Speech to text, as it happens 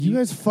You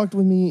guys fucked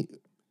with me.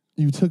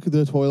 You took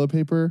the toilet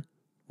paper.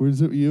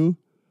 Was it you?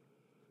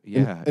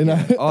 Yeah.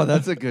 Oh,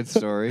 that's a good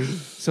story.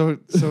 So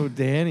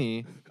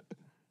Danny's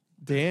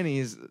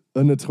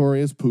a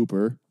notorious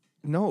pooper.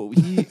 No,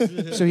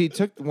 he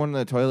took one of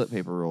the toilet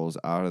paper rolls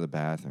out of the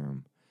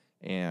bathroom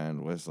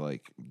and was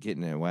like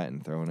getting it wet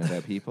and throwing it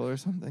at people or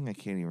something. I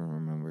can't even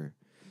remember.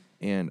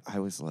 And I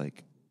was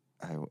like,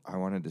 I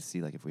wanted to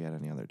see like if we had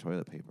any other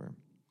toilet paper.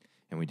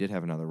 And we did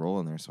have another roll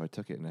in there, so I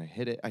took it and I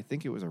hid it. I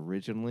think it was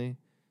originally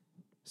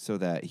so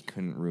that he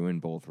couldn't ruin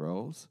both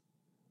rolls.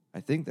 I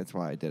think that's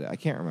why I did it. I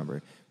can't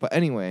remember. But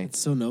anyway, it's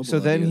so noble. So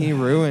then he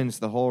ruins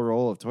the whole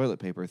roll of toilet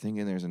paper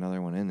thinking there's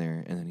another one in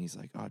there. And then he's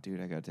like, oh,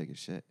 dude, I got to take a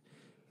shit.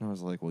 And I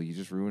was like, well, you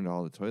just ruined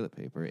all the toilet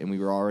paper. And we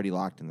were already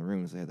locked in the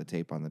room, so they had the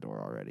tape on the door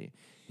already. And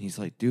he's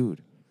like,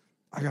 dude,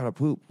 I got to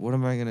poop. What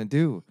am I going to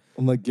do?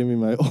 I'm like, give me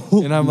my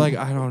old... And I'm like,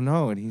 I don't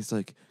know. And he's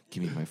like,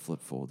 give me my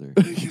flip folder.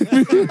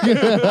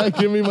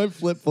 Give me my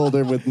flip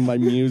folder with my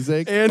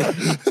music. And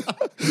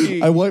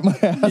I wipe my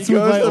ass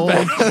with my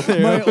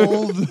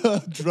old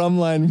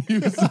drumline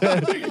music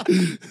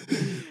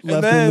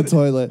left in the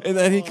toilet. And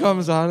then he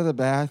comes out of the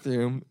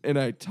bathroom, and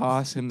I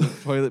toss him the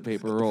toilet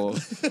paper roll.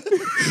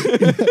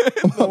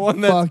 The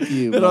one that, fuck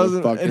you, that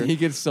motherfucker. And he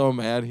gets so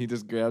mad, he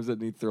just grabs it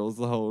and he throws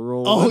the whole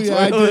roll. Oh, yeah,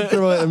 I did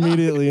throw it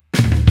immediately.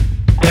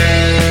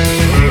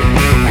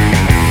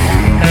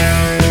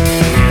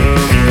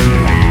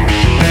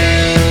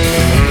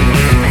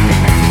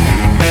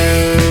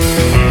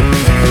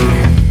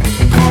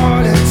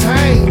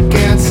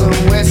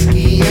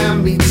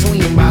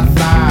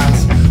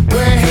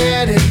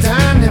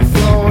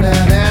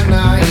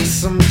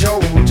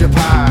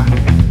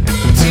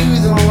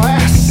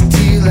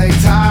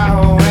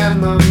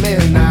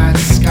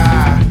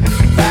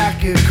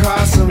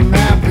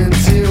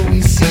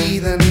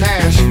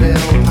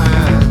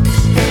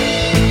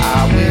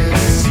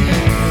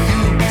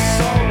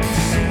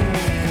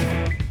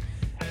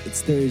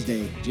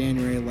 Thursday,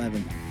 January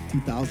 11th,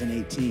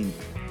 2018.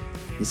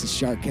 This is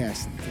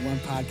Sharkcast, the one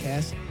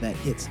podcast that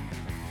hits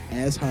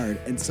as hard,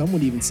 and some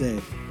would even say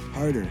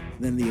harder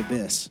than the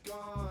abyss.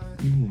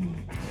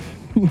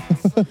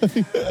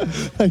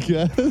 I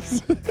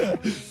guess.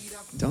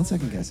 Don't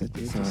second guess it,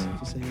 dude. Just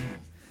say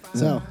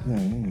yeah.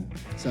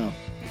 So,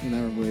 you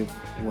never believe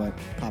what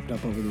popped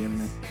up over the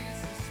internet.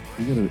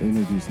 You gotta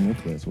introduce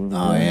Nick this.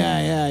 Oh,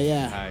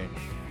 yeah. Hi.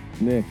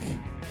 Nick,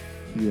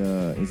 he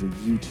is a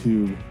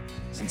YouTube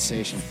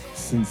sensation,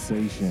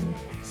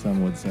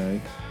 some would say.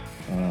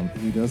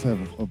 He does have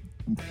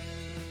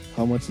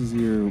how much does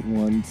your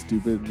one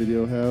stupid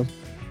video have?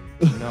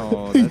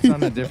 No, that's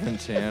on a different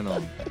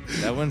channel.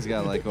 That one's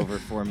got like over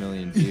 4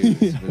 million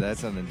views, but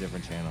that's on a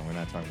different channel. We're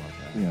not talking about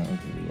that. Yeah,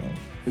 okay,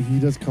 well. He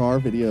does car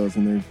videos,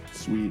 and they're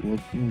sweet. We'll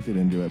get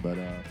into it, but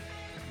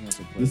he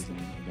also plays in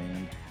a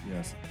band.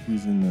 Yes,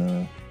 he's in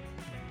a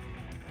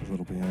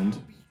little band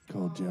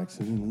called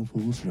Jackson and the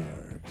Fool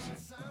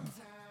Sharks.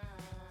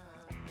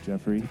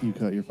 Jeffrey, you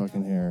cut your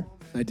fucking hair.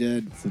 I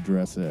did. Let's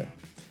address it.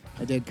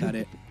 I did cut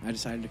it. I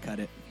decided to cut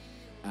it.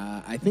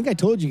 I think I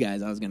told you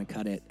guys I was going to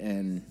cut it,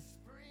 and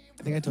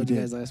I think I told you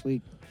guys last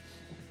week.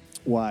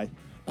 Why?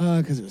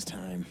 Because it was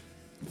time.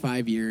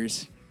 5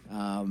 years.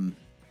 No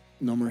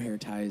more hair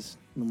ties.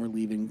 No more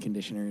leave-in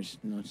conditioners.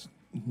 None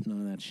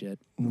of that shit.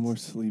 No more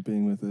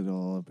sleeping with it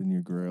all up in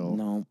your grill.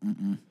 No.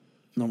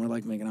 No more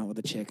like making out with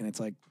a chick, and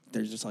it's like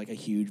there's just like a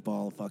huge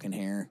ball of fucking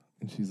hair.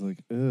 And she's like,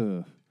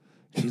 ugh.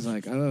 She's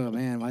like, oh,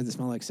 man, why does it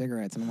smell like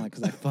cigarettes? And I'm like,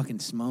 because I fucking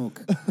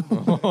smoke.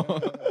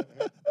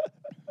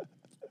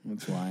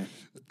 That's why.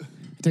 I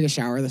took a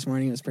shower this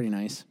morning. It was pretty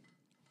nice.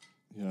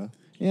 Yeah?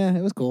 Yeah,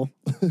 it was cool.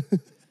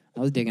 I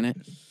was digging it.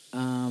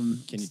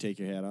 Can you take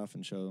your hat off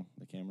and show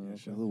the camera? Yeah,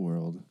 show the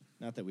world.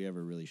 Not that we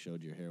ever really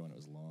showed your hair when it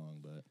was long,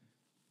 but...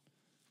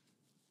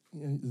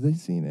 Yeah, they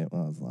seen it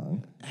when I was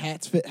long.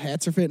 Hats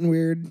are fitting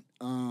weird.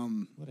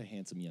 What a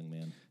handsome young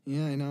man.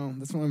 Yeah, I know.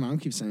 That's what my mom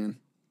keeps saying.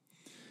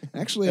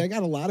 Actually, I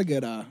got a lot of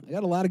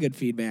good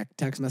feedback,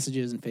 text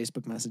messages and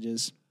Facebook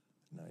messages.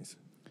 Nice.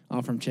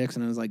 All from chicks,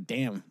 and I was like,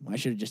 damn, I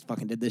should have just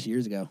fucking did this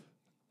years ago.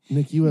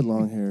 Nick, you had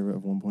long hair at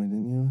one point,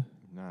 didn't you?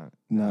 Not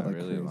like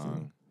really crazy.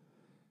 long.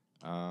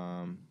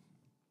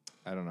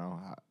 I don't know.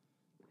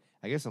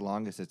 I guess the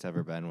longest it's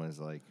ever been was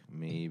like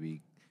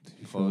maybe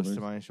close to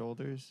my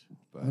shoulders.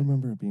 But I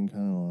remember it being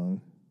kind of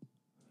long.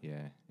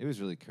 Yeah, it was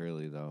really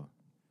curly though.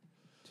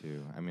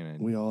 Too. I mean,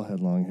 we all had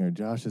long hair.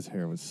 Josh's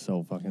hair was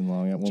so fucking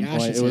long at one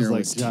point. It was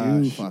like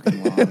too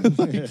fucking long.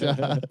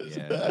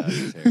 Yeah,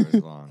 his hair was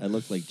long. I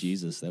looked like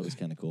Jesus. That was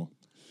kind of cool.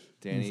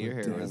 Danny, your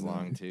hair was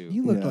long too.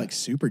 You looked like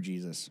Super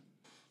Jesus.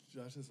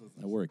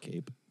 I wore a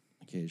cape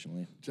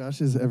occasionally.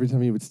 Josh's, every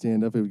time he would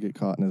stand up, it would get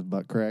caught in his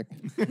butt crack.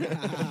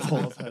 Pull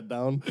his head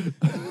down.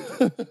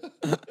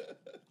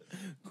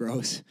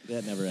 Gross.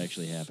 That never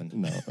actually happened.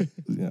 No.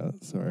 Yeah,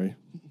 sorry.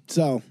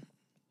 So,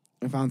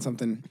 I found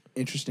something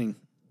interesting.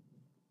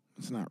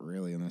 It's not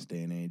really in this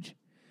day and age.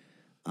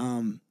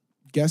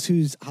 Guess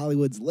who's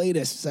Hollywood's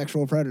latest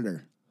sexual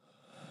predator?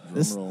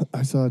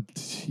 I saw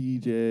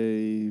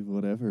TJ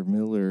whatever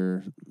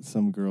Miller.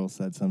 Some girl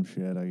said some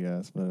shit, I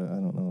guess, but I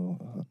don't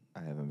know. I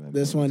haven't been.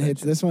 This one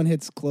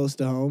hits close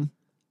to home.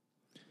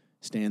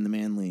 Stan the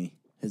Man Lee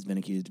has been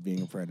accused of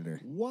being a predator.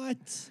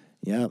 What?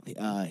 Yep.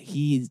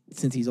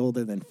 Since he's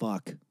older than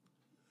fuck,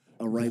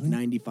 a ripe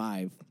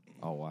 95.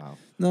 Oh wow.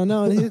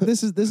 No.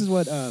 This is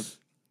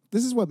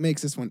what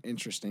makes this one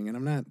interesting, and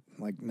I'm not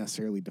like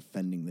necessarily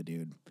defending the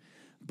dude,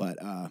 but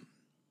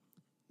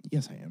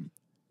yes, I am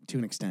to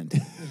an extent.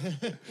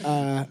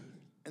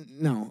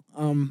 No.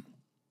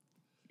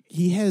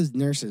 He has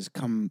nurses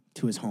come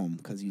to his home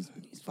because he's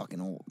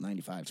fucking old.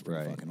 95 is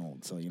pretty fucking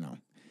old, so he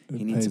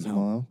needs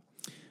some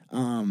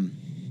help.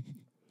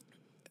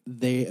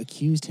 They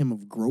accused him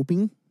of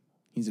groping.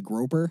 He's a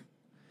groper.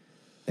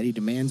 That he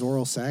demands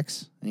oral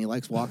sex, and he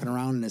likes walking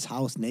around in his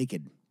house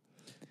naked.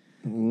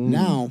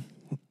 Now,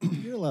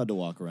 You're allowed to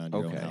walk around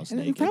your own house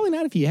naked. probably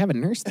not if you have a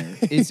nurse there.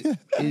 Is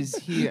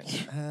he?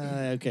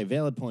 Okay,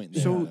 valid point.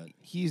 There. So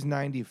he's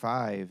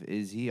 95.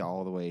 Is he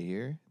all the way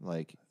here?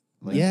 Like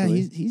Yeah,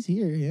 he's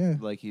here. Yeah.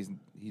 like he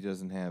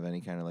doesn't have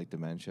any kind of like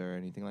dementia or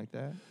anything like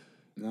that.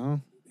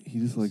 No. He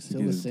just likes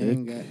Still to the get his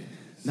same dick. guy.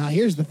 Now,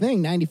 here's the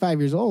thing: 95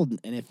 years old,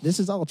 and if this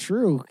is all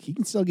true, he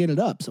can still get it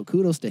up. So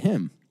kudos to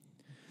him.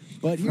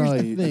 But here's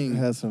Probably the thing: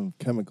 has some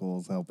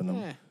chemicals helping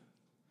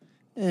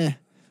him.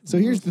 So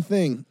here's the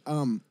thing: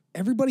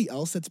 everybody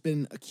else that's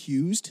been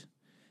accused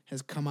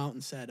has come out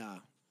and said,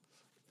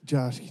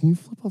 Josh, can you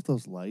flip off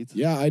those lights?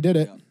 "Yeah, I did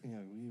it." Yeah,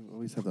 we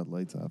always have the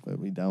lights off, but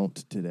we don't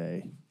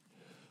today.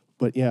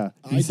 But yeah,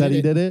 I he said did he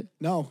it. did it.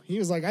 No, he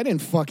was like, "I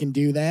didn't fucking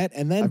do that,"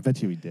 and then I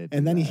bet you he did.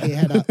 And then do he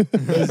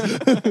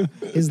that.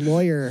 had his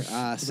lawyer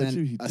sent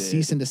you he a did.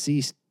 cease and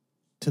desist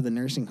to the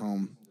nursing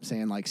home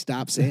saying, like,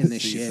 stop saying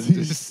this shit.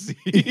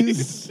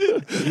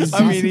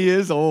 I mean, he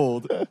is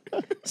old.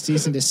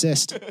 Cease and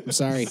desist. I'm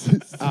sorry.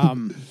 It's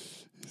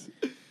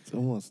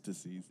almost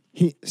deceased.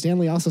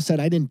 Stanley also said,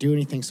 I didn't do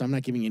anything, so I'm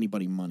not giving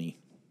anybody money.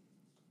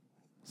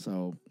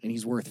 So, and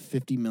he's worth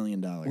 $50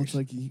 million. Well, it's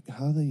like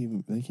how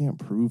they can't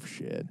prove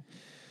shit.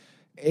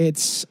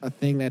 It's a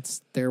thing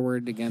that's their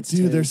word against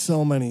Dude, his. there's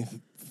so many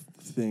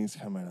things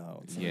coming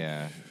out. It's like,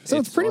 Yeah. So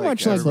it's pretty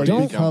much like, everybody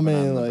don't- jumping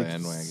on the like,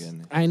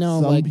 bandwagon. I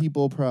know, some like,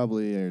 people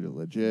probably are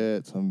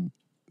legit. Some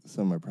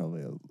are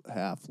probably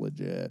half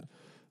legit.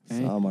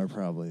 Right. Some are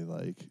probably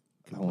like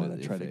I want to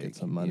Completely try to fake. get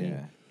some money.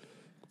 Yeah.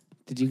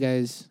 did you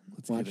guys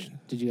Let's get watch? it.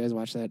 Did you guys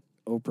watch that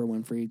Oprah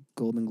Winfrey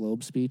Golden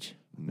Globe speech?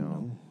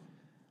 No.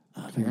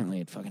 Apparently,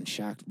 it fucking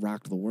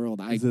rocked the world.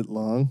 Is it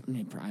long?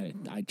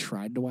 I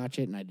tried to watch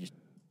it and I just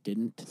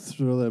didn't.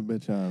 Throw that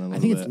bitch on a little I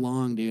think bit. it's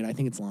long, dude. I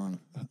think it's long.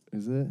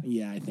 Is it?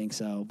 Yeah, I think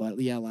so. But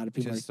yeah, a lot of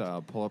people. Just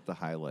pull up the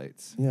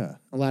highlights. Yeah.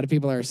 A lot of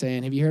people are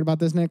saying, "Have you heard about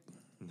this, Nick?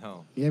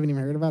 No. You haven't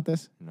even heard about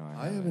this? No,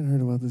 I haven't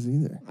heard about this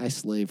either. I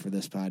slave for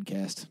this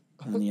podcast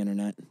on the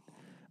internet.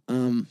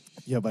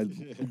 Yeah, by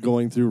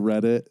going through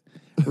Reddit.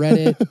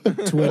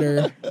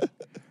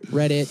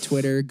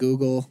 Twitter,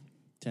 Google,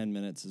 10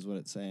 minutes is what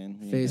it's saying.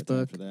 You ain't got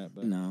time Facebook. for that,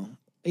 but No.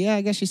 Yeah,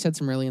 I guess she said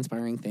some really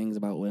inspiring things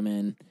about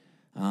women.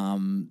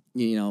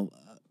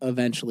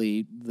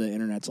 Eventually the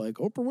internet's like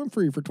Oprah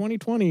Winfrey for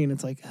 2020, and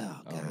it's like,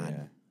 oh god,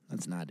 yeah.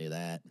 let's not do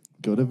that.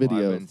 Go to I've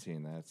video. been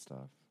seeing that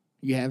stuff.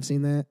 You have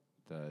seen that?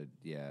 The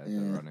Yeah.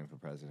 running for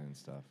president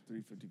stuff.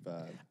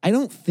 355. I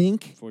don't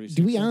think. 46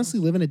 Do we seconds. honestly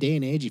live in a day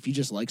and age if you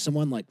just like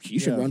someone, like you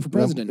should run for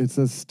president? It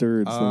says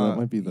stirred, so that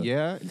might be the.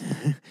 Yeah.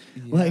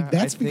 Like, Yeah,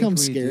 that's I think become we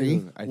scary.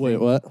 do. I Wait,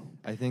 think, what?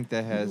 I think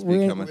that has we're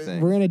become in, a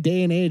thing. We're in a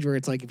day and age where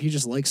it's like if you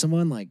just like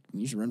someone, like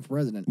you should run for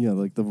president. Yeah,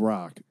 like The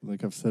Rock.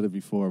 Like I've said it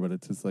before, but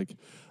it's just like,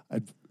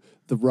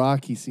 The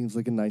Rock. He seems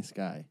like a nice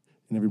guy,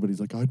 and everybody's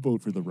like, "I'd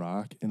vote for The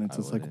Rock," and it's I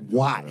just like, wouldn't vote for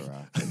why?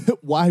 The Rock.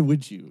 Why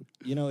would you?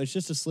 you know, it's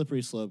just a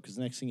slippery slope because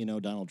next thing you know,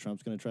 Donald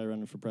Trump's going to try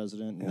running for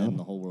president, and Yeah. then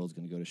the whole world's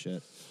going to go to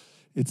shit.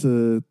 It's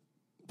a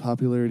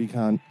popularity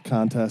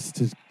contest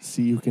to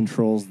see who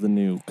controls the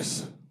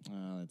nukes.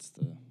 That's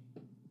the.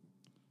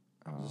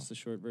 Oh. Is this the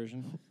short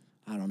version?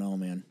 I don't know,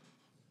 man.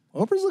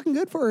 Oprah's looking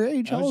good for her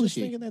age. I How was old is just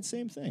she? thinking that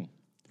same thing.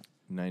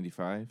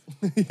 95.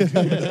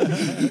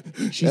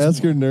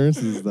 Ask your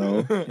nurses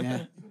though.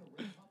 Yeah.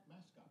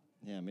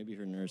 Yeah, maybe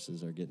her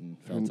nurses are getting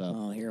felt up.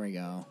 Oh, here we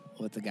go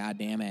with the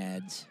goddamn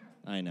ads.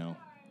 I know.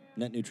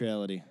 Net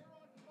neutrality.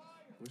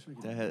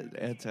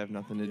 Ads have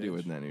nothing to do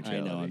with net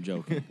neutrality. I know, I'm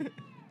joking.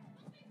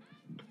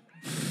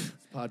 This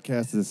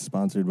podcast is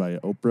sponsored by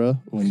Oprah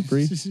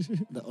Winfrey.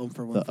 The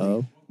Oprah The Winfrey.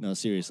 O. No,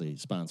 seriously,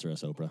 sponsor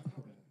us, Oprah.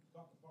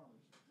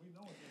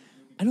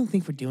 I don't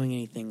think we're doing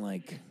anything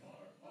like.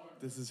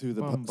 This is who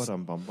the Bum,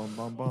 ba-dum, bum, bum,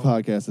 bum, bum.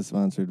 podcast is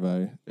sponsored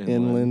by.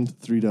 Inland.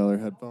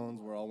 $3 headphones.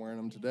 We're all wearing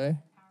them today.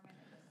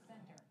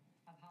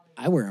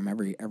 I wear them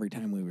every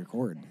time we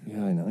record.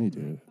 Yeah, I know you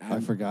do.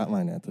 I forgot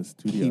mine at the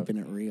studio. Keeping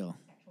it real.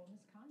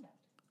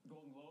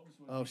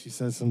 Oh, she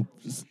says some.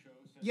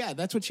 Yeah,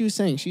 that's what she was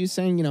saying. She was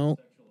saying,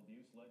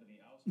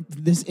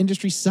 this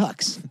industry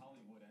sucks. And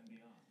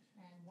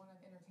one of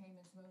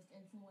entertainment's most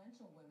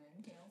influential women,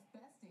 Gail's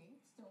bestie,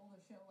 stole the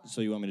show last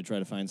So you want me to try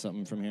to find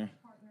something from here?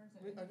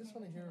 partners. I just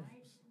want to hear her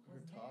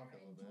talk a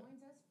little bit.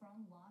 Joins us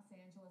from Los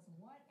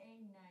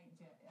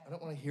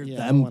don't want to hear Yeah,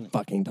 them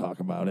fucking talk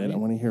about it. I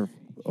want to hear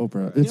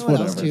Oprah. It's You know what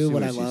else whatever. too? See What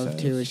what I she love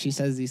says. too is she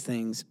says these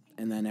things,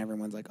 and then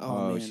everyone's like, "Oh,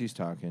 Oh, man." she's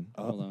talking.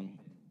 Hold on.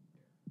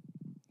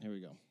 Here we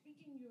go.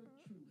 Speaking your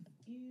truth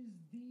is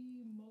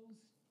the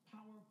most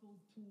powerful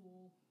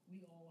tool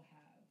we all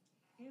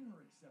have. In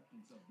her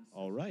acceptance of this.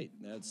 All right.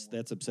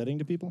 That's upsetting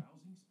to people.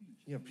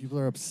 Yeah, people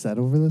are upset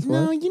over this.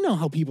 No, What? you know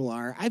how people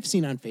are. I've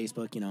seen on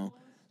Facebook,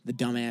 the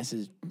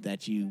dumbasses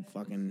that you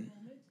fucking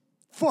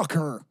fuck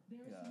her. There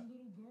are some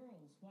little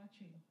girls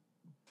watching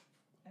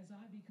as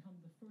I become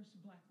the first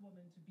black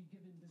woman to be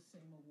given this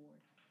same award.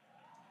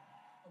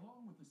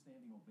 Along with the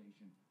standing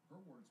ovation, her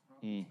words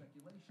prompted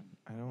speculation.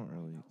 I don't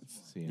really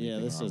see anything Yeah,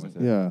 this wrong doesn't-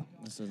 with it. Yeah.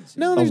 This doesn't seem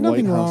No, there's A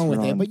nothing White House wrong with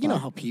it, run but you know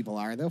fuck. how people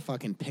are. They'll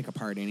fucking pick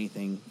apart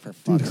anything for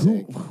Dude, fuck's who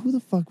sake. the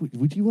fuck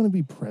would you want to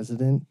be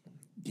president?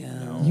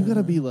 Yeah. You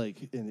gotta be like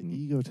an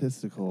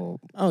egotistical.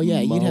 Oh yeah,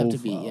 you'd have to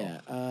be.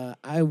 mofo. Yeah.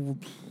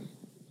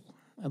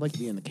 I'd like to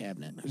be in the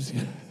cabinet,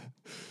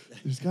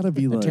 There's gotta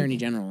be like attorney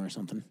general or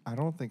something. I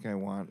don't think I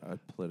want a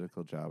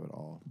political job at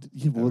all.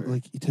 Yeah, well, Ever.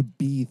 like to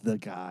be the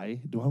guy.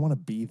 Do I want to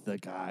be the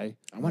guy?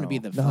 I want to be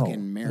the No, fucking I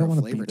mayor don't of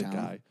wanna be the Flavortown.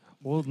 guy.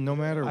 Well, no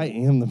matter I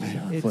am the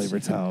mayor of It's-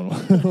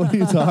 Flavortown. What are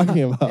you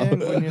talking about? and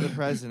when you're the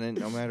president,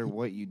 no matter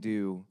what you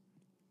do,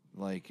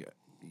 like You're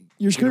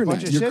you get a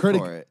bunch scrutinized. of You're shit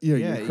critic- for it. yeah,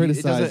 you're it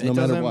criticized doesn't- no it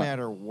matter doesn't what.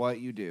 matter what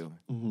you do.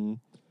 Mhm.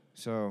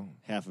 So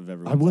half of I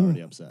everyone's already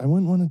wouldn't. upset. I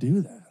wouldn't want to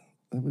do that.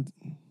 That would.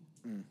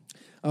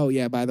 Oh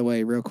yeah, by the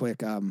way, real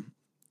quick,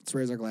 let's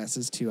raise our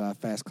glasses to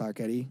Fast Clark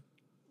Eddy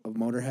of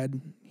Motorhead.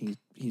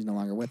 He's no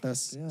longer with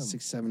us. Damn.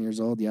 67 years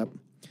old. Yep.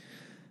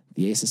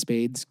 The Ace of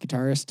Spades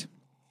guitarist.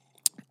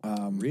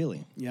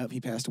 Really? Yep,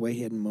 he passed away.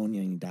 He had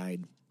pneumonia and he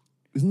died.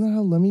 Isn't that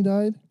how Lemmy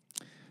died?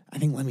 I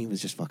think Lemmy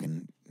was just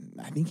fucking.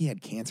 I think he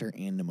had cancer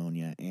and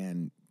pneumonia,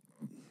 and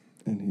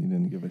And he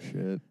didn't give a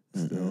shit.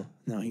 Still,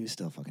 no, he was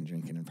still fucking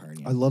drinking and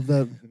partying. I love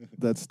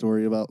that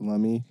story about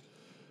Lemmy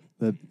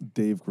that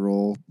Dave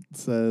Grohl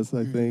says.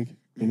 I think,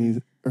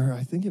 and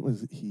I think it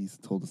was he's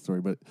told the story,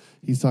 but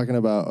he's talking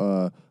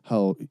about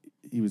how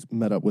he was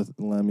met up with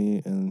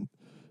Lemmy, and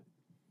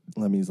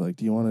Lemmy's like,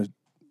 "Do you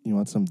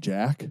want some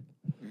Jack?"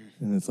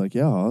 And it's like,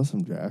 "Yeah, I'll have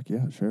some Jack.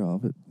 Yeah, sure, I'll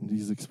have it." And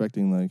he's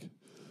expecting like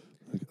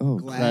oh,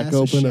 Glass, crack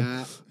open a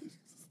shot.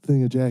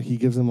 thing of Jack. He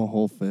gives him a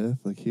whole fifth.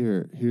 Like,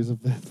 here's a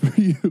fifth for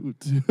you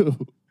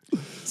too.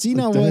 See, Like,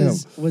 now damn.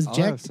 was I'll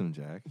Jack have some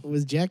Jack.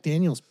 was Jack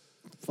Daniels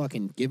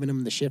fucking giving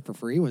him the shit for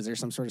free? Was there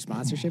some sort of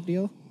sponsorship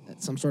deal?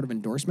 Some sort of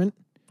endorsement?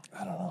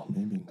 I don't know,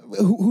 maybe.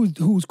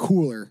 Who's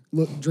cooler?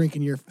 Look,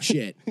 drinking your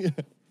shit.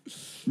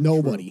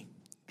 Nobody.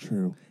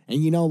 True.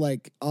 And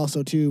like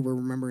also too, we're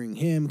remembering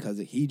him because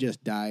he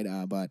just died.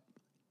 But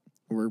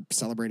we're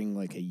celebrating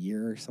like a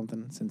year or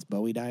something since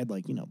Bowie died.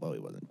 Like Bowie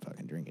wasn't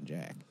fucking drinking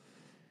Jack.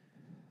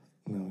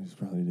 No, he's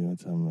probably doing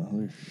some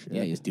other shit.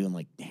 Yeah, he was doing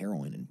like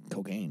heroin and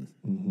cocaine.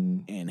 Mm-hmm.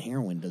 And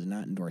heroin does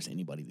not endorse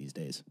anybody these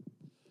days.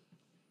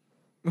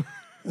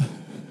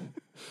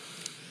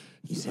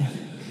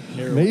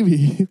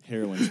 Maybe.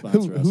 Heroin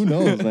sponsor us. Who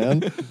knows,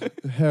 man?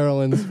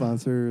 Heroin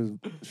sponsors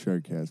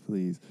Sharkcast,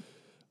 please.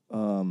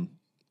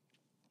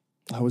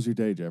 How was your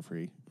day,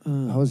 Jeffrey?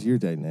 How was your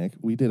day, Nick?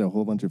 We did a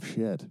whole bunch of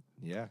shit.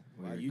 Yeah,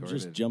 we Wow, you just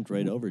recorded. jumped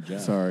right over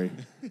Jeff. Sorry.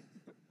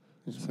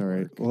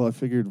 Sorry. Well, I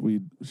figured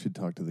we should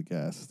talk to the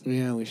guest.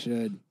 Yeah, we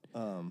should.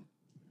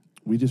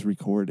 We just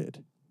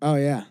recorded Oh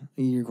yeah,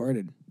 you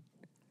recorded.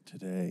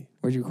 today.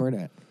 Where'd you record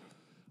at?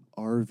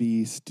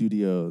 RV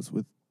Studios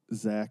with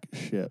Zach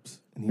Ships,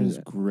 and he Where's was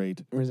that?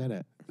 great. Where's that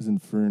at? It was in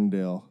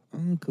Ferndale.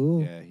 Oh,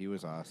 cool. Yeah, he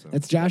was awesome.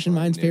 That's Josh and Definitely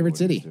mine's knew favorite what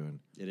he was city. doing.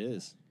 It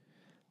is.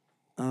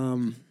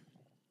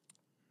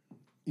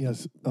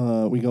 Yes,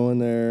 we go in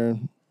there.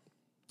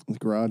 The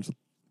garage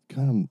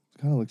kind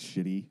of looks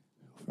shitty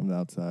from the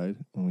outside,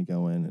 and we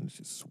go in, and it's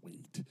just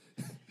sweet.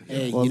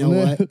 Hey, you Wasn't know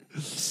it? what?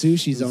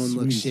 Sushi Zone Sweet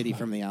looks as shitty fuck.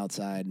 from the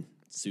outside,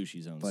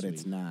 Sushi Zone. but sweet.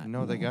 it's not.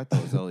 No, they got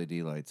those LED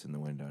lights in the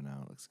window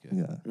now. It looks good.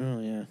 Yeah, Oh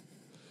yeah,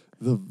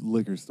 the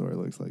liquor store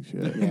looks like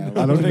shit. Yeah,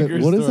 I don't liquor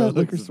even. What is store that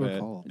liquor looks store bad.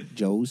 called?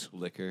 Joe's,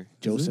 Liquor.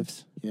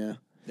 Joseph's. Yeah,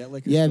 That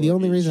liquor yeah. The store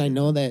only is reason I shit.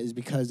 know that is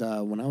because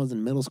when I was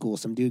in middle school,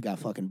 some dude got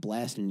fucking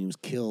blasted and he was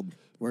killed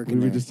working We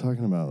were there. just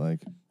talking about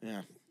like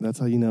Yeah, that's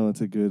how you know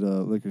it's a good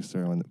liquor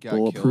store when the Got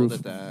killed bulletproof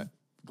at that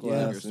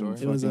Yeah. liquor store.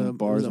 It was fucking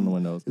bars in the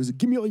windows. It was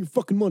give me all your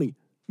fucking money.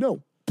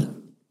 No.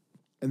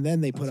 And then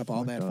they put That's up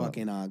all fucked that up.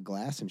 fucking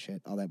glass and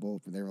shit, all that bull.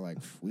 They were like,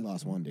 we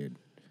lost one dude,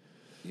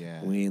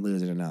 Yeah, we ain't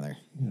losing another.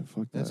 Yeah,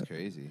 fuck that's that. It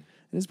crazy.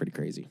 is pretty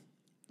crazy.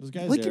 Those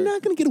guys Like there, you're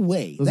not gonna get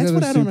away. Those That's guys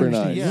what are I don't super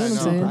understand. nice. You know what I'm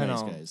Yeah, saying? no, nice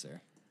I know. guys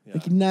there.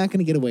 Like you're not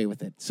gonna get away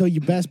with it. So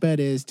your best bet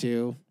is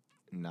to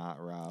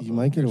Not rob. You a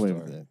might get liquor away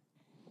store. with it.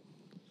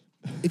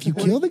 if you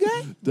kill the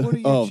guy. What are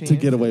your Oh, to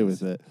get away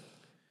chances? with it,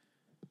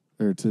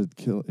 or to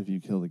kill if you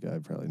kill the guy,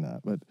 probably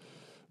not. But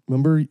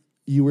remember,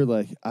 you were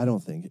like, I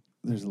don't think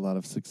there's a lot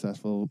of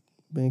successful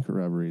bank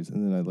robberies,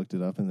 and then I looked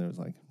it up, and there was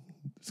like,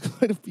 there's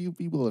quite a few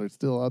people that are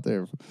still out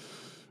there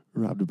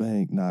who robbed a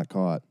bank, not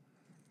caught.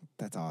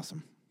 That's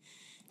awesome.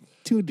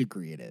 To a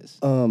degree, it is.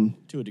 To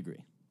a degree.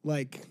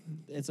 Like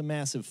It's a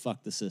massive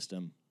fuck the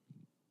system.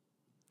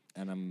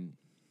 And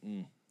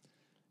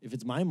If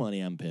it's my money,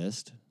 I'm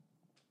pissed.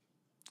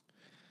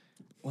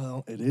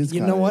 Well, it is.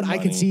 You know what? I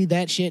could see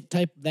that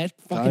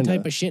fucking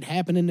type of shit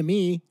happening to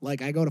me.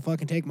 Like, I go to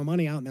fucking take my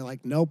money out, and they're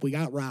like, "Nope, we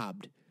got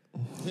robbed.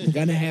 You're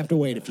gonna have to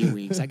wait a few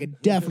weeks." I could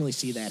definitely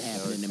see that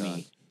happening to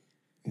me.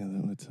 Yeah,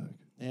 that would suck.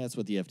 Yeah, that's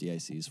what the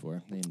FDIC is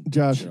for. They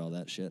Josh. insure all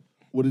that shit.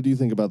 What did you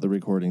think about the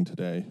recording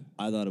today?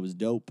 I thought it was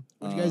dope.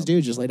 What do you guys do?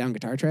 Just lay down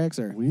guitar tracks,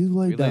 or We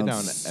laid laid down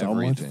down so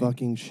much everything.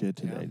 fucking shit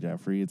today,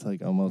 Jeffrey. It's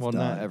like almost Well,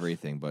 not done.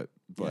 everything, but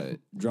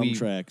Drum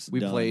tracks We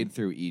done. played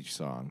through each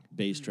song.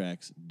 Bass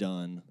tracks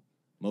done.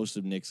 Most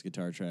of Nick's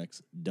guitar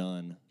tracks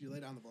done. Did you lay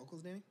down the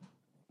vocals, Danny?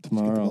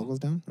 Tomorrow. vocals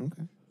down.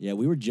 Okay. Yeah,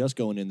 we were just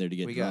going in there to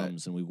get We got-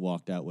 drums, and we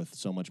walked out with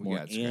so much We more.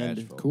 got scratch And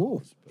vocals,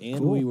 Cool. but- and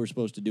Cool. we were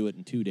supposed to do it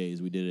in 2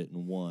 days. We did it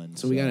in one.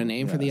 So we got a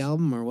name for the yes.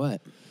 album, or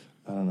what?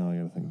 I don't know. I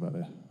gotta think about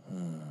it.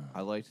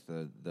 I liked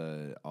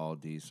the all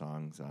D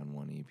songs on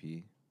one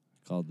EP.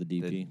 called the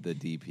DP. The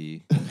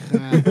DP.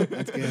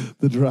 That's good.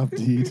 The drop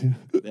D. Too.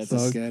 That's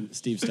That's a, good.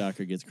 Steve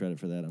Stocker gets credit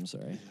for that. I'm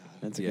sorry.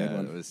 That's a Yeah, good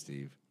one. it was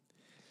Steve.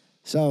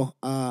 So,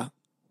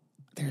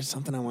 there's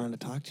something I wanted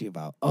to talk to you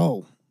about.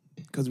 Oh,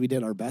 because we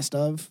did our best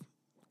of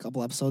a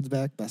couple episodes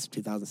back, best of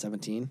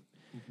 2017.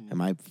 And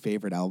my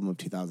favorite album of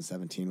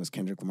 2017 was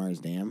Kendrick Lamar's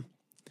Damn.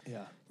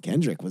 Yeah.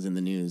 Kendrick was in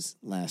the news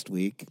last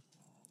week.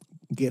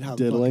 Get how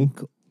Diddling?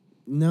 fucking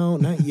No,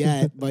 not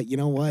yet. But you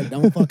know what?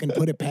 Don't fucking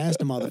put it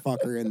past a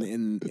motherfucker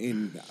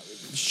in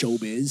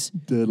showbiz.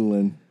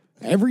 Diddling.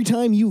 Every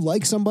time you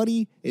like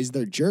somebody, is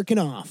they're jerking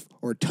off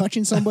or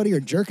touching somebody or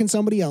jerking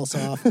somebody else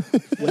off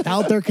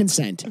without their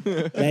consent.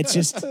 That's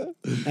just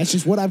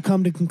what I've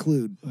come to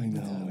conclude. I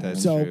know. man.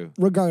 That's So true.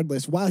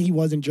 regardless, while he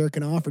wasn't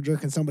jerking off or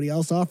jerking somebody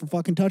else off or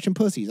fucking touching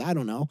pussies, I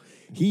don't know.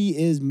 He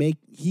is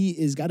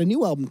got a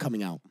new album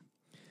coming out,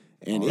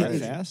 and That it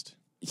is, fast?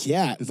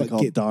 yeah. Is but it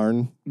called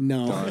Darn?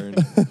 no, Darn.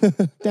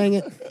 dang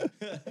it.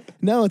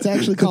 No, it's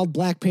actually called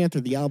Black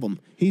Panther, the album.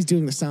 He's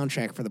doing the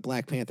soundtrack for the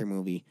Black Panther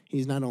movie.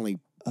 He's not only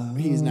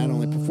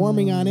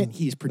performing on it,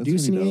 he's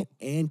producing pretty it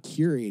and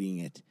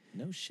curating it.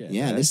 No shit.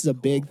 Yeah, this is a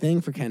big thing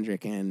for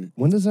Kendrick. And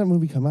When does that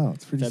movie come out?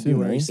 It's pretty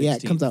February soon, right? yeah,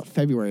 it comes out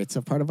February. It's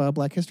a part of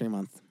Black History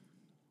Month.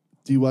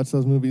 Do you watch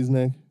those movies,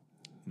 Nick?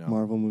 No.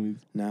 Marvel movies?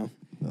 No.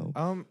 No.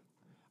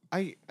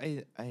 I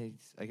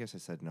guess I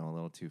said no a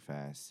little too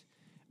fast.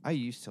 I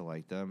used to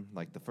like them.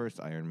 Like the first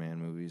Iron Man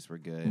movies were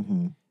good,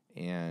 Mm-hmm.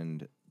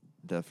 and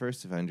the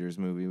first Avengers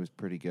movie was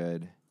pretty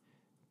good.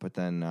 But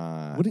then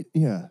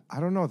Yeah. I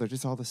don't know. They're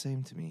just all the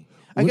same to me.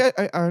 What-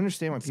 I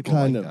understand why people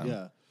Kind like of, them.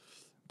 yeah.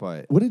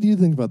 But What did you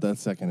think about that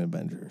second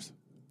Avengers?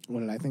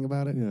 What did I think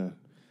about it? Yeah.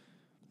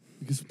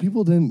 Because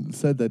people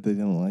said that they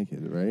didn't like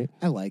it, right?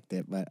 I liked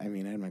it, but I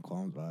mean, I had my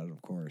qualms about it,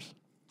 of course.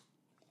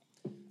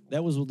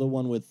 That was the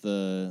one with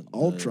the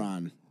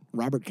Ultron.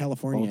 Robert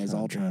California as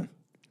Ultron, Ultron.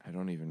 I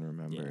don't even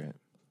remember Yeah. it.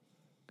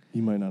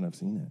 You might not have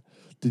seen it.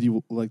 Did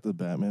you like the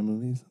Batman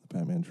movies? The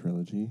Batman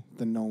trilogy?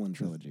 The Nolan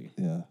trilogy.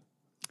 Yeah.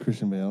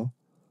 Christian Bale?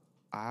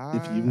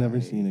 If you've never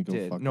seen it, go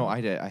did. fuck No, off.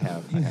 I did. I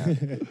have.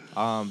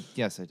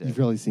 Yes, I did. You've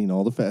probably seen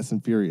all the Fast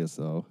and Furious,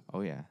 though.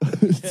 Oh yeah.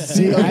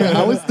 See,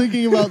 I was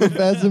thinking about the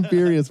Fast and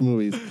Furious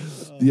movies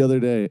the other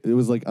day. It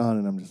was like on,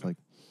 and I'm just like,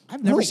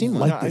 I've never seen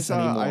one. like No, this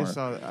I anymore.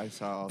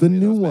 saw all The three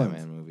of new those ones.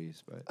 Batman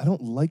movies, but I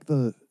don't like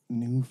the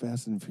new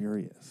Fast and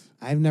Furious.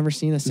 I've never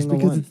seen a Just single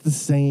because one. it's the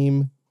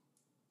same.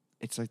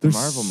 it's like the There's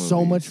Marvel movies.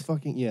 so much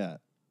fucking, yeah.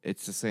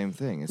 It's the same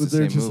thing. It's But the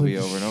they're same just movie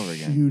like over and over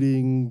again.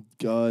 shooting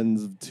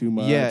guns too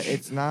much. Yeah,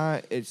 it's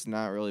not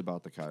really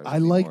about the cars. I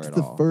anymore liked at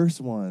the all. first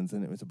ones,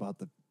 and it was about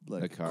the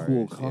The cars,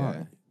 cool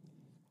car.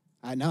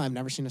 yeah. No, I've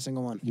never seen a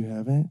single one. You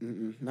haven't?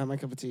 Mm-mm, not my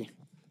cup of tea.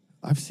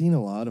 I've seen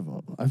a lot of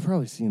them. I've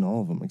probably seen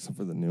all of them except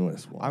for the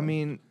newest one. I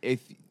mean,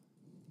 if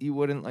you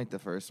wouldn't like the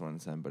first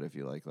ones, then, but if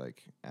you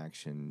like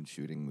action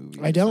shooting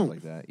movies, I and don't. stuff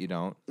like that. You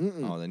don't.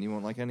 Mm-mm. Oh, then you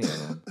won't like any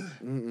of them.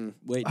 Mm-mm.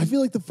 Wait, I feel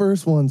like the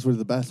first ones were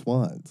the best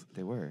ones.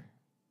 They were.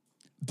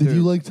 Did They're-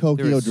 you like They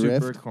Tokyo were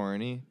Drift? super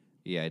corny.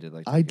 Yeah, I did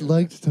like. I Tokyo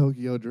liked Drift.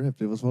 Tokyo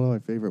Drift. It was one of my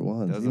favorite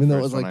ones, That was the even though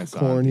it first was one I like saw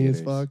in corny as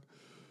theaters. fuck.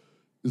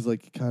 It was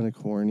like kind of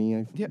corny.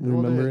 I Yeah,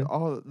 remember.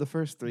 all the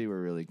first three were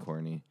really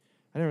corny.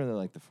 I didn't really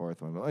like the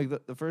fourth one, but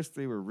like the first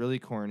three were really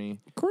corny.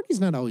 Courtney's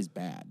not always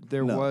bad.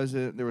 There No. was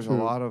a True.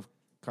 lot of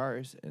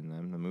cars in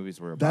them. The movies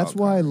were about. That's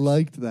why I cars,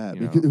 liked that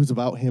you because know? it was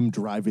about him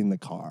driving the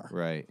car.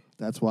 Right.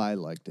 That's why I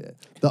liked it.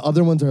 The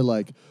other ones are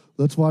like,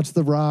 let's watch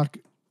The Rock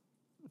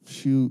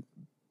shoot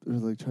or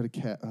like try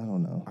to I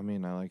don't know. I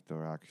mean, I like the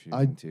rock shooting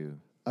I- too.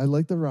 I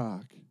like The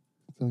Rock.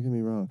 Don't get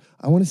me wrong.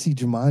 I want to see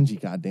Jumanji.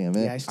 God damn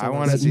it! Yeah, I still I wanna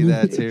want to see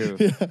that too.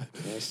 Yeah.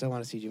 Yeah, I still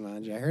want to see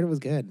Jumanji. I heard it was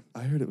good.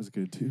 I heard it was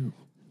good too.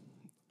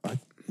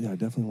 I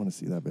definitely want to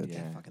see that bitch.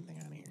 Yeah. Fucking thing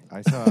out of here.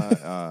 I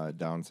saw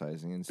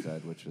Downsizing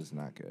instead, which was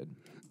not good.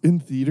 In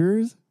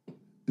theaters?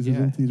 Is it Yeah,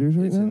 in theaters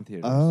right it's now? in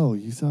theaters. Oh,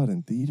 you saw it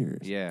in theaters.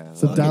 Yeah.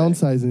 So like-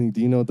 downsizing.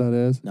 Do you know what that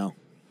is? No.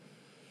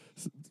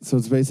 So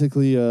it's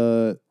basically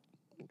a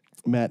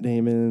Matt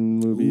Damon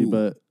movie, Ooh.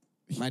 but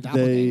My they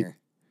doppelganger.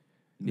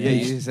 Yeah,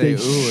 they- you say they ooh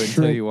until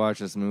shrink- you watch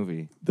this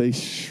movie. they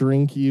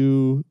shrink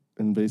you,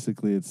 and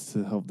basically it's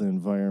to help the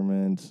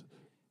environment.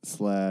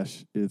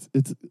 slash it's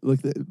like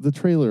the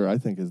trailer. I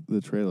think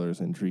the trailer is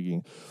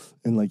intriguing,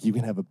 and like you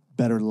can have a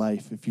better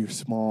life if you're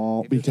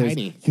small If you're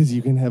tiny. because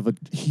you can have a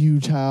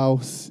huge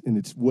house and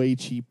it's way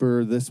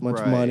cheaper. This much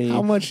Right. money.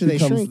 How much do they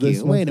becomes shrink this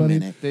you? much Wait a money.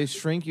 minute. They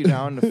shrink you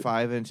down to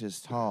 5 inches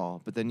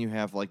tall, but then you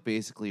have like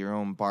basically your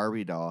own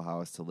Barbie doll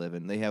house to live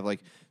in. They have like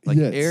Yeah,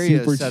 it's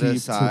areas super set cheap to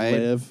aside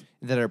live.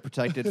 that are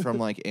protected from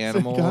like kinda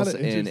animals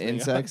and interesting.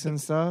 insects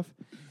and stuff.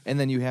 And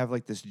then you have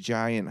like this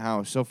giant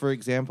house. So for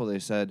example, they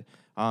said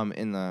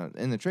in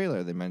the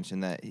trailer they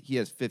mentioned that he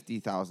has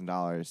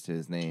 $50,000 to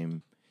his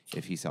name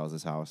if he sells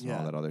his house and all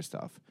Yeah. that other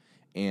stuff.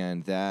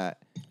 And that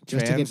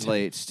Just to get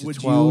translates to Would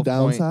you 12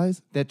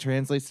 downsize? That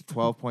translates to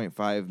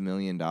 $12.5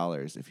 million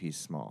if he's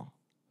small.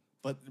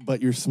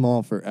 But you're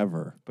small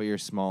forever. But you're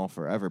small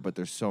forever. But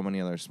there's so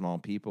many other small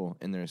people,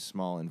 and there's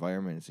small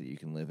environments that you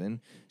can live in.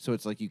 So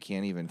it's like you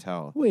can't even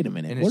tell. Wait a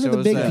minute. And it What are the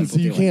shows big that- people So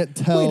you doing? can't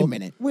tell. Wait a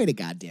minute. Wait a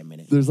goddamn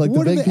minute. There's like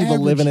What the are big people average-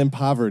 living in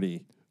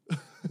poverty.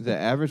 The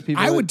average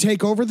people. I would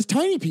take over the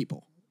tiny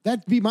people.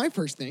 That'd be my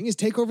first thing: is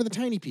take over the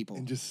tiny people.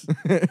 And just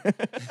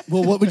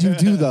well, what would you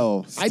do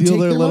though? I'd Steal take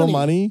their little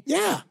money?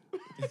 Yeah.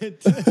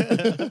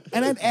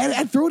 And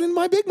I'd throw it in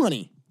my big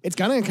money. It's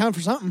gonna account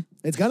for something.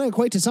 It's gonna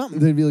equate to something.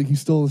 They'd be like, "You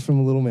stole this from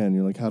a little man."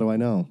 You're like, "How do I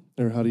know?"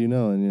 Or "How do you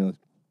know?" And you're like,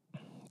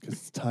 "Because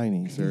it's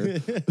tiny, sir.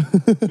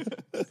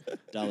 The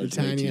Dollars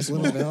tiniest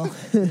little bill.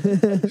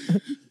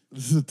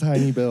 This is a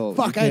tiny bill."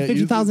 Fuck! You I had can't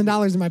use it.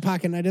 $50,000 in my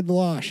pocket and I did the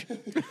wash.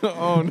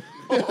 oh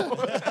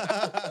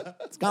no!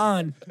 It's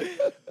gone.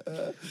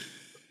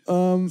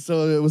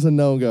 So it was a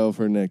no-go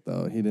for Nick,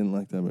 though. He didn't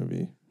like that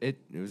movie. It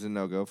was a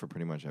no go for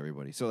pretty much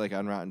everybody. So like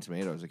on Rotten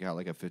Tomatoes, it got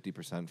like a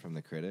 50% from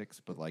the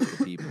critics, but like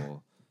the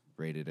people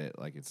rated it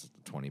like it's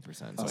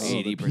 20%. So So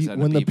the 80%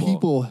 when of the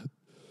people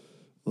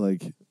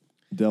like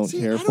don't See,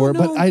 care I for it,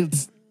 don't but know.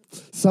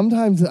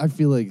 sometimes I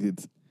feel like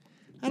it's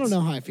I don't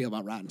know how I feel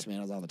about Rotten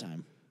Tomatoes all the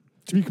time.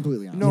 To be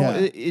completely honest. No,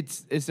 Yeah.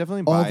 it's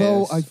definitely biased.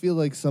 although I feel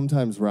like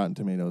sometimes Rotten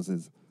Tomatoes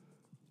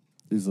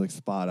is like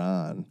spot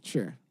on.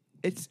 Sure.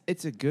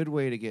 it's a good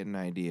way to get an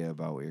idea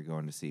about what you're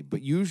going to see.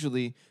 But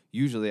usually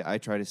I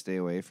try to stay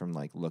away from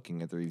like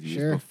looking at the reviews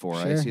Sure. before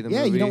sure. I see the yeah,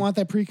 movie. you don't want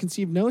that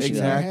preconceived notion. in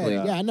your head. Exactly.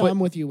 Yeah, no, But- I'm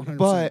with you 100%.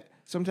 But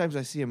sometimes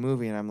I see a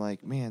movie and I'm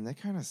like, man, that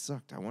kind of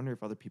sucked. I wonder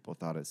if other people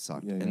thought it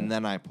sucked. Yeah, yeah. And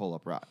then I pull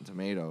up Rotten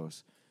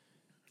Tomatoes,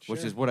 which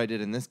Sure. is what I did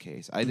in this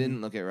case. I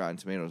didn't look at Rotten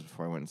Tomatoes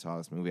before I went and saw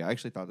this movie. I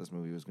actually thought this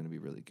movie was going to be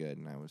really good,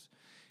 and I was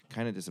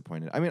kind of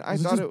disappointed. I mean, I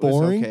Was it thought just it was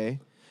boring? okay.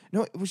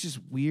 No, it was just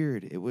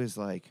weird. It was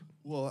like,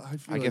 Well,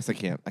 I guess I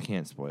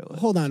can't spoil it.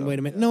 Hold on, so. wait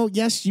a minute. No,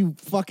 yes, you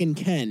fucking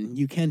can.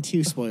 You can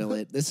too spoil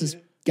it. This is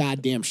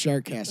goddamn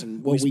Sharkcast,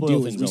 and what we spoil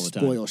do is things we all the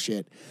time. spoil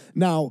shit.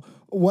 Now,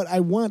 what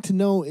I want to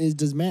know is,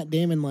 does Matt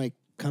Damon like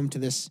come to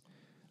this?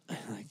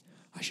 Like,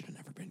 I should have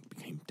never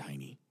became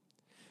tiny.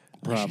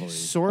 probably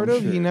Sort I'm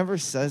of. He sure. never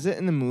says it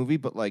in the movie,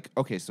 but like,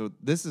 okay, so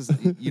this is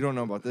you don't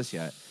know about this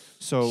yet.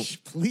 So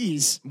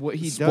Please, what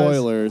he does.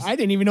 Spoilers. I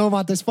didn't even know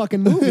about this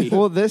fucking movie.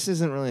 Well, this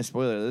isn't really a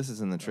spoiler. This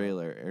is in the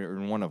trailer, or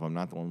in one of them,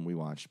 not the one we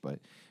watched. But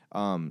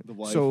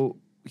wife? so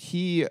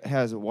he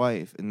has a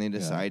wife, and they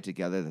decide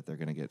together that they're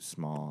going to get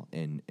small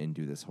and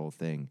do this whole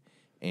thing.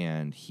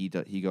 And he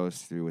goes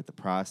through with the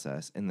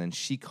process, and then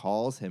she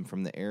calls him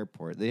from the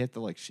airport. They have to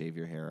like shave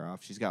your hair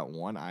off. She's got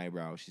one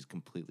eyebrow. She's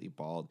completely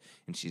bald,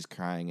 and she's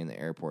crying in the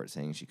airport,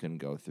 saying she couldn't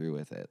go through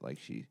with it. Like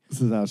she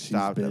So now she's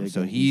stopped him. big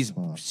So and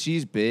small.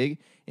 she's big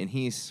and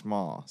he's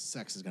small.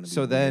 Sex is gonna be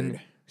So then,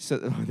 weird. so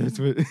that's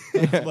what.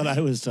 That's what I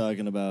was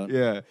talking about.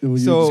 Yeah. Well, you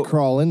so just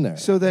crawl in there.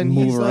 so then and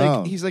move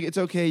around. he's like, it's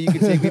okay. You can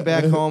take me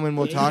back home and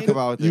we'll talk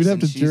about this. You'd have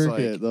And to she's jerk like,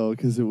 it though,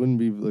 because it wouldn't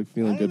be like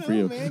feeling good for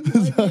you. Man.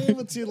 You might be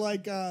able to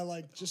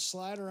like just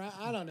slide around.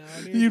 I don't know.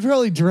 Dude. You'd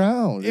probably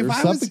drown or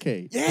I was,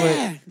 suffocate.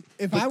 yeah.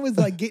 If I was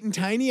like getting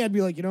tiny, I'd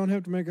be like, you don't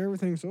have to make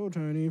everything so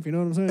tiny, if you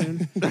know what I'm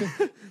saying.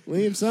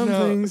 Leave some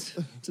No. things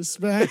to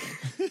spec.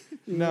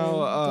 No,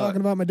 talking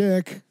about my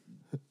dick.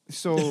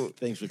 So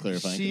Thanks for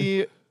clarifying.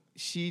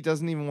 she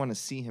doesn't even want to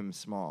see him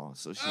small.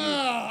 So she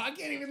I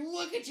can't even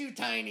look at you,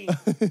 tiny.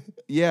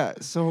 yeah.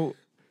 So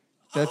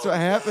that's what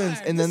happens.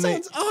 And then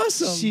That sounds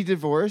awesome. she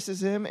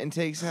divorces him and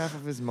takes half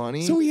of his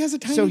money. So he has a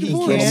tiny so he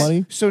divorce. Little money?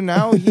 can't. So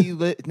now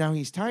now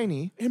he's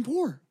tiny. And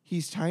poor.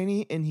 He's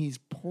tiny and he's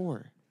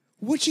poor.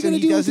 What you So gonna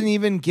he do? with doesn't it?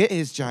 even get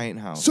his giant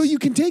house. So you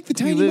can take the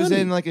tiny he lives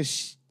money. in like a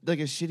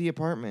shitty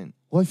apartment.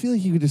 Well, I feel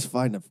like you could just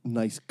find a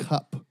nice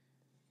cup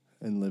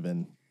and live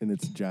in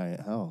its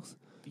giant house.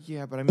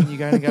 Yeah, but I mean, you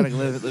gotta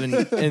live in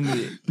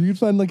the. You could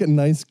find like a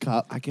nice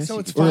cup. I guess so you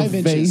it's could- Or a 5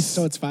 inches. vase.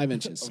 So it's 5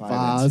 inches. 5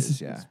 vase.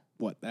 inches, yeah,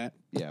 What that?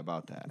 yeah,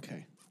 about that.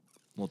 Okay.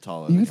 We'll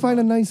tell You could find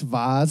a nice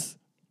vase.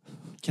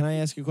 Can I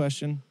ask a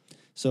question?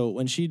 So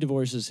when she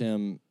divorces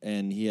him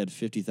and he had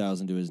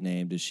 $50,000 to his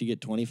name, does she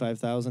get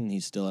 $25,000 and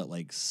he's still at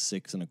like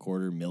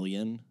 $6.25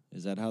 million?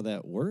 Is that how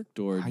that worked?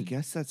 Or I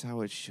guess that's how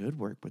it should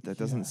work, but that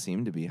doesn't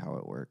seem to be how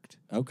it worked.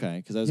 okay,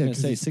 because I was Yeah, going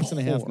to 'cause say he's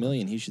 $6.5 poor.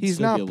 million. He should He's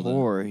still not be able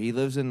poor. He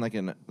lives in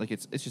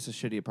it's just a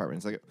shitty apartment.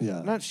 It's like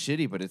Yeah. not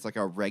shitty, but it's like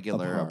a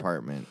regular Apart.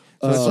 apartment.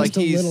 Oh. So it's like Just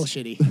a he's little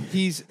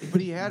shitty.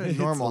 But he had a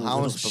normal a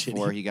little house shitty.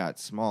 before he got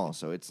small.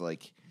 So it's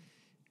like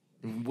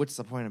What's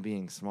the point of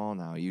being small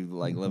now? You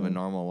like live a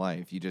normal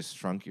life. You just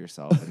shrunk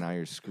yourself, and now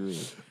you're screwed.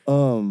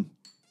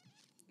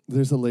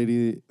 There's a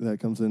lady that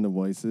comes into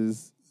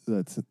Weiss's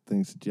that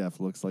thinks Jeff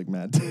looks like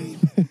Matt Damon.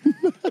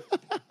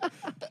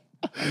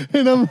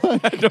 And I'm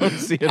like, I don't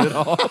see it at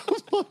all.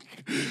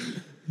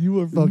 you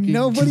are fucking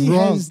Nobody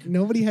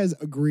drunk. has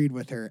agreed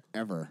with her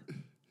ever.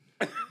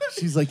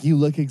 She's like, you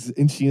look,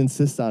 and she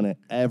insists on it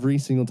every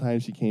single time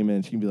she came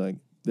in. She'd be like,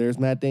 "There's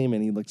Matt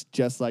Damon. He looks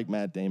just like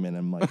Matt Damon."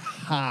 I'm like,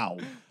 how?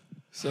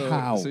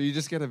 How? So you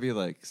just gotta be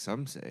like,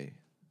 some say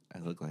I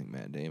look like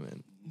Matt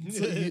Damon. It's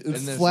And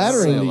there's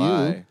flattering to not really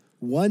a you. lie.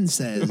 One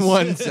says,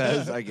 One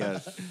says, I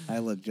guess. I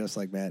look just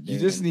like Matt You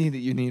Damon. just need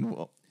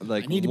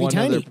like I need to be one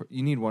other. tiny.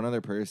 You need one other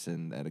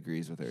person that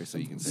agrees with her, so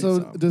you can say So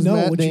so. does no,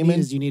 Matt what you Damon? need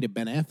is you need a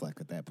Ben Affleck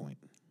at that point.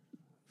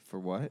 For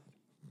what?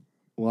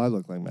 Well, I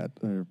look like Matt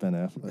or Ben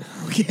Affleck.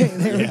 Okay,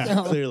 there we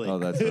go. Clearly. Oh,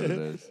 that's what it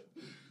is.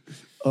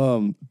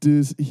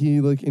 Does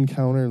he like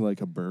encounter like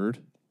a bird?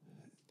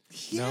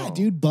 Yeah, No.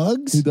 dude,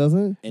 bugs. He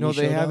doesn't. Any No,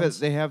 they have it. showdowns?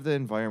 They have the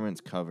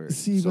environments covered.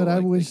 See, so, but I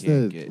like, they wish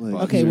can't that. get Like,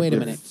 bugs. Okay, you wait a get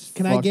minute.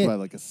 Can I fucked get- by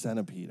like a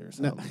centipede or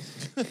something?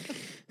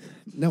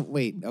 No,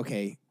 wait.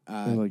 Okay,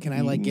 like, can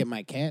I like eaten. get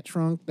my cat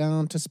shrunk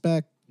down to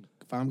spec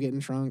if I'm getting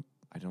shrunk?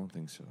 I don't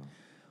think so.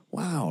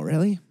 Wow,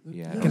 really?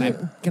 Yeah. Can I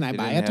They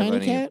buy a didn't have tiny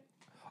any- cat?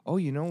 Oh,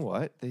 you know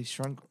what? They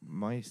shrunk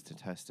mice to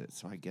test it,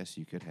 so I guess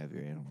you could have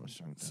your animals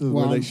shrunk. Down. So Well,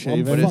 were I'm they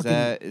shaven? But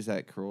fucking- is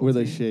that cruelty? Were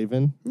they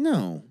shaven?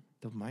 No.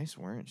 The mice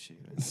weren't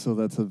shaven. So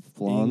that's a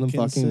flaw in the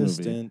fucking movie.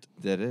 Inconsistent.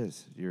 That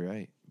is. You're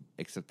right.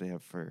 Except they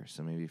have fur,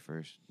 so maybe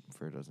fur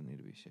doesn't need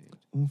to be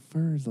shaved. Well,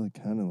 fur is like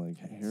kind of like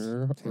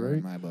hair, Fair in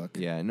right? my book.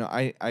 Yeah. No,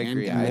 I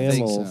agree. And I guys,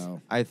 think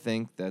Mammals. I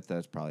think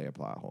that's probably a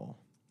plot hole.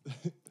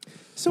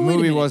 So The wait a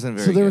movie minute. wasn't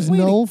very So there was good.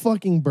 no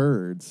fucking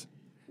birds.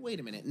 Wait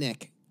a minute,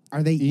 Nick.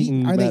 Are they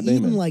Eating are they Matt eating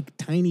Damon. like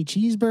tiny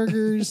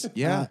cheeseburgers?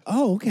 Yeah.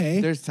 Oh, okay.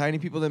 There's tiny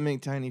people that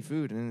make tiny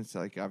food, and it's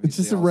like obviously It's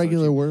just a also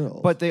regular cheap.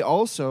 world. But they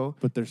also,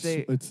 But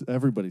it's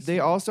everybody's. they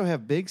also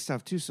have big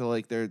stuff too. So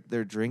like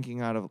they're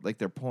drinking out of, like,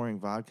 they're pouring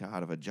vodka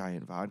out of a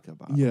giant vodka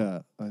bottle. Yeah,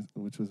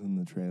 which was in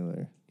the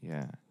trailer.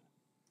 Yeah.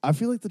 I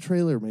feel like the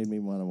trailer made me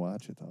want to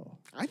watch it though.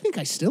 I think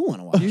I still want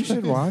to watch You it.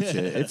 should watch it.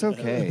 It's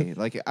okay.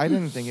 Like, I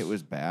didn't think it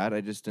was bad.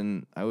 I just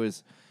didn't.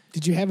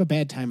 Did you have a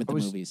bad time at I the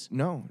was movies?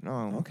 No.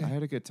 Okay. I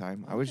had a good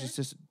time. I was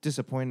just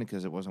disappointed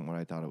because it wasn't what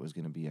I thought it was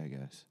going to be, I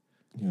guess.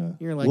 Yeah.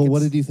 You're like, well, what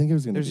it's- did you think it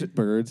was going to there's be? a-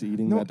 Birds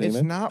eating No, Matt Damon?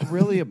 it's not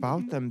really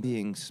about them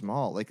being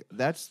small. Like,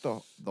 that's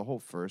the whole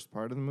first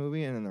part of the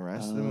movie, and then the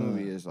rest of the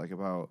movie is like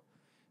about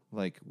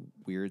like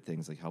weird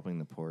things, like helping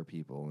the poor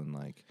people, and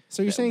like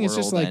So you're that saying it's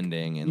just world like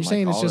ending, and you're like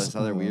saying it's all just this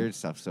other weird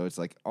stuff. So it's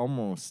like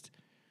almost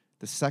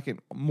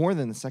more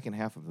than the second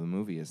half of the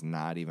movie is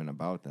not even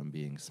about them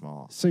being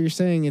small. So you're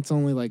saying it's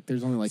only like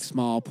there's only like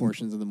small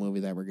portions of the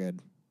movie that were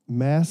good.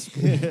 mass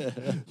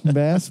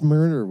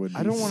murder would be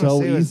I don't want to so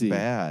say it was easy.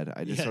 bad.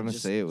 I just want to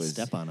just say it was.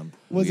 step on them.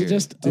 Was Weird. it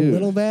just Dude. a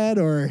little bad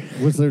or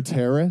Was there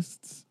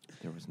terrorists?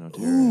 There was no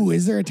terror. ooh,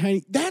 is there a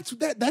tiny that's going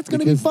to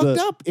be Because fucked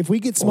the- up if we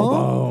get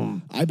small?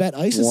 Boom. I bet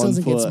ISIS 1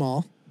 doesn't get foot.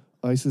 small.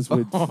 ISIS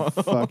would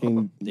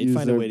fucking They'd use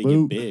find a their way to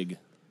boot. get big.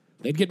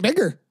 They'd get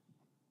bigger.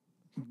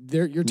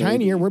 You're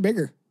tinier, we're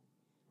bigger.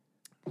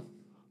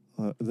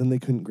 Then they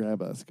couldn't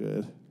grab us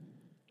good.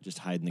 Just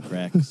hide in the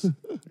cracks.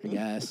 I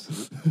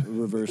guess.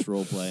 Reverse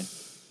role play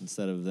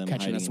instead of them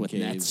Catching hiding us in with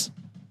caves. nets.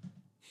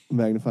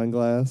 Magnifying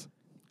glass.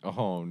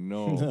 Oh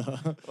no!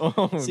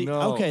 Oh See,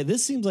 no! okay,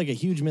 this seems like a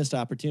huge missed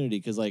opportunity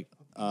because, like,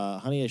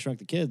 Honey, I Shrunk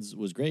the Kids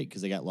was great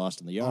because they got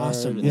lost in the yard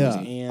Awesome and there was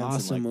movie. ants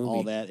Awesome and like all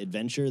movie. that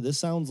adventure. This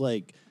sounds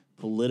like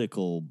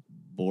political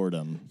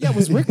boredom. Yeah,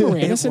 was Rick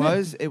Moranis in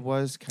it? It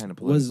was kind of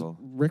Was political.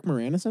 Rick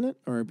Moranis in it?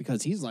 Or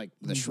because he's like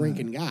the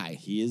shrinking guy.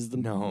 He is the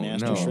No,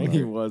 master no, shrinker.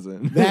 he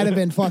wasn't. That'd have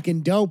been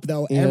fucking dope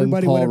though. And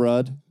Everybody Paul would have.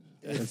 Rudd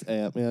as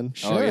Ant-Man.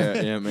 Oh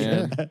yeah,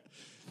 man.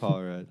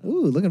 Paul Rudd.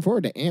 Ooh, looking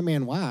forward to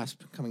Ant-Man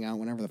Wasp coming out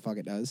whenever the fuck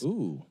it does.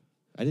 Ooh,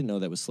 I didn't know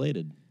that was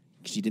slated.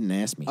 Because you didn't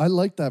ask me. I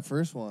liked that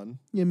first one.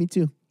 Yeah, me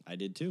too. I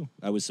did too.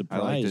 I was I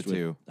liked surprised it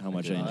too. with how I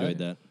much did. I enjoyed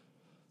that.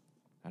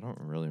 I don't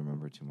really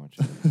remember too much.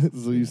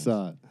 So you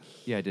saw it.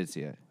 Yeah, I did see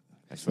it.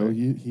 I So swear.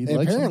 he And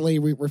likes apparently,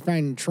 we're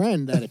finding a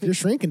trend that if you're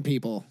shrinking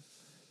people,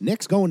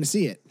 Nick's going to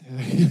see it.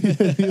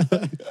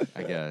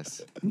 I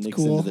guess. Nick's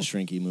cool. into the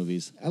shrinky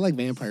movies. I like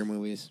vampire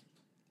movies.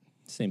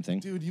 Same thing.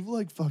 Dude, you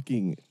like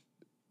fucking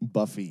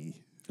Buffy.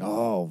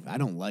 Oh, I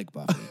don't like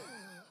Buffy.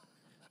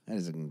 that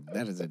is an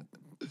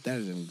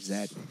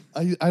exact.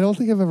 I don't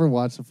think I've ever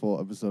watched a full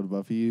episode of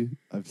Buffy.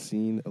 I've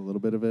seen a little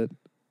bit of it.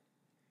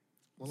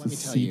 Well, let me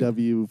It's tell you.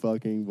 CW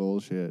fucking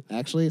bullshit.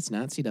 Actually, it's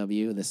not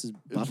CW. This is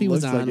Buffy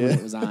was looks on like when it.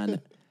 it was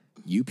on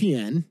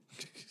UPN,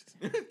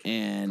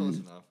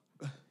 and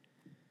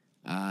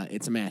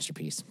it's a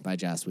masterpiece by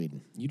Joss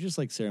Whedon. You just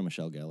like Sarah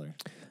Michelle Gellar.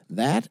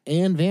 That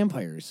and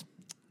vampires.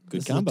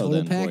 Good This combo is a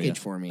total then for package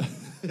you. for me.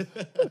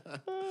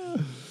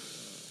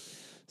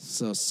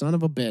 So, son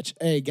of a bitch.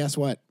 Hey, guess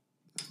what?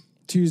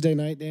 Tuesday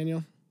night,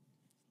 Daniel.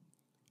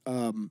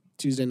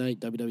 Tuesday night,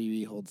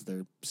 WWE holds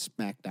their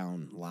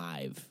SmackDown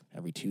live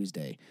every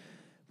Tuesday,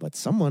 but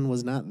someone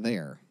was not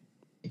there.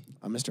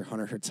 Mr.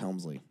 Hunter Hurts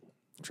Helmsley,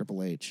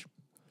 Triple H.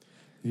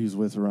 He was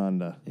with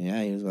Ronda.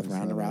 Yeah, he was with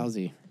Ronda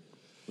Rousey.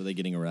 Were they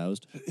getting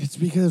aroused? It's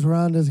because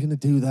Ronda's gonna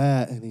do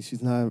that, and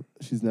she's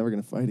never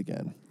gonna fight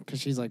again. Because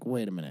she's like,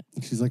 wait a minute.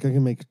 She's like, I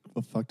can make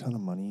a fuck ton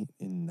of money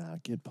and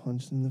not get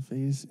punched in the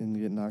face and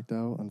get knocked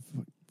out on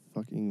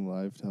fucking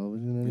live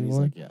television And anymore. he's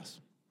like, yes.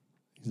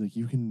 He's like,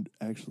 you can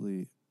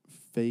actually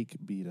fake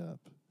beat up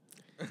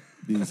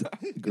these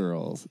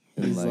girls.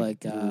 And He's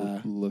like,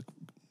 look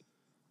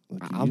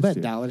I'll used bet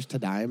to. dollars to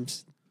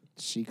dimes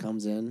she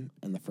comes in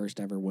the first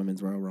ever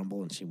Women's Royal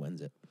Rumble and she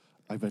wins it.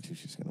 I bet you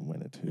she's gonna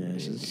win it too. Yeah,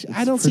 It's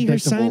I don't see her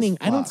predictable as signing.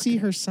 I don't fuck. see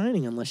her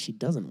signing unless she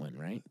doesn't win,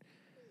 right?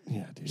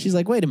 Yeah, dude. She's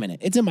like, wait a minute,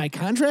 it's in my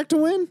contract to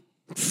win?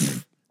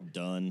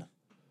 Done.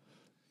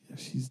 Yeah,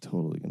 she's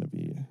totally gonna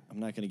be. I'm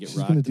not going to get She's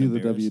rocked. gonna do and the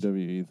embarrassed.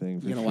 WWE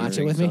thing. For You gonna sure. watch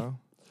it with me?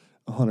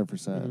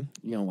 100%.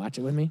 You gonna watch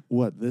it with me?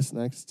 What, this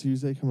next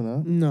Tuesday coming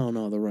up?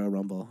 No, the Royal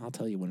Rumble. I'll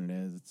tell you when it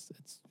is.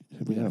 It's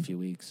Hit we me got a up. few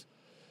weeks.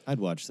 I'd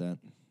watch that.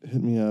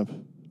 Hit me up.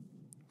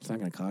 It's not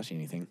gonna cost you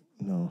anything.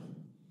 No.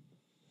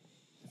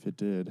 If it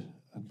did,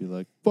 I'd be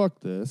like, fuck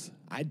this.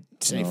 I'd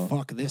say No.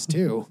 fuck this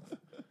too.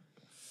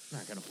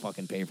 Not gonna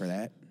fucking pay for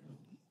that.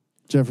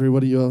 Jeffrey,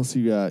 what else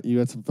you got? You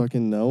got some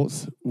fucking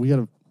notes? We got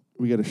a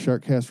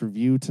Sharkcast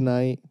review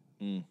tonight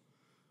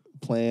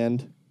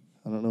planned.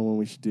 I don't know when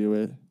we should do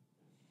it.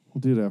 We'll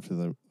do it after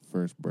the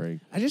first break.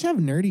 I just have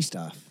nerdy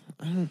stuff.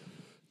 I don't.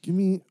 Give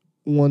me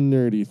one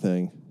nerdy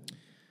thing.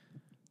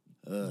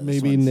 This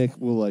Maybe one's- Nick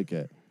will like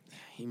it.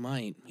 He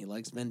might. He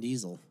likes Vin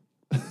Diesel.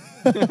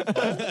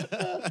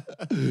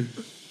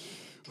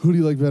 Who do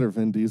you like better,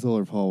 Vin Diesel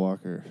or Paul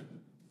Walker?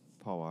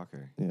 Paul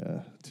Walker.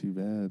 Yeah, too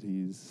bad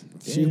he's...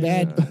 Too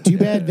bad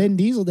Vin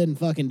Diesel didn't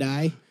fucking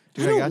die.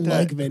 Dude, I I don't got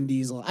like that. Vin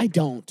Diesel. I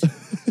don't.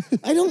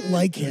 I don't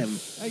like him.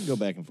 I can go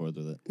back and forth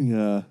with it.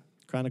 Yeah.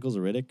 Chronicles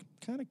of Riddick,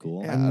 kind of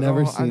cool. I've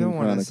never I seen don't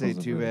want to Chronicles say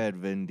of too Riddick. bad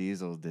Vin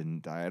Diesel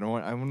didn't die. I don't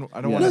want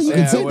Yeah. to No, you say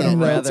can I say would that. have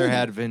No, rather it's okay.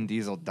 had Vin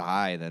Diesel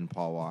die than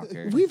Paul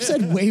Walker. We've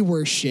said way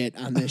worse shit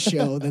on this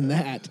show than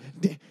that.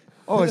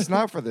 Oh, it's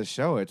not for the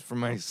show. It's for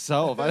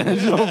myself. I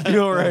just don't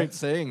feel right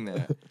saying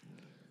that.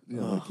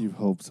 Yeah, like you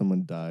hope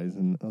someone dies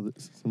in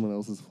someone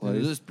else's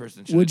place. This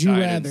person should Would have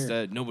you died rather?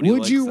 instead. Nobody Would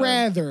likes you them.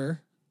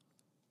 rather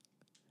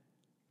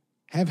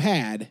have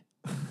had?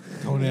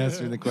 Don't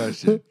answer the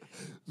question.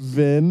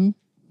 Vin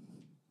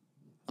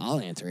I'll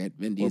answer it.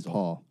 Vin or Diesel.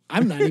 Paul?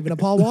 I'm not even a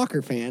Paul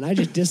Walker fan. I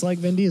just dislike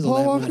Vin Diesel.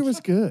 Paul that Walker much. was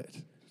good.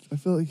 I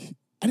feel like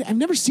I've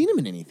never seen him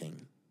in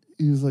anything.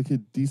 he was like a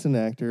decent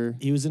actor.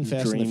 He was in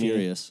Fast and the dreamy.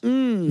 Furious.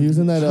 He was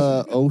in that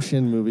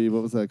ocean movie.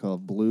 What was that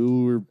called?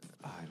 Blue or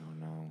I don't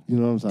know. you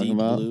know what I'm talking Deep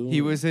about? Blue.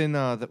 He was in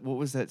what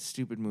was that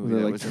stupid movie Were they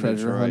that like was in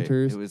treasure Detroit?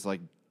 hunters? It was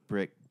like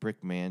Brick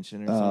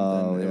Mansion or Oh,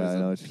 something. It yeah, I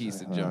know was what a you're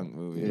piece of talking junk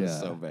about. movie. It was Yeah.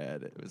 so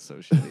bad. It was so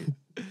shitty.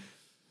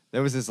 That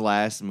was his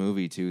last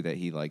movie too that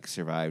he like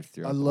survived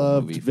through. I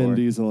loved Vin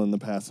Diesel in The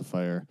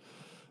Pacifier.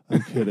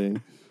 I'm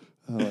kidding.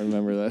 I don't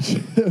remember that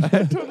shit.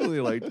 I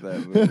totally liked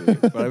that movie,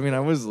 but I mean I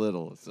was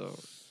little, so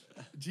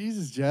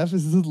Jesus, Jeff,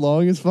 is this the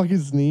longest fucking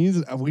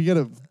sneeze? We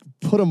gotta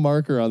put a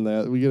marker on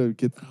that. We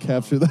gotta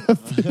capture that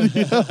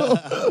video.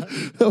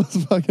 That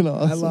was fucking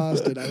awesome. I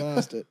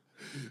lost it.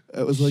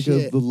 It was like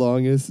Shit. the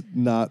longest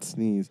not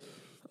sneeze.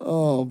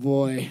 Oh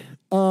boy.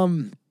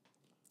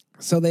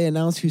 So they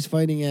announced who's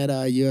fighting at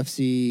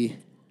UFC.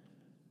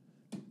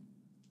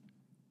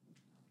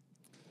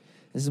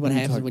 This is what What are you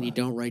happens talking when you about?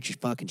 don't write your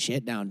fucking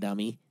shit down,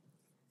 dummy.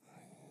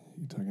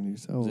 You talking to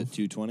yourself? Is it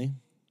 220?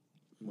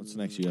 What's the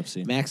next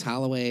UFC? Max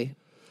Holloway,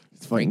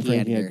 It's fighting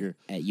Frankie Frankie Edgar,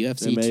 Edgar. at UFC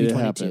They made it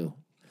 222. happen.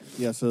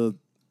 Yeah, so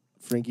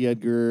Frankie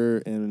Edgar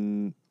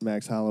and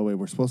Max Holloway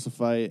were supposed to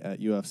fight at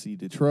UFC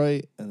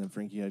Detroit, and then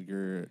Frankie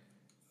Edgar,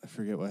 I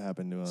forget what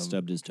happened to him.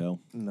 Stubbed his toe.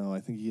 No, I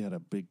think he had a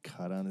big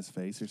cut on his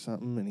face or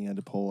something, and he had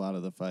to pull out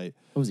of the fight.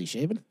 What was he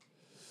shaving?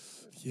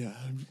 Yeah,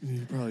 he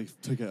probably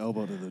took an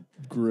elbow to the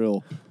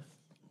grill.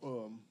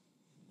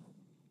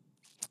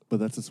 But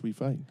that's a sweet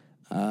fight.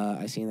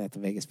 I seen that the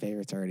Vegas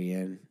favorite's already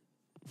in.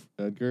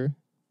 Edgar?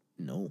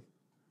 No,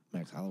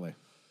 Max Holloway.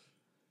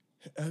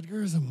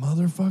 Edgar is a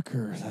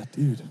motherfucker, that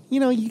dude. You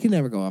know, you can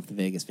never go off the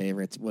Vegas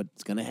favorites.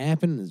 What's going to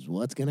happen is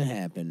what's going to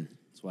happen.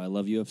 That's why I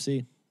love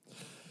UFC.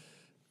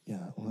 Yeah,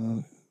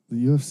 well, the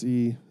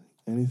UFC,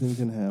 anything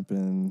can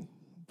happen.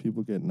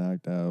 People get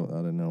knocked out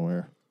of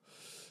nowhere.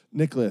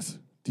 Nicholas,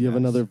 do you have Yes.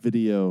 another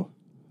video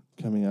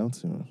coming out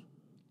soon?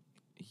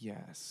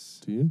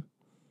 yes, Do you?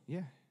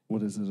 yeah.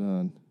 What is it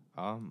on?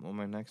 Well,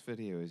 my next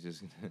video is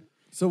just gonna.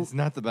 So, It's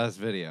not the best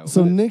video.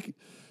 so but Nick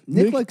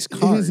likes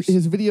cars.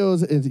 His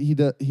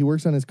videos, he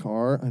works on his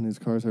car, and his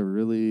cars are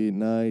really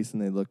nice,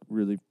 and they look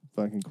really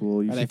fucking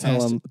cool. You Are they should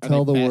tell fast- him, are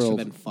tell they the faster world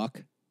than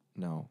fuck?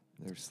 no,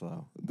 they're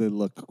slow. they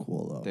look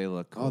cool though. They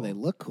look cool. Oh, they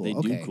look cool. They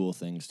okay. do cool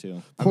things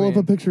too. Pull I up a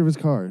mean- picture of his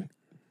car.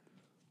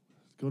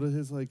 Go to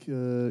his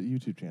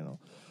YouTube channel.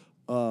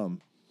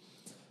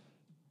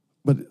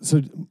 But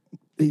so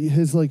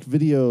his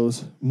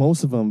videos,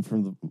 most of them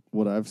from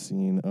what I've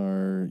seen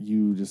are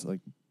you just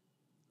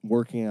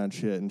working on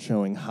shit and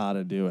showing how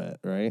to do it,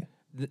 right?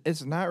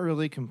 It's not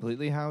really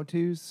completely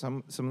how-tos.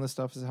 Some of the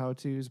stuff is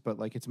how-tos, but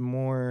like it's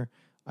more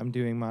I'm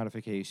doing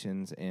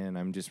modifications and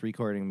I'm just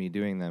recording me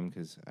doing them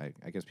because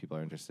I guess people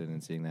are interested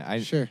in seeing that.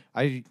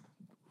 I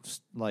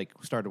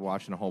started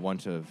watching a whole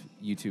bunch of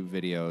YouTube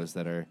videos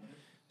that are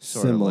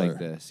sort Similar. of like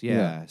this.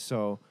 Yeah.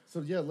 So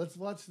yeah, let's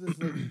watch this.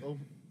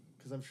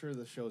 Because I'm sure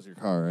this shows your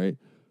car, right?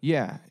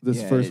 yeah,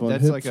 This first one,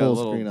 that's hit like a full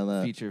little screen on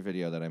that. feature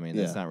video that I made.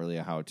 Yeah. That's not really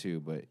a how-to,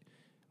 but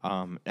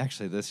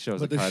actually this shows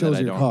But a this car shows that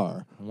I your don't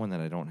car. one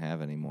that I don't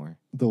have anymore.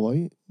 The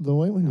white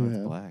one No, you it's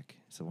have. black.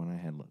 So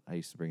when I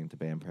used to bring it to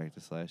band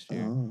practice last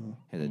year. Oh.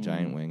 Had a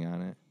giant wing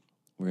on it.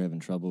 We're having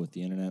trouble with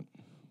the internet.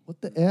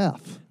 What the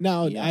F?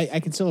 No, Yes. I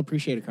can still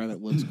appreciate a car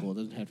that looks cool. It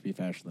doesn't have to be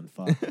faster than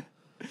fuck.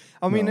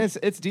 I mean, No.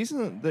 it's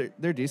decent.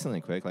 They're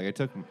decently quick. Like I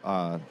took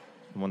the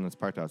one that's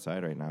parked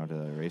outside right now to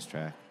the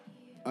racetrack.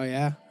 Oh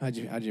yeah, how'd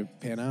you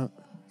pan out?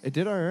 It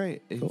did all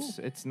right.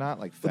 It's not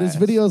like fast. But his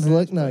videos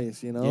look but-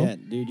 nice, you know? Yeah,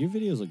 dude, your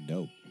videos look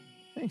dope.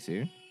 Thanks,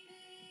 dude.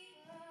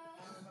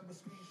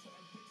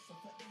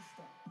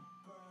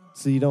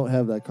 So you don't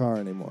have that car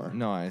anymore.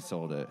 No, I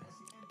sold it.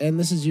 And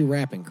this is you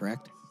rapping,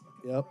 correct?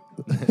 Yep.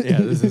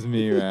 Yeah, this is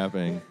me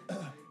rapping.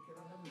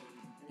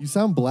 You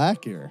sound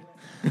black here.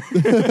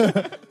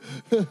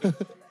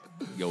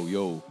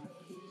 Yo.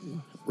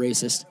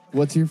 Racist.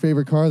 What's your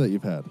favorite car that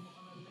you've had?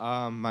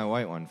 My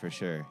white one for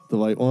sure. The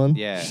white one?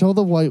 Yeah. Show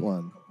the white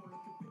one.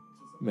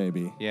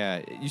 Maybe.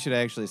 Yeah, you should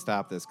actually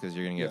stop this because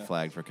you're gonna get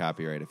flagged for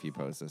copyright if you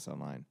post this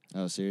online.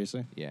 Oh,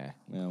 seriously? Yeah.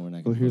 No, we're not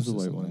Oh, going to here's post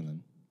the this white online one.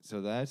 then.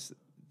 So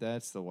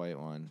that's the white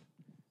one.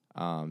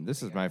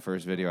 This is my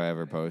first video I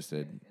ever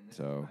posted.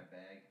 So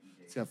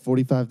It's got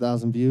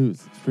 45,000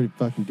 views. It's pretty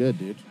fucking good,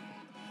 dude.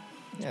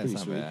 yeah, pretty it's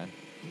not sweet. bad.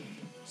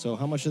 So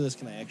how much of this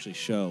can I actually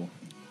show?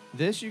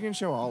 This you can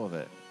show all of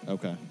it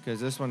Okay. because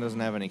this one doesn't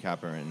have any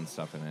copyright and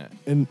stuff in it.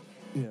 And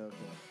yeah, okay.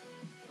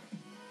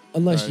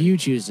 Unless Alright. you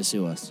choose to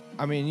sue us.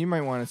 I mean, you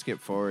might want to skip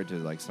forward to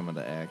like some of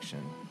the action.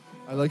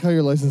 I like how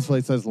your license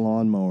plate says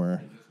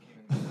lawnmower.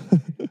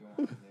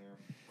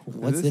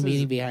 What's This the is-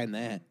 meaning behind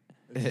that?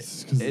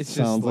 It's 'cause it just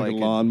sounds like a it-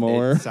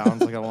 lawnmower. It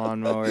sounds like a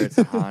lawnmower. It's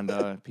a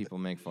Honda. People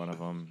make fun of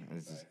them.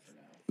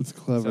 It's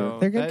clever. So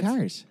They're good that's-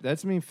 cars.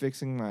 That's me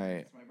fixing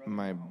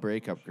my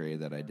brake upgrade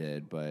that I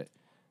did, but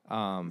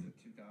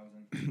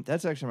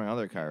that's actually my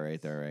other car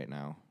right there right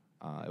now.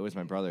 It was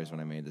my brother's when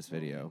I made this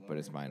video, but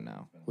it's mine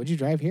now. What'd you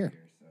drive here?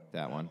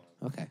 That one.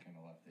 Okay.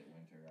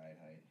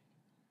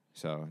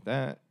 So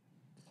that.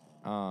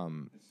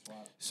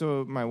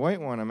 So my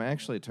white one, I'm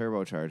actually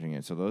turbocharging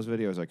it. So those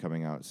videos are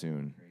coming out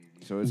soon.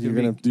 So it's You're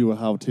gonna gonna be. do a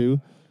how-to.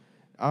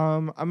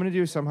 I'm gonna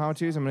do some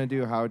how-tos. I'm gonna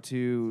do how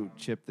to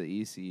chip the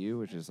ECU,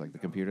 which is like the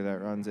computer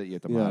that runs it. You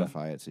have to Yeah.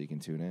 modify it so you can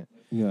tune it.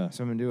 Yeah.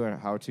 So I'm gonna do a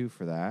how-to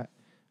for that.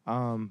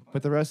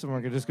 But the rest of them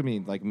are just gonna be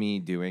like me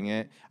doing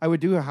it. I would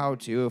do a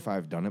how-to if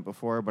I've done it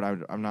before, but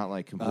I'm not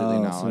like completely Oh,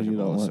 so you knowledgeable.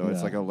 don't want- So it's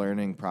yeah. like a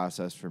learning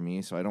process for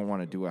me. So I don't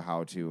want to do a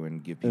how-to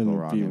and give people And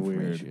wrong be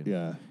information. weird.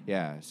 Yeah.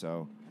 Yeah.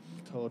 So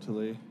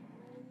Totally.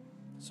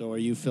 So are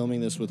you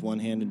filming this with one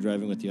hand and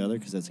driving with the other?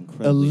 Because that's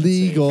incredibly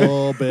unsafe.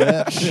 Illegal,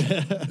 bitch.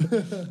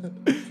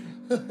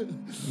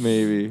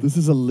 maybe. This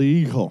is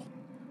illegal.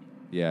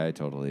 Yeah, I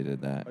totally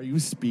did that. Are you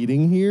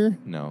speeding here?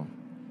 No,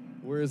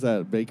 Where is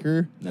that?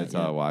 Baker? that's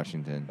yet.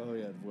 Washington. Oh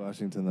yeah,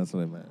 Washington. That's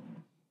what I meant.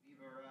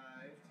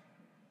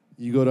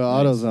 You go to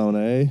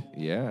AutoZone, eh?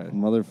 Yeah.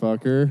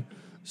 Motherfucker.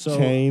 So-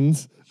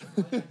 Chains.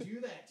 Do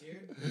that,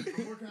 dude.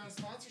 I'm working on a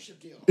sponsorship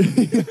deal.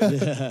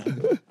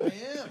 I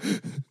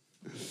am.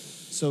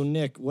 So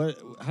Nick,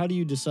 how do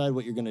you decide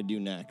what you're going to do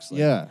next? Like,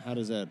 Yeah. How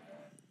does that?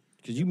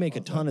 Because you make a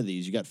ton of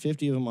these. You got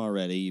 50 of them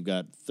already. You've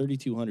got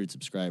 3,200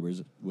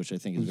 subscribers, which I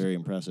think is very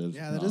impressive.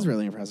 Yeah, that is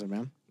really impressive,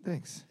 man.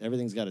 Thanks.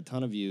 Everything's got a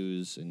ton of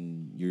views,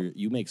 and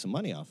you make some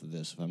money off of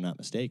this, if I'm not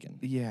mistaken.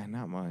 Yeah,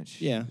 not much.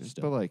 Yeah, but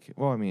still. like,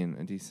 well, I mean,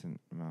 a decent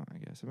amount, I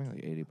guess. I make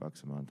like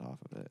 $80 a month off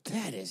of it.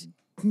 That is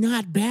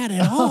not bad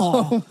at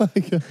all.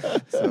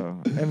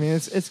 So I mean,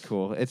 it's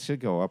cool. It should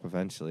go up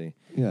eventually.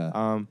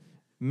 Yeah.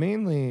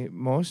 Mainly,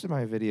 most of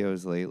my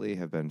videos lately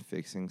have been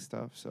fixing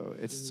stuff. So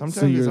it's So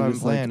sometimes it's you're on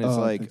just plan. like, It's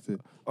oh, like, fix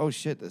it. oh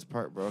shit, this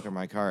part broke in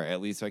my car.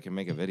 At least I can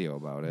make a video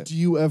about it. Do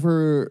you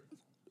ever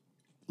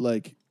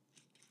like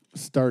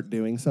start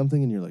doing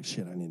something and you're like,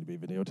 shit, I need to be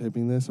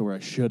videotaping this, or I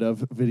should have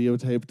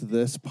videotaped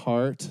this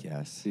part?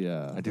 Yes.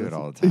 Yeah, I do it that's-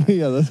 all the time.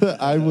 Yeah, that's what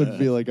I would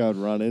feel like I would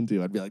run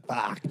into. I'd be like,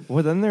 fuck.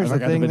 Well, then there's I the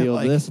forgot to thing that, video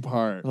like, this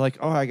part. like,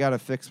 oh, I gotta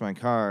fix my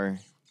car.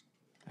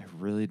 I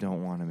really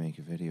don't want to make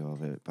a video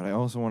of it, but I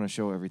also want to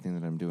show everything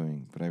that I'm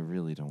doing. But I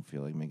really don't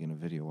feel like making a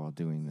video while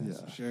doing this.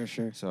 Yeah.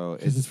 Sure. So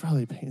Because it's it's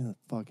probably a pain in the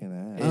fucking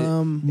ass.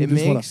 it You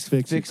just wanna makes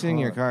fix your fixing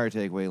your car. car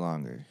take way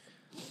longer.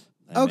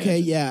 I Okay,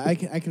 imagine.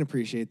 yeah, I can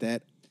appreciate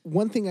that.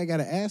 One thing I got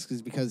to ask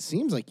is because it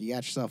seems like you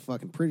got yourself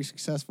fucking pretty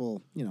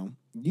successful,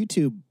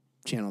 YouTube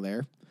channel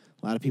there.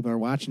 A lot of people are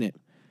watching it.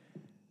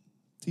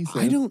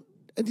 Decent.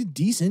 I did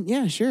decent.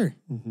 Yeah, sure.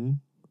 Mm-hmm.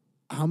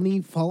 how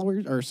many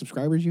followers or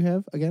subscribers you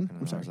have again? I don't I'm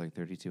know, sorry. it was like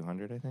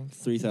 3,200, I think.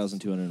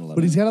 3,211.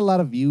 But he's got a lot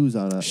of views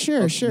on it.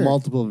 Sure, sure.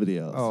 Multiple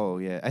videos. Oh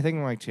yeah, I think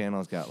my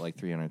channel's got like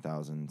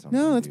 300,000. something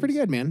No, that's pretty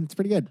views. good, man. It's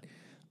pretty good.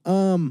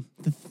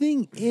 The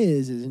thing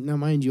is now,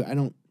 mind you, I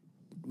don't.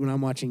 When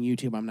I'm watching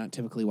YouTube, I'm not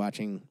typically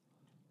watching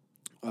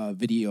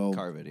video.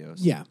 Car videos.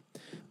 Yeah.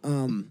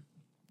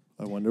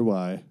 I wonder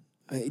why.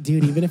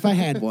 Dude, even if I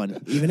had one,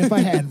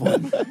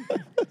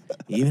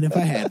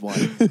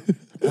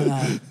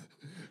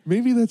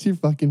 Maybe that's your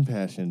fucking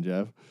passion,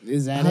 Jeff.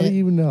 is that How it? do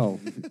you know?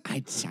 I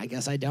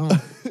guess I don't.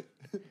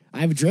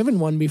 I've driven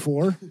one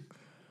before.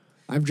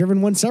 I've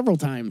driven one several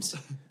times.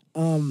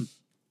 Do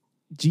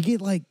you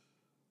get like?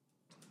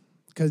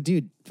 Because,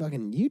 dude,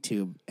 fucking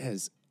YouTube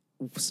has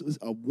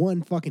a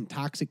one fucking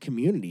toxic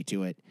community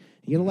to it.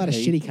 You get a lot of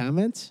Hate. shitty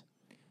comments.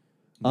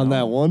 On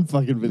that one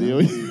fucking video.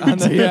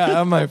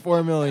 on my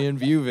 4 million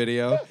view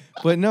video.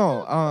 But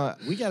no,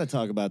 We got to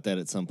talk about that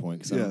at some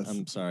point because Yes.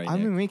 I'm sorry. I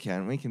Nick.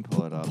 mean we can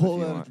pull it up. Pull if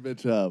you that want.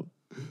 bitch up.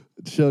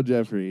 Show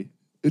Jeffrey.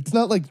 It's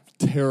not like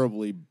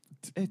terribly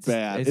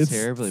bad. It's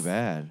terribly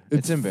bad. It's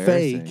It's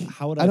embarrassing. fake.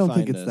 How would I I don't find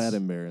think it's this? that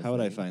embarrassing. How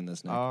would I find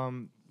this, Nick?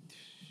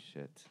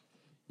 Shit.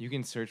 You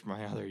can search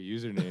my other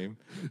username.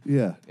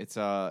 Yeah. It's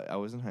I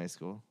was in high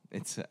school.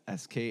 It's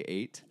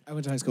SK8. I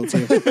went to high school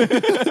too.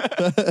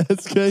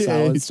 SK8.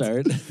 Solid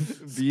start.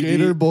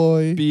 Skater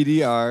boy.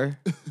 BDR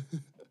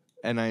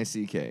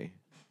NICK.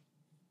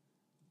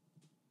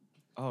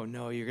 Oh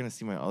no, you're gonna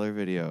see my other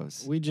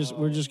videos. we're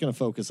just gonna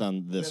focus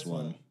on this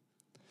one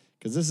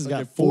because this has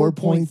Okay, got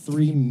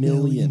 4.3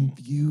 million.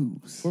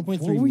 views. 4.3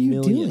 What were you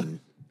million. doing?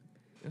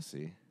 You'll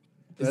see.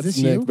 That's this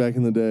Nick you? back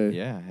in the day.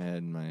 Yeah, I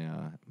had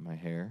my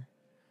hair.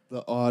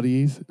 The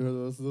Audis.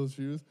 Are those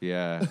shoes?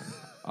 Yeah,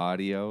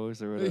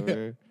 audios or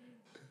whatever.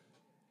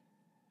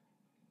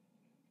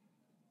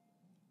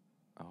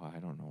 Oh, I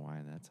don't know why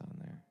that's on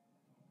there.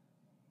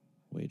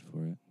 Wait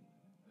for it.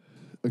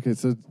 Okay,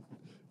 so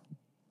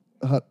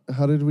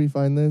how did we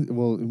find this?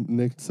 Well,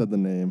 Nick said the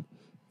name.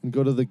 And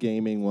go to the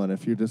gaming one.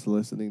 If you're just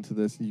listening to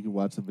this, you can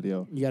watch the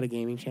video. You got a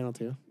gaming channel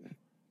too?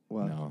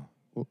 Wow. No.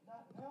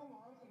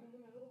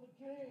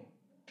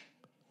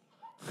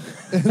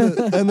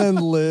 And then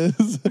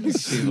Liz.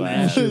 She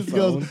laughed. Liz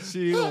goes,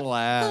 She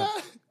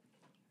laughed.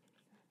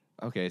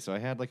 Okay, so I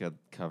had like a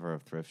cover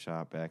of Thrift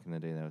Shop back in the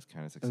day that was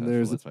kind of successful.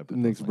 there's That's why I put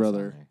Nick's those links on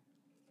brother.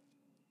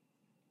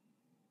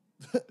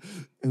 there.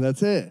 and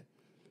that's it.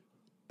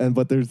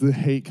 But there's the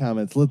hate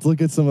comments. Let's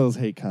look at some of those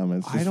hate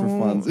comments just I for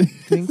don't fun.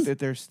 think that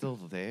they're still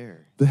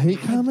there. The hate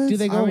comments? do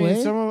they go I mean,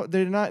 away? some of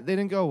they're not. They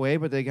didn't go away,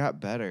 but they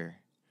got better.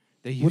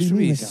 They What do used you to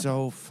mean be they got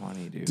so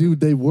funny, dude. Dude,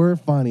 they were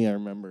funny, I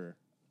remember.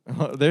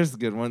 There's the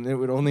good one. It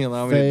would only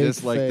allow me to Fake,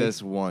 dislike fake.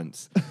 this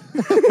once.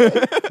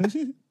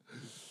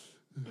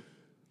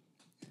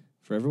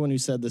 For everyone who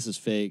said this is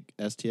fake,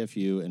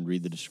 STFU and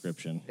read the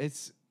description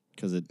It's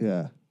because it.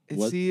 Yeah.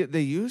 What- see,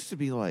 they used to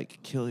be like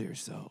kill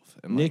yourself.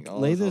 And Nick, like all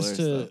lay this this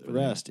other to stuff, but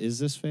rest. Is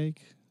this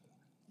fake?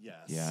 Yes.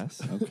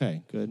 Yes.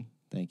 Okay, good.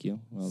 Thank you.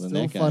 Well, then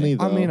Still that guy. funny,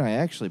 though. I mean, I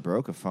actually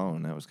broke a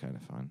phone. That was kind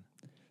of fun.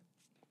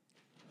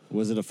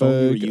 Was it a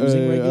phone you were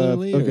using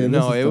regularly? okay, or- This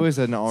No, is it the- was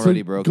an already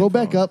So broken Go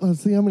back phone. up and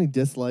see how many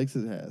dislikes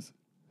it has.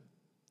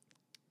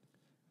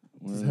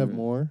 Does it have We're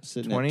more?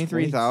 sitting at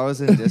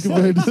 23,000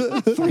 dislikes,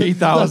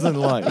 3,000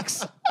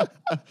 likes.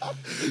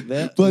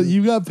 That, But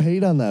you got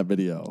paid on that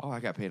video. Oh, I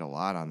got paid a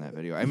lot on that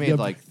video. I made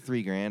like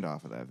 $3,000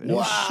 off of that video.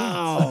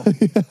 Wow.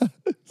 Isn't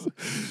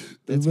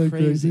That's that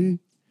crazy.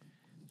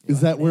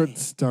 Is that where it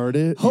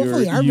started?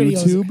 Hopefully Your our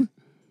videos- YouTube?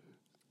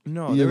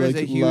 No, You there was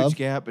like a huge love?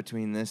 gap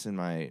between this and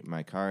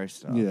my car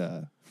stuff.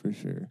 Yeah, for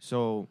sure.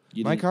 So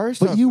You my didn't- car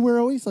stuff. But you were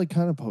always like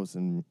kind of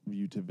posting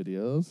YouTube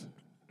videos.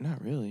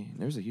 Not really.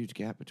 There's a huge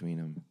gap between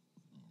them.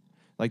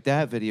 Like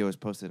that video was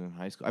posted in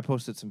high school. I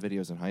posted some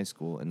videos in high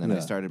school, and then I Yeah.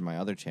 started my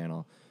other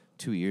channel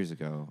 2 years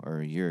ago or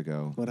a year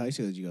ago. What high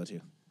school did you go to?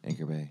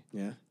 Anchor Bay.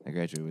 Yeah. I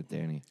graduated with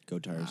Danny. Go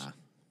Tars.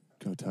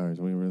 Go Tars.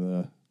 We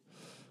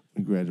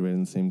graduated in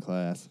the same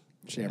class.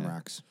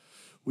 Shamrocks.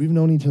 We've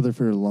known each other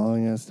for a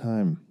long ass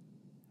time.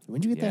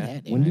 When'd you get Yeah. that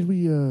hat? When Dave? did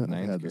we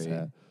Ninth have this grade.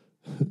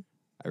 hat?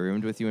 I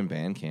roomed with you in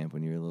band camp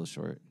when you were a little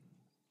short,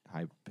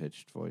 high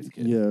pitched voice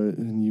kid. Yeah,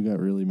 and you got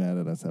really mad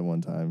at us at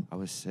one time. I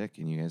was sick,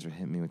 and you guys were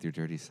hitting me with your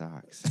dirty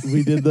socks.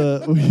 We did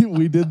the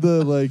we did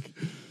the like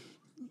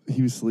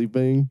he was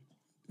sleeping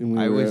and we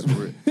I were was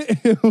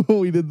at-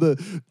 we did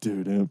the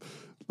doo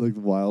like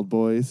Wild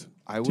Boys.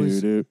 I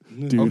was Doo-doo.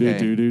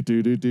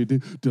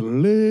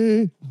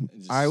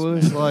 I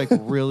was like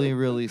really,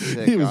 really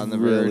sick He was on the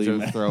really verge of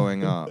mad.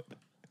 throwing up.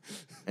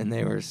 And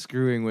they were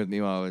screwing with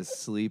me while I was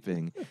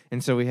sleeping.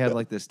 And so we had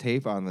like this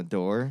tape on the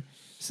door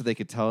so they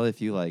could tell if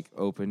you like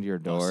opened your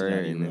door Busted out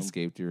of your and room.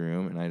 escaped your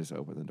room. And I just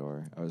opened the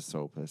door. I was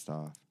so pissed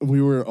off.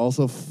 We were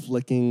also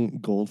flicking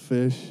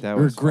goldfish That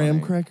or was graham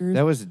funny. crackers.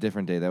 That was a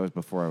different day. That was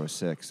before I was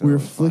sick. So we it were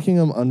was fun. flicking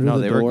them under No,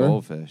 the they door. were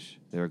goldfish.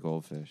 They were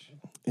goldfish.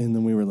 And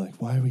then we were like,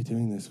 why are we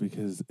doing this?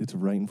 Because it's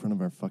right in front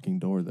of our fucking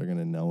door. They're going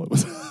to know it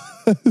was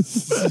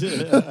us.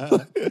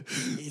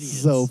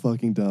 So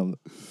fucking dumb.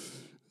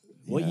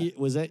 What Yeah. year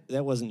was that?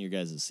 That wasn't your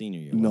guys' senior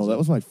year. No, was that it?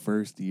 was my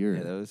first year.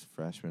 Yeah, that was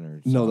freshman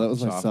or No, that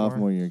was my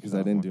sophomore year because I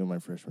didn't Sophomore. do it my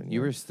freshman year.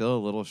 You were still a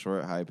little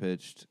short, high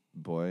pitched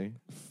boy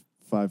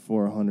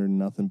 5'4", 100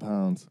 nothing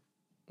pounds.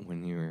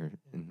 when you were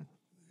in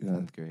Yeah.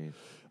 10th grade.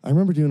 I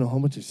remember doing a whole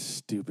bunch of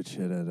stupid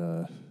shit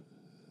at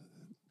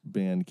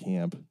band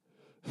camp.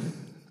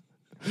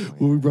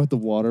 When we brought the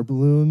water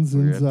balloons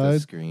We were at the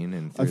inside. screen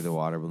and threw the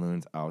water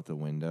balloons out the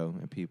window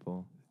at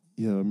people.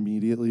 Yeah,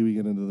 immediately we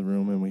get into the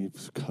room and we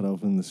cut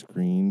open the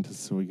screen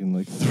so we can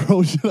like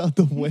throw shit out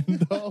the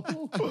window.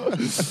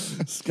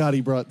 Scotty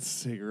brought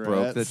cigarettes.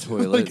 Broke the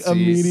toilet like seat.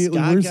 immediately.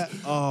 Scott we're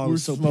got- I we're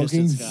was so pissed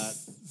smoking at Scott.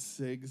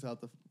 cigs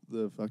out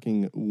the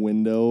fucking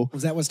window.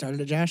 Was that what started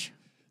it, Josh?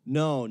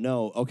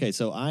 No. Okay,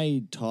 so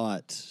I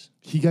taught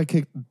He got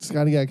kicked.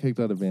 Scotty got kicked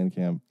out of band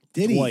camp.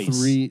 Did he?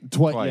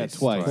 Twice.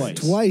 Twice.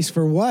 Twice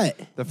for what?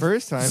 The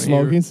first time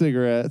Smoking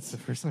cigarettes. the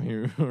first time he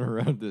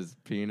rubbed his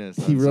penis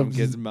He on some rubbed kid's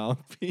his-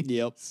 mouthpiece.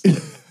 Yep.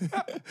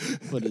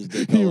 Put his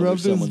dick He all over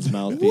rubbed his- someone's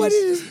mouthpiece. What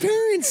did his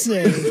parents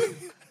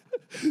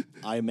say?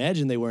 I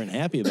imagine they weren't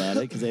happy about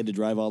it because they had to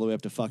drive all the way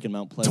up to fucking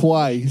Mount Pleasant.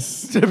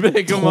 Twice. To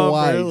pick him up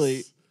Twice.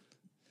 early.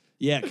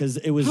 Yeah, because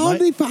it was How'd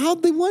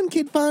the one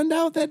kid find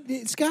out that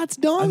Scott's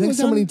dog I think was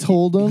somebody on?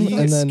 told him,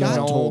 and then Scott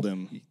told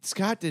him.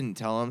 Scott didn't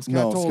tell him. Scott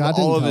No, told Scott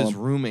didn't all of tell his him.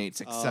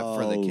 roommates except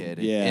for the Oh, kid.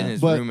 yeah. And his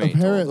but roommate told him.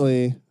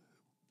 apparently,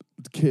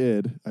 the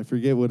kid, I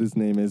forget what his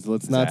name is.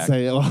 Let's not Zach.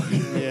 say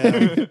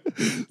it.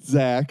 Yeah,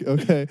 Zach.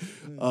 Okay.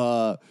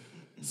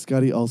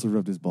 Scotty also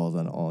rubbed his balls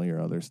on all your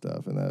other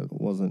stuff, and that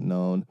wasn't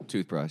known.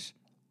 Toothbrush.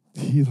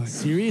 He like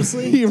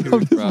Seriously? he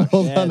rubbed his Toothbrush.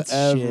 balls on That's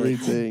shit.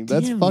 everything.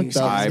 That's Damn, fucked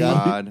you up. Scotty.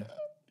 iPod.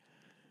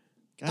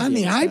 On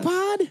the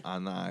iPod?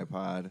 On the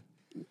iPod.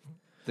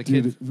 The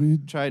Dude, kid we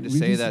tried to we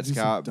say used that do some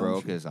Scott dumb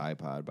broke shit. his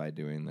iPod by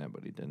doing that,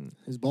 but he didn't.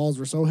 His balls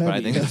were so heavy. But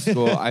I think the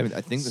school. I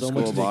think the So much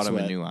school dick bought him a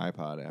sweat. new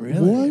iPod.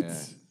 After What?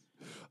 that,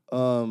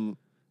 yeah.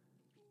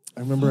 I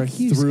remember I Fuck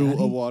you, threw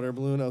Scotty. a water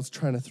balloon. I was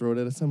trying to throw it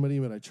at somebody,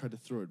 but I tried to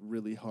throw it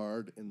really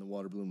hard, and the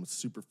water balloon was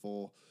super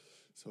full,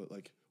 so it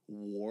like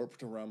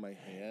warped around my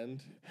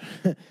hand.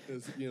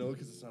 Because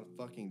it's not a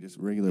fucking just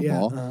regular Yeah,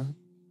 ball.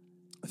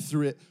 I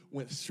threw it,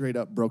 went straight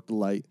up, broke the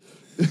light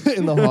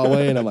in the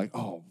hallway, and I'm like,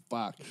 oh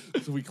fuck.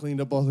 So we cleaned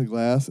up all the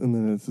glass, and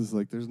then it's just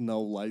like there's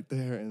no light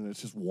there, and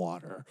it's just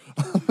water.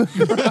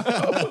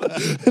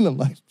 And I'm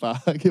like,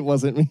 fuck, it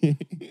wasn't me.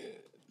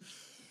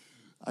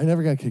 I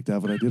never got kicked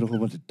out, but I did a whole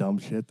bunch of dumb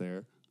shit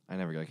there. I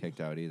never got kicked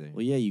out either.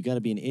 Well, yeah, you got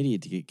to be an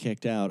idiot to get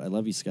kicked out. I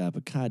love you, Scott,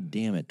 but god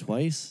damn it,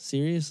 twice?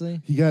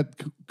 Seriously? He got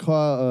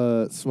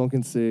caught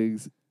smoking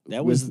cigs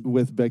That was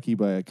with Becky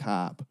by a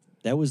cop.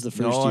 that was the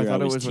first No, year I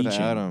thought it was teaching. with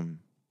Adam.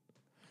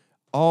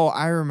 Oh,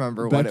 I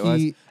remember what it was.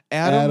 Becky,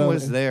 Adam Adam-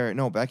 was there.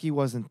 No, Becky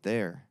wasn't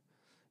there.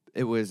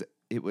 It was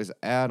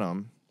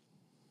Adam,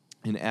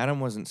 and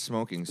Adam wasn't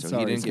smoking, so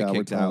Sorry, he didn't Scott, get we're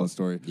kicked telling out. the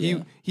story.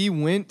 He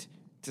went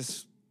to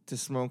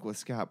smoke with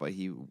Scott, but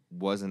he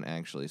wasn't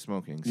actually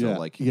smoking. So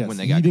when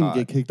they got he didn't caught,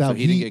 get kicked so out.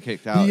 he didn't get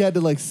kicked out. He had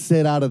to like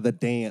sit out of the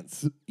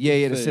dance. Yeah,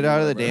 he had to thing sit or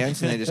out of the whatever.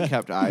 dance, and they just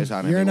kept eyes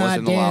on him. You're he not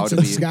wasn't allowed to dancing,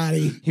 be.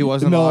 Scotty. He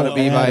wasn't No, allowed to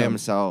be by Adam.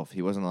 himself.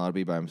 He wasn't allowed to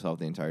be by himself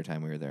the entire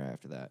time we were there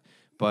after that.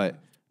 But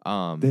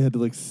They had to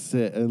like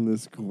sit in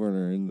this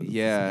corner and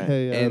yeah,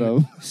 hey and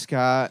Adam.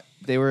 Scott,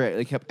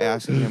 they kept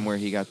asking him where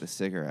he got the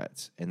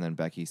cigarettes, and then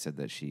Becky said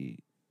that she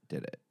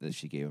did it, that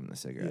she gave him the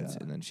cigarettes, Yeah.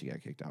 and then she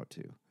got kicked out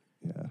too.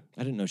 Yeah,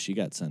 I didn't know she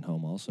got sent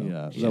home also.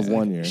 yeah, She's that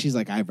one like- year. She's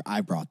like,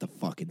 I brought the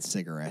fucking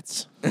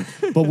cigarettes.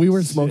 But we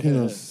were smoking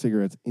those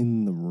cigarettes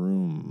in the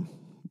room.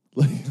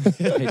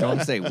 Hey,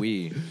 don't say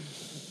we.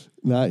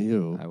 Not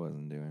you. I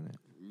wasn't doing it.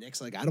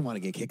 Nick's like, I don't want to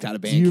get kicked out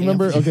of Do band you camp.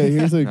 remember? Okay,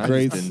 here's a I just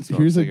great, didn't smoke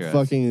here's a cigarettes.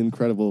 fucking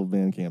incredible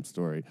band camp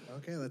story.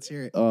 Okay, let's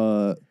hear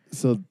it.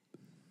 So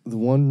the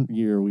one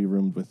year we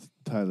roomed with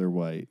Tyler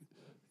White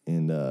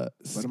and Put him on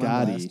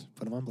Scotty. blast.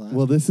 Put him on blast.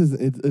 Well, this is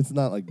it's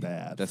not like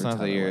bad. That's for not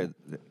the Tyler year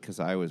White. because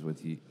I was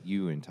with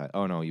you and Ty.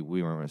 Oh no, we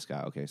weren't with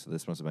Scott. Okay, so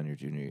this must have been your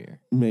junior year.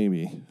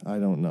 Maybe I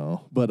don't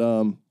know, but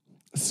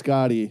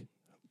Scotty,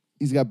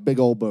 he's got big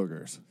old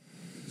boogers.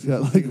 He's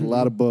got like a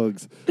lot of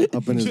bugs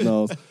up in his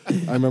nose.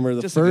 I remember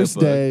the Just a good first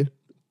bug. day.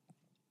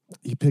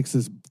 He picks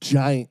this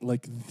giant,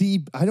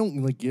 I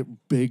don't like get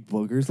big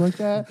boogers like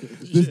that.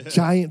 This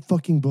giant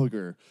fucking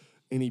booger.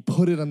 And he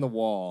put it on the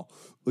wall,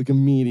 like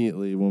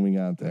immediately when we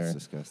got there. That's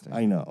disgusting.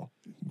 I know.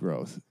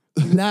 Gross.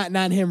 not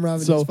him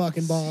rubbing So- his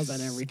fucking balls on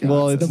everything.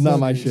 Well, The it's not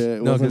my boogers. shit.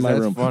 It no, wasn't because my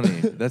that's room. funny.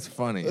 That's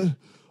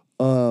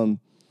funny.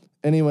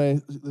 Anyway,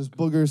 this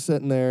booger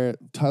sitting there.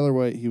 Tyler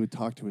White, he would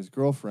talk to his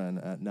girlfriend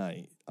at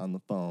night on the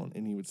phone,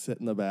 and he would sit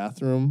in the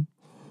bathroom,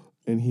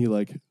 and he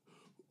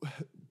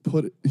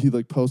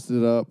posted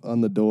it up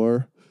on the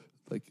door,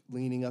 like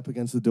leaning up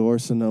against the door,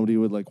 so nobody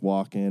would like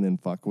walk in and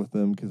fuck with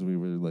them because we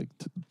were like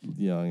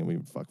young and we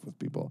would fuck with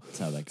people. That's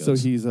how that goes.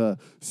 So he's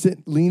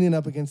leaning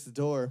up against the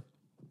door.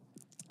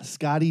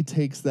 Scotty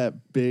takes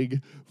that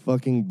big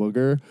fucking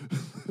booger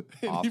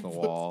and Off he the puts-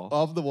 wall.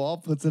 off the wall,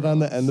 puts it on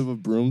the end of a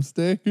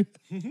broomstick,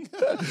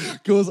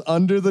 goes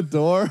under the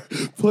door,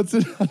 puts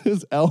it on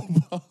his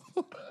elbow.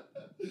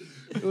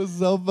 It was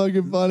so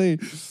fucking funny.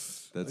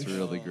 That's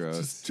really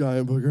gross.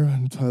 Giant booger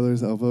on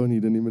Tyler's elbow, and he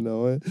didn't even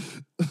know it.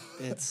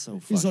 It's so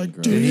fucking He's like,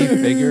 gross. Did he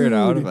figure it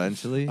out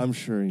eventually? I'm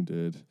sure he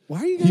did. Why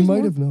are you guys He might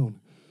more, have known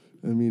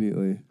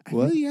immediately. I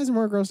What? feel you guys are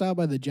more grossed out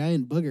by the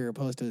giant booger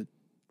opposed to...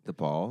 The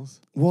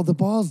balls? Well, the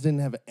balls didn't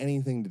have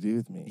anything to do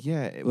with me.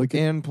 Yeah,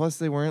 and plus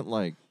they weren't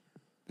like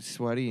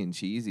sweaty and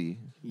cheesy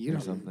You or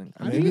don't- something.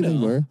 How do Maybe you they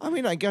know? were. I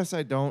mean, I guess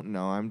I don't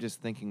know. I'm just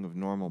thinking of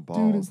normal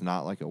balls,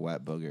 not like a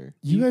wet booger.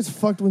 You guys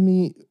fucked with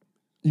me.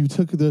 You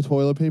took the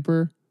toilet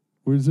paper.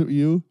 Was it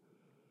you?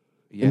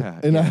 Yeah.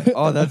 and yeah. I-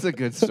 Oh, that's a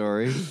good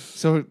story.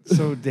 So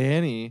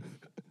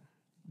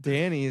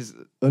Danny's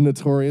A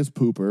notorious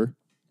pooper.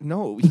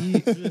 no,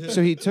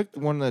 he took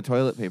one of the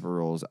toilet paper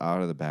rolls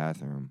out of the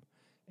bathroom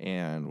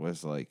and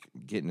was like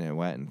getting it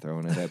wet and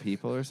throwing it at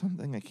people or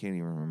something. I can't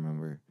even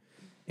remember.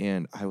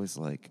 And I was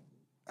like,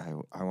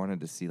 I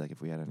wanted to see like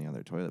if we had any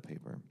other toilet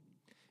paper.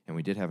 And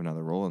we did have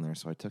another roll in there,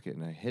 so I took it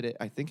and I hit it.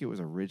 I think it was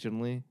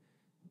originally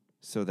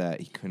so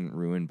that he couldn't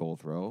ruin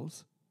both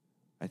rolls.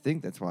 I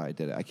think that's why I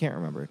did it. I can't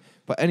remember.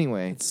 But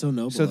anyway, It's so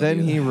noble. so of then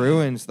you. he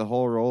ruins the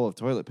whole roll of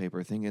toilet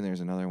paper thinking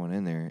there's another one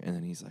in there. And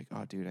then he's like,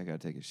 oh, dude, I got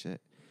to take a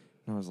shit.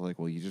 And I was like,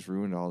 well, you just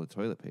ruined all the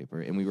toilet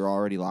paper. And we were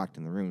already locked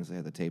in the room, so they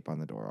had the tape on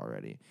the door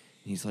already. And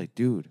he's like,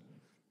 dude,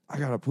 I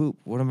got to poop.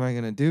 What am I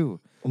going to do?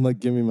 I'm like,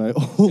 give me my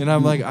old. And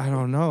I'm like, I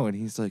don't know. And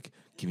he's like,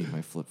 give me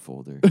my flip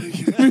folder.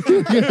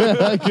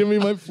 Give me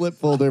my flip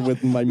folder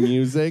with my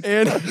music.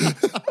 And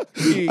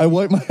I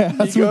wipe my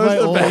ass with my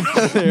goes old,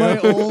 to the my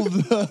old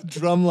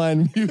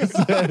drumline music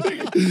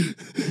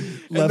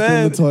left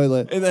then- in the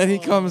toilet. And then he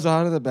comes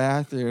out of the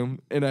bathroom,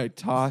 and I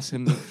toss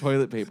him the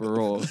toilet paper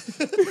roll.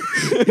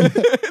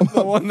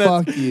 The one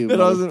that, Fuck you,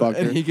 that I was- motherfucker.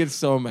 and he gets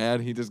so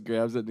mad, he just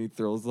grabs it and he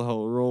throws the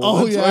whole roll.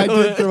 Oh in the yeah, I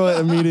toilet. did throw it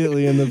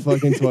immediately in the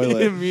fucking He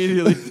toilet.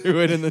 immediately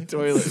threw it in the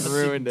toilet and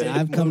ruined it.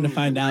 I've come to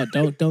find out,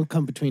 don't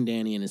come between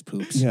Danny and his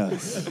poops.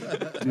 Yes,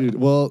 dude.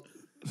 Well,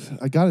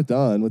 I got it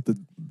done with the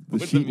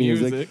With sheet the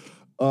music.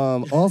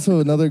 Also,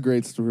 another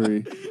great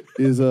story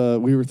is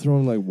we were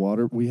throwing like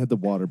water. We had the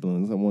water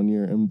balloons that one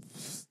year, and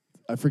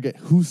I forget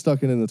who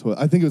stuck it in the toilet.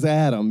 I think it was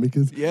Adam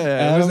because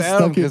Yeah, it was Adam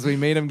stuck because we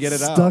made him get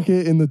it out. Stuck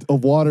it in a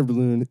water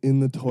balloon in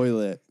the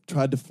toilet.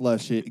 Tried to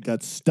flush it.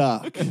 Got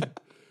stuck.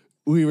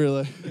 We were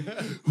like,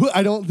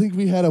 I don't think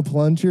we had a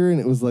plunger, and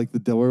it was like the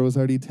door was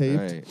already taped.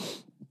 Right.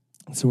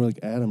 So we're like,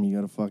 Adam, you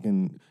gotta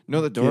fucking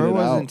No, the get door it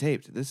wasn't out.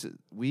 taped.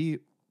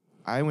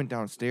 I went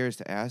downstairs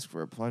to ask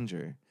for a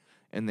plunger,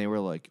 and they were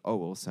like, "Oh,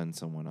 we'll send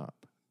someone up."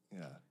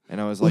 Yeah.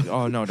 And I was like,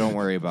 "Oh no, don't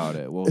worry about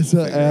it. We'll."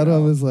 So figure it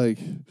Adam out." is like,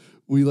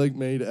 we like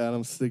made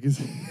Adam stick his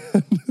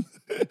hand.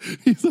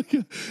 He's like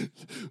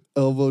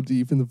elbow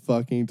deep in the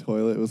fucking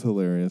toilet. It was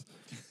hilarious.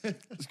 It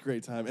was a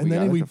great time. And got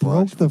then it we to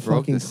broke flush. the We broke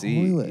fucking the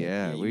seat. toilet.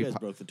 Yeah, you guys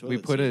broke the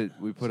toilet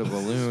we put a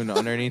balloon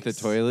underneath the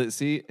toilet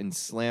seat and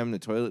slammed the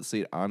toilet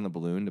seat on the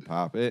balloon to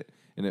pop it,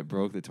 and it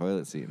broke the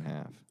toilet seat in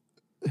half.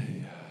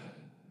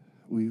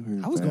 We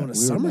were I was bad. going to We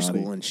were summer naughty.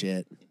 school and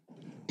shit.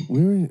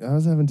 I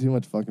was having too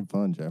much fucking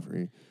fun,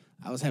 Jeffrey.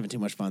 I was having too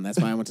much fun. That's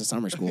why I went to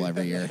summer school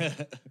every year.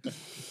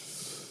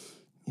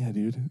 Yeah,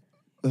 dude.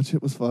 That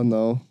shit was fun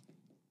though.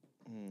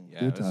 Yeah,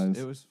 Good times.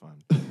 It was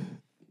fun.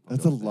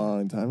 That's a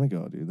long time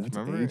ago, dude. That's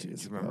Remember?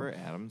 ages. Do you remember ago.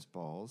 Adam's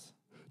balls?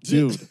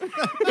 Dude?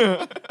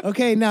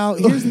 Okay, now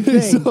here's the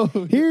thing.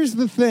 So- Here's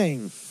the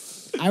thing.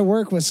 I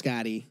work with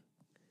Scotty,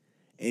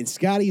 and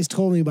Scotty's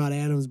told me about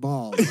Adam's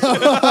balls.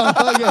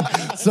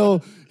 Okay,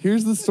 so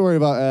here's the story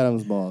about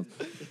Adam's balls.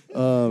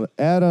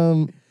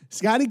 Adam,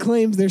 Scotty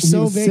claims they're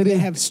so was big sitting- they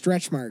have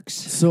stretch marks.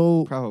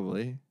 so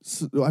Probably.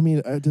 I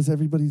mean, does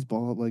everybody's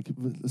ball like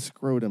the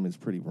scrotum is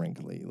pretty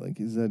wrinkly? Like,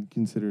 is that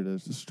considered a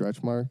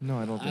stretch mark? No,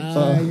 I don't think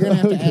so. You're gonna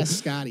have to okay. ask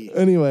Scotty.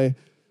 Anyway,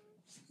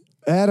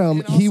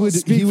 Adam, he would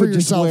speak he for would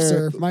just yourself,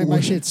 wear, sir. My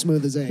shit's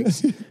smooth as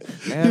eggs.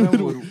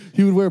 Adam would.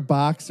 he would wear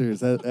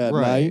boxers at Right.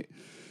 night,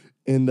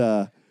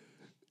 and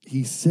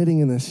he's sitting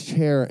in this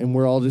chair, and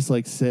we're all just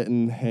like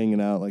sitting, hanging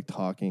out, like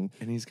talking.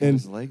 And he's got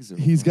his legs.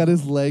 He's got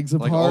his legs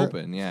like apart,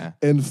 open. Yeah.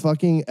 and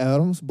fucking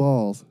Adam's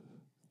balls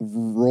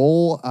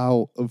roll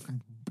out of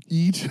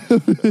each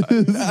of his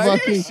Are you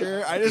fucking.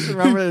 sure? I just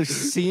remember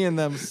seeing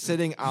them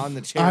sitting on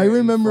the chair. I in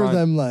remember front.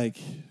 them like.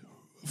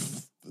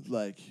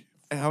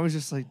 And I was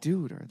just like,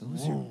 dude, are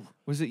those your?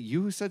 Was it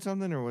you who said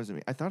something, or was it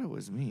me? I thought it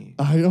was me.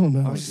 I don't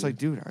know. I was just like,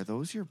 dude, are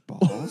those your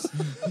balls?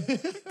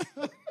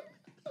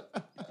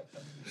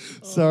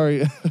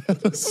 sorry.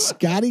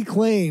 Scotty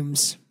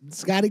claims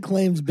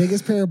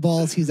biggest pair of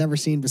balls he's ever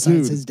seen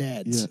besides Dude, his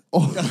dad's. Yeah.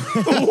 Oh,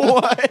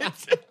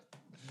 What?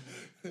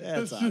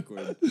 That's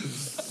awkward.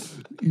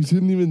 you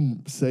shouldn't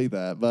even say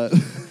that, but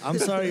I'm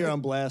sorry you're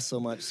on blast so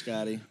much,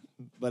 Scotty.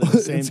 But at the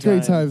same it's time,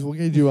 great times. We'll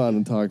get you on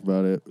and talk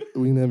about it.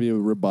 We can have you a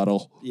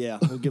rebuttal. Yeah,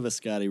 we'll give a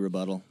Scotty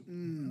rebuttal.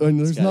 And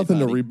there's Scotty nothing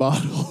Potty. to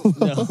rebuttal.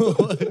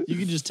 No, you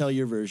can just tell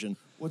your version.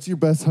 What's your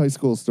best high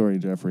school story,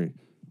 Jeffrey?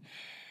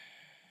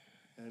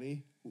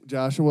 Any?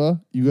 Joshua,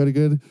 you got a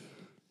good?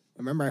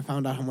 Remember, I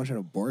found out how much an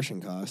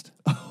abortion cost.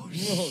 Oh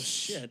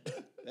shit,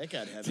 that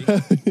got heavy.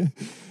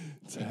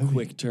 It's heavy.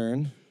 Quick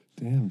turn.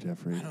 Damn,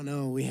 Jeffrey. I don't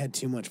know. We had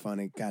too much fun.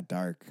 It got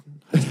dark.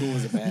 High school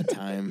was a bad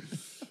time.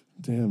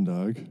 Damn,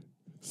 dog.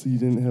 So you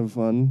didn't have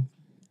fun?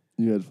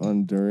 You had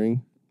fun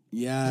during?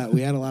 Yeah,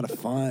 we had a lot of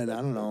fun.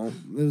 I don't know.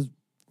 It was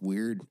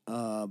weird.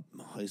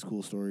 High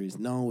school stories.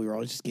 No, we were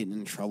always just getting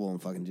in trouble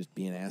and fucking just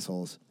being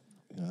assholes.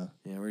 Yeah.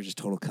 Yeah, we were just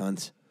total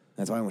cunts.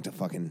 That's why I went to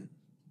fucking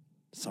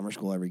summer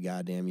school every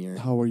goddamn year.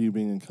 How were you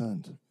being a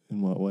cunt?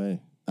 In what way?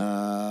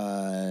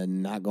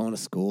 Not going to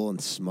school and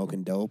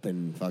smoking dope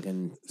and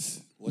fucking.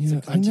 What's the I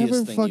cuntiest never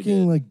thing you fucking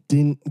did? like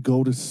didn't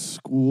go to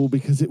school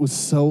because it was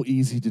so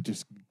easy to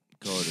just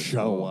Go to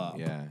show school. up.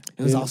 Yeah.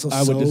 It was And also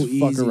I so would just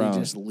fuck easy around. to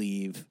just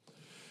leave.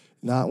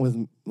 Not with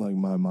like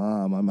my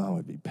mom. My mom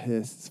would be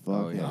pissed as fuck.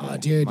 Oh, yeah. Oh,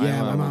 dude, My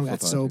yeah, my mom mom would got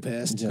flip so out.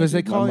 pissed. Yeah, Because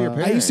they dude, my call your mom-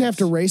 parents. I used to have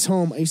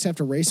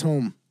to race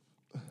home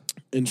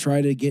and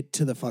try to get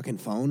to the fucking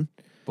phone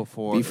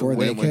before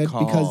they when we could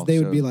call, because they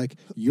would so- be like,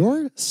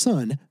 "Your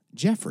son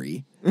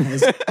Jeffrey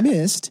has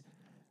missed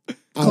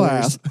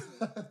Class.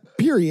 hours,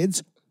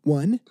 periods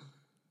 1,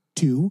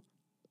 2,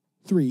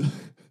 3,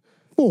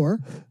 4,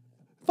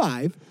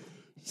 5,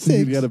 So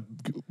 6." you gotta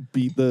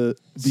beat your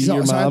so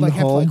mom I'd like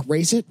have to home. like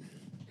race it,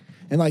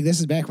 and like this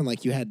is back when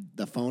like you had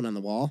the phone on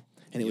the wall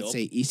and it would Yup.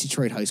 say East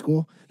Detroit High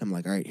School. And I'm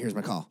like, all right, here's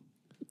my call,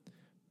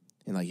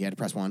 and like you had to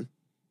press 1.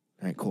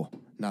 All right, cool.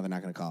 Now they're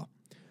not gonna call,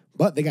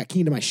 but they got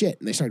keen to my shit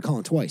and they started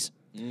calling twice.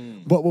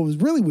 But what was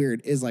really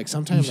weird is like You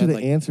sometimes should I'd have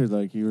like, answered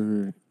like you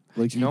were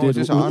like you No, did it's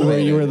just where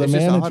automated. you were the it's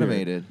manager. just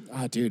automated.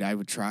 oh dude, I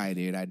would try,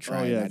 dude. I'd try.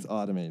 Oh and yeah, I'd, it's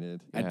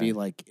automated. I'd Yeah. be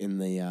like in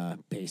the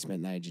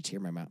basement and I'd just hear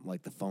my mom,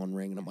 like the phone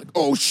ring, and I'm like,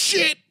 oh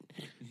shit!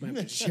 I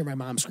just hear my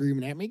mom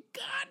screaming at me,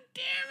 God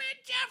damn it,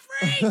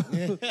 Jeffrey!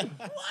 What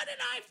did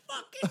I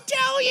fucking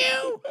tell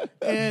you?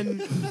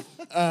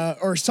 And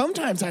or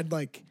sometimes I'd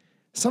like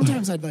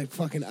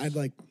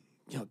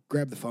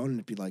grab the phone and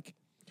it'd be like,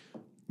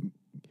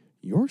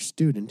 your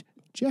student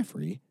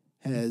Jeffrey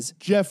has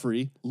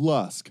Jeffrey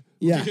Lusk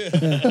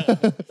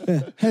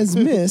has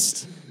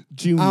missed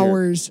Junior.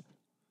 hours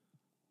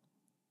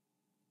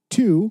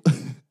 2,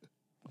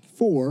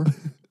 4,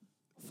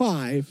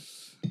 5,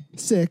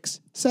 6,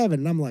 7.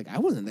 And I'm like, I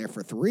wasn't there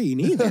for 3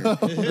 neither. You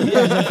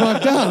guys are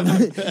fucked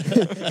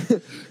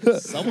up.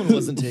 Someone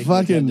wasn't taking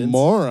Fucking attendance.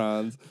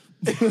 morons.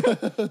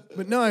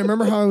 But no, I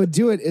remember how I would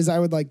do it is I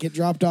would like get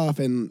dropped off,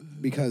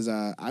 and because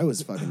I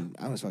was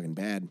fucking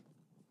bad.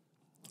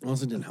 It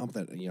also didn't help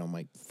that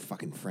my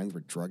fucking friends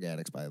were drug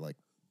addicts by like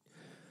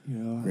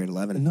Yeah. grade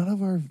 11. None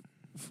of our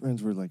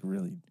friends were like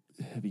really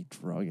heavy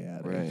drug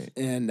addicts. Right.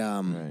 And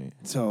Right.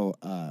 so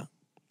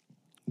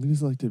We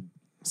just like to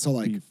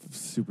like be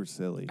super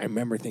silly. I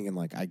remember thinking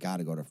like I got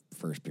to go to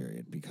first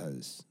period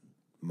because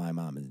my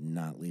mom is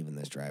not leaving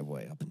this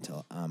driveway up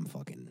until I'm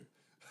fucking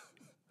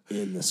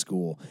in the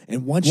school.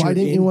 And once Why you're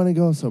didn't in, you want to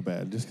go so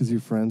bad? Just because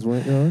your friends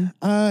weren't going?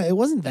 it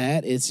wasn't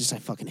that. It's just I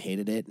fucking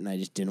hated it and I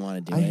just didn't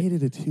want to do I it.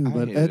 hated it too, I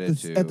but hated at it the,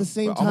 too. at the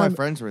same But all my time,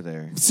 friends were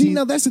there. See, See-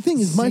 now that's the thing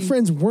is my see-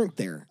 friends weren't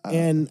there,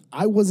 and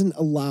I wasn't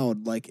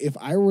allowed. Like, if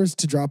I was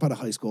to drop out of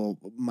high school,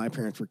 my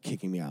parents were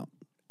kicking me out,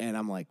 and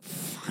I'm like,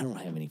 I don't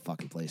have any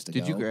fucking place to go.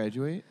 Did you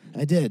graduate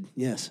I did,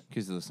 yes,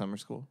 because of the summer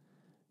school?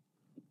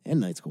 and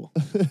night school.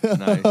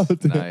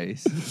 Nice,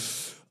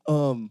 nice.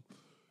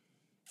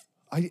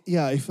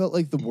 I felt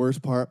like the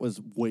worst part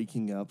was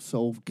waking up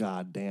so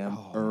goddamn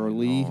Oh,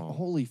 early. no.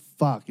 Holy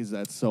fuck, is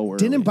that so early?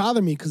 Didn't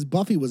bother me because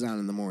Buffy was on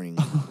in the morning.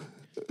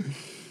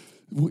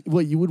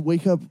 What, you would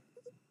wake up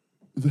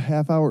the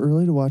half hour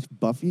early to watch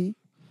Buffy,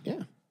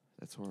 Yeah,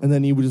 That's horrible. and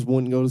then you just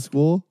wouldn't go to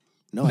school?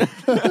 no.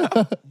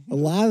 A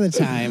lot of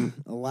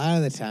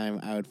the time,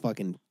 I would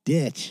fucking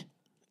ditch.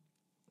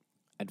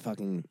 I'd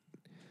fucking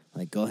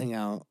like go hang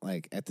out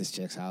like at this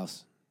chick's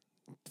house,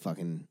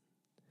 fucking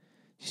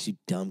just do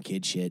dumb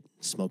kid shit,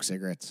 smoke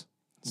cigarettes,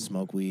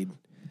 smoke weed.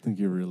 I think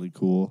you're really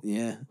cool.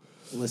 Yeah.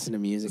 Listen to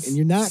music. And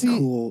you're not See-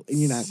 cool. And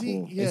you're not see,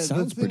 cool. yeah, It the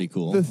sounds thing- pretty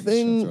cool. The Just to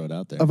thing throw it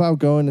out there. about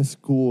going to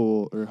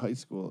school or high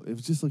school, it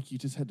was just like you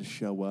just had to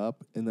show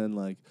up, and then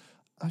like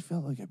I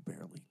felt like I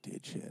barely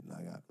did shit, and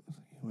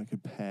I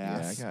could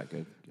pass. Yeah,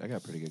 I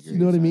got pretty good grades. You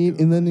know what I not mean?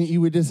 doing And then much.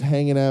 you were just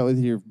hanging out with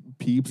your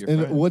peeps. Your and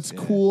friends, what's yeah.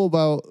 cool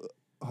about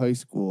high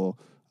school,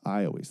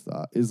 I always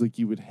thought, is like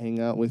you would hang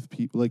out with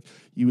people, like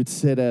you would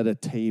sit at a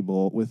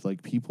table with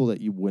like people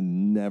that you would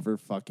never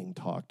fucking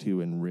talk to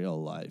in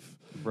real life.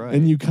 Right.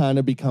 And you kind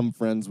of become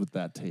friends with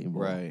that table.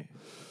 right.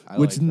 I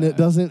Which like that.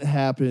 doesn't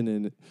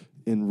happen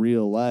in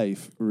real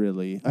life,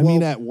 really. I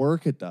mean, Well- at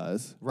work it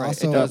does. Right.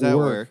 Also it does at at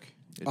work. work.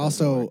 It does at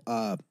Also,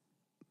 work.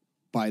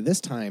 by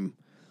this time,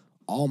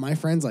 all my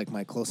friends, like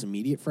my close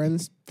immediate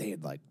friends, they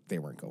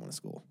weren't going to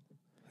school.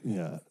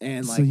 Yeah.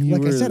 And So like you I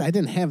were- said, I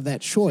didn't have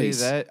that See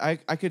choice. that I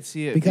could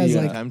see it Because,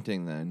 being like-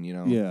 tempting then, you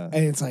know. Yeah.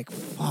 And it's like,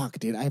 fuck,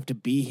 dude, I have to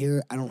be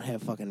here. I don't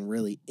have fucking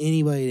really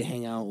anybody to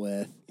hang out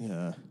with.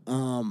 Yeah.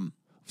 Um,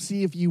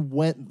 See, if you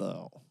went,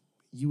 though,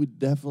 you would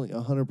definitely,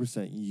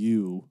 100%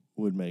 you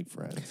would make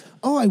friends.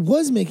 oh, I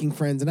was making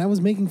friends, and I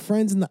was making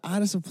friends in the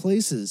oddest of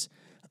places.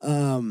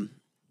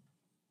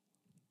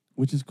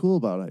 Which is cool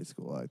about high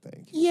school, I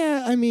think.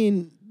 Yeah, I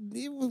mean,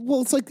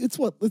 well, it's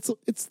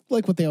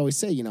like what they always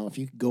say. You know, if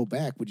you could go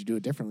back, would you do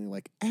it differently?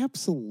 Like,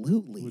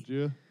 absolutely. Would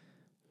you?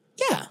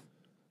 Yeah.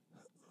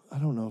 I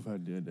don't know if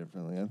I'd do it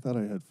differently. I thought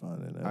I had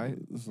fun in it.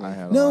 I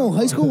had a lot No, of high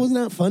fun. school was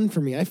not fun for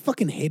me. I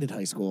fucking hated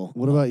high school.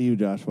 What about you,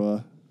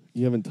 Joshua?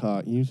 You haven't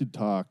talked. You should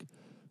talk.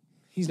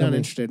 He's Tell not me-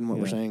 interested in what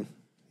we're yeah. saying.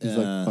 He's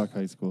like, fuck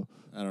high school.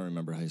 I don't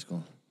remember high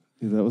school.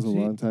 Dude, that was a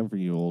long time for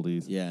you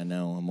oldies. Yeah,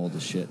 no, I'm old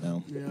as shit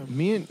now.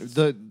 Me and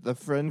the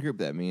friend group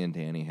that me and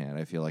Danny had,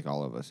 I feel like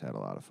all of us had a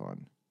lot of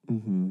fun.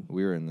 Mm-hmm.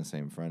 We were in the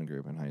same friend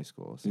group in high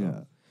school. So.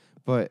 Yeah.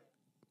 But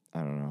I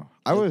don't know.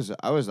 I was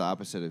the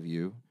opposite of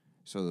you.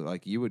 So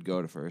like you would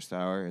go to first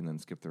hour and then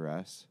skip the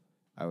rest.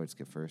 I would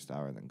skip first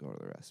hour and then go to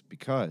the rest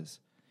because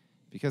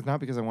not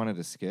because I wanted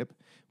to skip,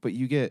 but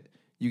you get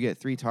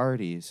 3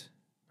 tardies,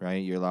 right?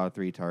 You're allowed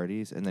 3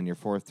 tardies, and then your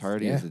 4th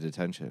tardy is a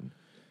detention.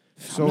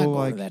 So I'm not going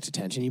like to that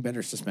detention. You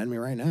better suspend me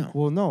right now.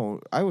 well, no,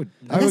 I would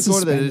I go to the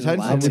suspended a detention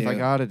lot, if I too.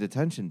 got out of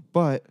detention,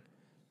 but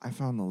I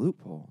found the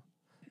loophole.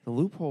 The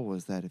loophole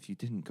was that if you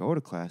didn't go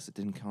to class, it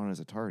didn't count as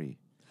a tardy.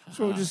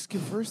 So I would just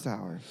skip first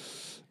hour.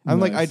 I'm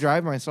like, I Nice.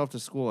 drive myself to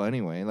school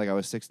anyway. Like I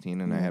was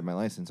 16 and I had my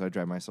license, so I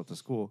drive myself to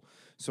school.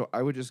 So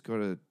I would just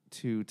go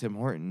to Tim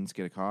Hortons,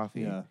 get a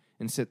coffee, Yeah.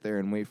 and sit there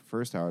and wait for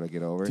first hour to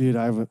get over. Dude,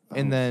 oh.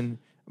 And then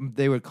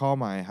they would call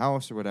my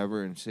house or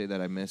whatever and say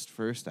that I missed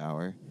first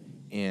hour,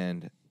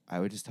 and I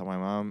would just tell my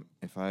mom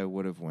if I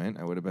would have went,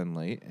 I would have been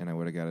late and I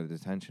would have got a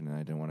detention, and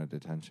I didn't want a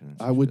detention. And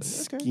so I she'd would be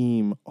like, "Okay."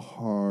 scheme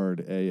hard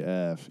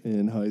AF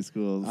in high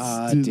school.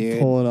 Dude.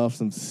 Pulling off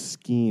some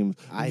schemes.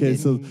 I Okay,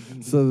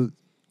 didn't. so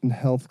in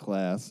health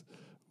class,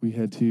 we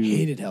had to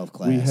Hated health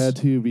class. We had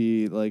to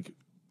be like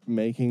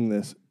making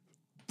this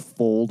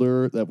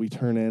folder that we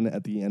turn in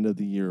at the end of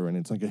the year, and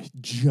it's like a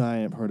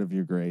giant part of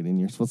your grade, and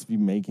you're supposed to be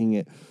making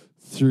it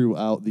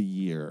throughout the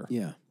year.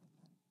 Yeah.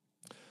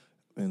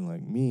 And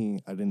like me,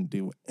 I didn't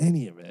do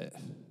any of it.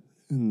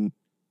 And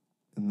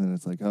then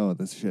it's like, oh,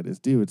 this shit is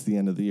due. It's the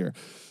end of the year.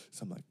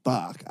 So I'm like,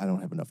 fuck, I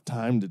don't have enough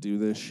time to do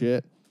this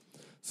shit.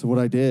 So what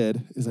I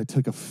did is I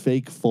took a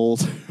fake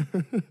folder.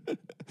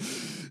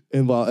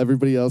 And while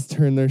everybody else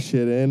turned their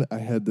shit in, I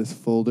had this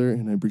folder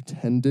and I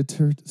pretended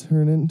to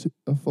turn it into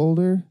a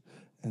folder.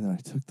 And then I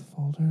took the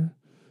folder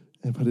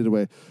and put it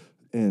away.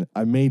 And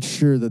I made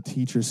sure the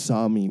teacher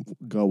saw me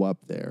go up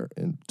there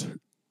and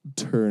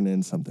turn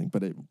in something,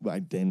 but I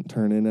didn't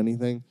turn in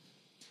anything.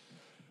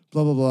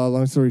 Blah, blah, blah.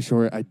 Long story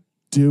short, I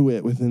do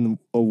it within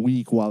a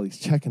week while he's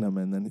checking them.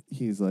 And then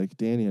he's like,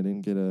 Danny, I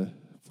didn't get a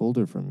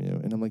folder from you.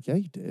 And I'm like, yeah,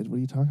 you did. What are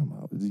you talking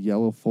about? It's a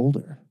yellow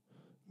folder.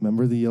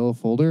 Remember the yellow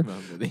folder?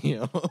 Remember the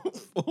yellow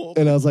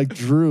folder. And I was like,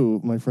 Drew,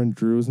 my friend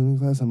Drew was in the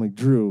class. I'm like,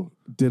 Drew,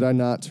 did I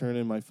not turn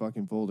in my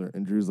fucking folder?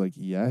 And Drew's like,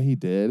 yeah, he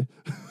did.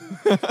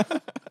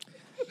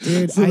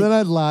 Dude, So then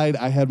I lied.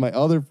 I had my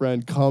other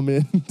friend come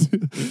in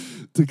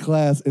to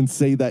class and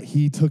say that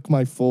he took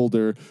my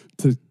folder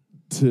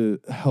to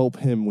help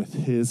him with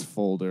his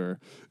folder.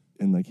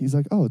 And like he's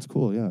like, oh, it's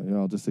cool. Yeah,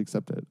 I'll just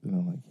accept it. And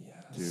I'm like,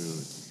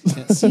 yes.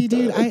 Dude. See,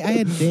 dude, I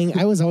had a thing.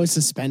 I was always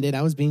suspended.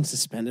 I was being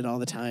suspended all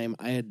the time.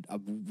 I had a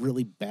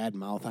really bad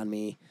mouth on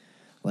me.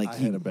 Like I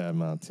had a bad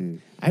mouth too.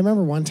 I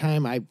remember one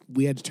time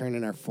we had to turn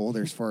in our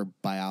folders for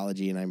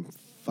biology, and I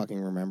fucking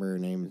remember her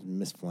name,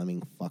 Miss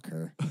Fleming. Fuck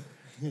her.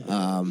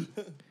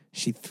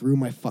 She threw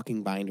my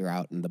fucking binder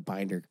out, and the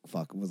binder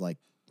was like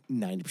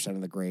 90%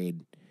 of the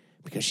grade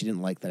because she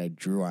didn't like that I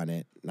drew on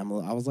it. And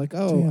I was like,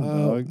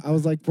 Damn, I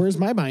was like, where's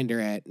my binder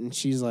at? And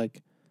she's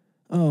like,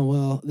 oh,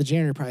 well, the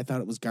janitor probably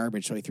thought it was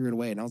garbage, so he threw it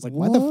away. And I was like,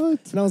 What?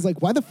 and I was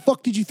like, why the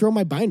fuck did you throw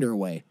my binder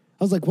away?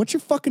 I was like, what's your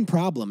fucking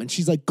problem? And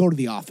she's like, go to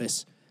the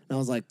office. And I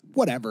was like,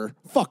 whatever,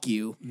 fuck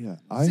you. Yeah,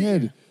 I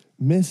had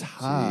Miss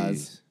Haas.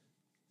 Jeez.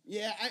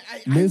 Yeah,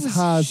 Miss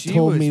Haas She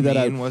told was me that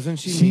mean, wasn't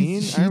she mean?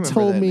 I She remember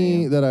told that me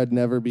name. that I'd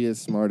never be as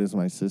smart as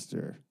my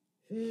sister.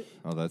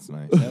 Oh, that's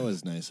nice. That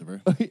was nice of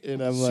her.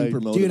 And I'm Super like,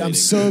 motivating. dude, I'm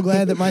so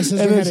glad that my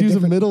sister and then had she was a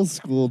different... middle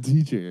school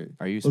teacher.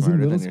 Are you Was in smarter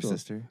middle than your school.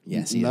 sister?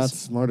 Yes, he Not is.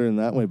 smarter in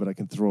that way, but I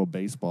can throw a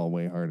baseball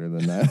way harder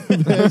than that.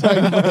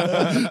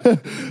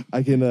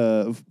 I can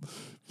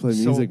play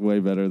So, music way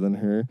better than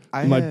her.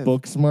 I Am I have-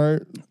 book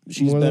smart?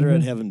 She's more than better her?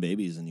 at having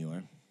babies than you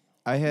are.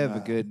 I have a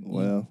good.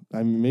 Well,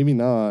 maybe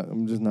not.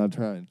 I'm just not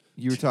trying.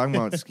 You were talking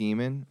about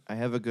scheming. I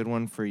have a good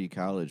one for you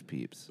college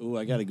peeps. Oh,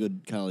 I got a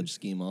good college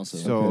scheme also.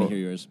 So- Let me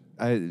hear yours.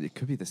 It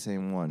could be the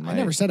same one. I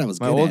never said I was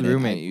My good old at it.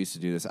 roommate used to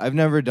do this. I've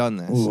never done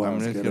this. Ooh, I I'm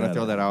was just good gonna at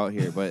throw it. that out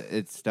here, but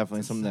it's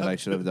definitely something that I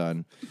should have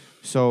done.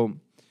 So,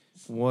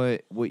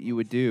 what you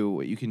would do,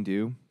 what you can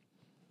do,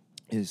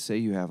 is say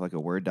you have like a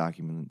Word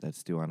document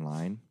that's due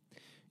online.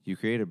 You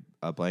create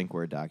a blank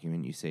Word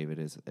document. You save it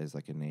as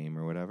like a name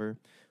or whatever,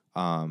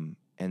 and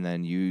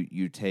then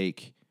you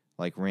take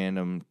like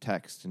random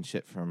text and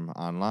shit from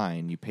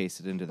online. You paste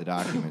it into the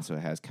document so it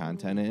has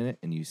content in it,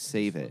 and you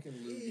save it.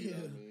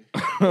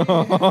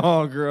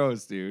 Oh,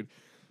 gross, dude.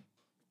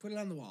 Put it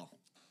on the wall.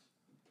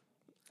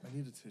 I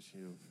need a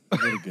tissue. I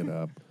gotta get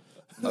up.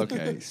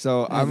 Okay,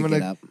 so I have I'm to get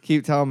gonna up.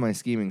 keep telling my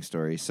scheming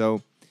story.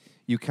 So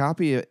you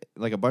copy it,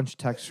 like a bunch of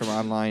text from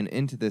online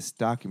into this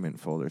document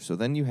folder. So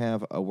then you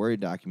have a Word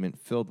document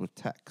filled with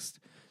text,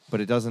 but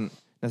it doesn't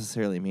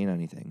necessarily mean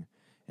anything.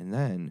 And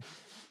then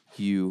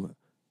you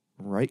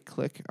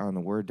right-click on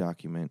the Word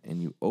document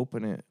and you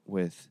open it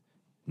with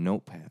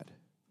Notepad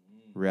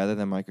rather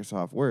than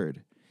Microsoft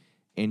Word.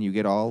 And you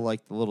get all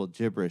like the little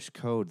gibberish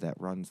code that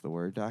runs the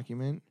Word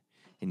document,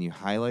 and you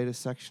highlight a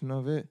section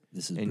of it,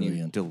 This is and brilliant.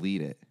 you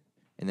delete it.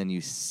 And then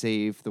you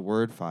save the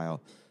Word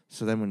file.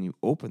 So then when you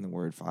open the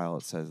Word file,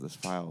 it says this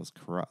file is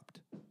corrupt.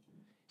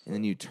 And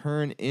then you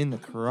turn in the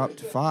corrupt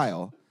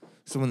file.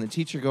 So when the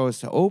teacher goes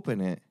to open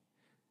it,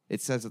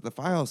 it says that the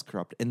file is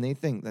corrupt. And they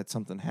think that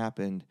something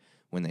happened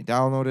when they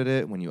downloaded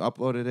it, when you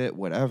uploaded it,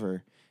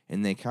 whatever.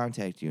 And they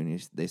contact you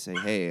and they say,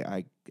 hey,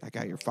 I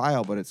got your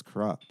file, but it's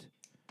corrupt.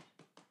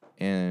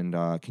 And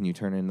can you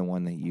turn in the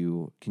one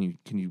that can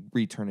you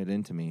return it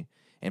into me?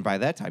 And by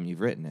that time,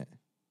 you've written it.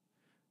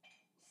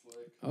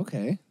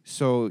 Okay.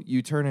 So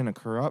you turn in a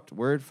corrupt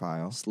Word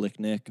file. Slick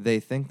Nick. They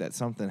think that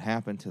something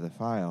happened to the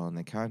file, and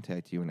they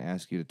contact you and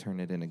ask you to turn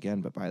it in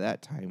again. But by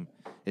that time,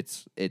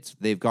 it's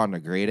they've gone to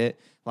grade it.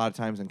 A lot of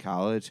times in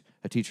college,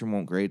 a teacher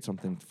won't grade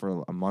something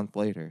for a month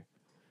later.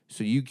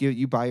 So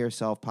you buy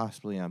yourself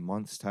possibly a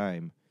month's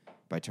time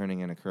by turning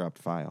in a corrupt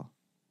file.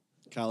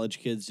 College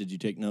kids, did you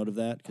take note of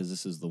that? Because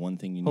this is the one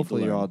thing you need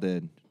Hopefully to you learn. all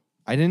did.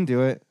 I didn't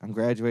do it. I'm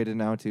graduated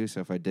now too,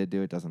 so if I did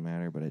do it, doesn't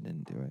matter. But I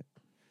didn't do it.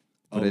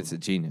 But it's a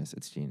genius.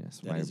 It's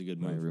genius. That is a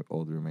good move. My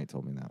old roommate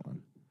told me that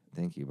one.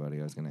 Thank you, buddy.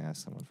 I was going to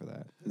ask someone for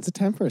that. It's a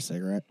time for a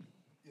cigarette.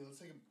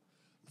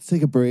 Let's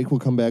take a break. We'll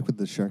come back with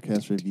the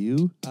Sharkcast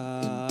review.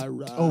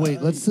 Oh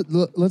wait,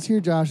 let's hear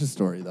Josh's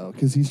story though,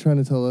 because he's trying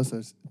to tell us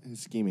his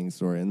scheming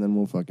story, and then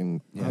we'll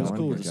fucking. Yeah, I was I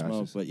cool wanna with the hear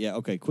smoke, Josh's. but yeah,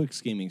 okay, quick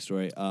scheming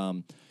story.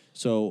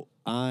 So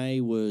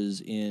I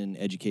was in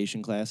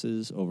education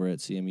classes over at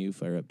CMU,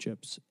 Fire Up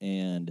Chips,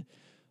 and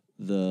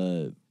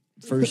the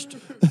first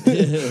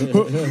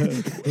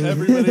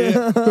Everybody,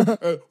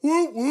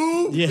 woo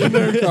woo, in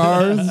their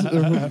cars.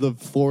 The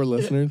 4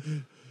 listeners.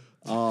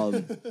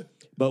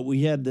 But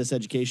we had this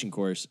education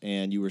course,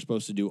 and you were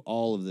supposed to do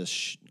all of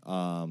this.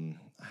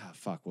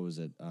 What was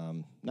it?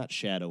 Not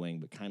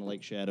shadowing, but kind of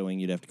like shadowing.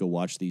 You'd have to go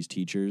watch these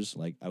teachers.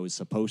 Like I was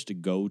supposed to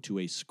go to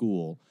a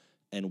school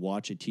and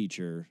watch a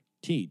teacher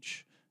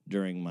teach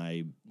during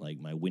my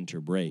winter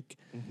break,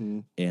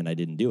 and I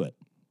didn't do it.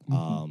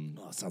 Oh,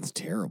 it sounds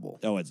terrible.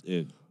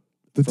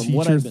 The From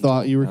what teacher I've been thought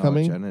told- you were No,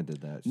 coming. Jenna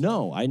did that.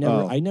 No, I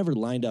never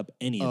lined up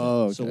any of it.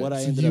 Oh, okay. So what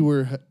I So ended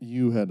up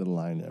you had to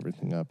line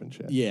everything up and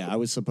shit. Yeah, I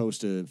was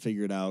supposed to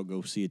figure it out,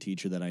 go see a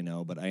teacher that I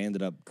know, but I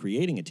ended up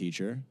creating a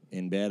teacher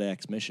in Bad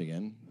Axe,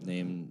 Michigan,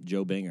 named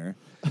Joe Binger.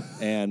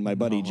 And my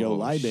buddy Joe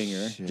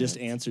Leibinger just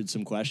answered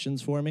some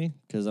questions for me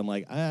because I'm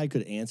like, I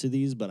could answer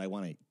these, but I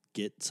want to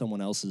get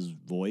someone else's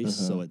voice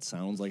so it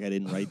sounds like I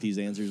didn't write these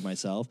answers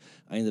myself.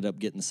 I ended up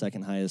getting the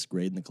second highest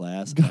grade in the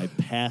class, and I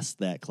passed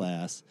that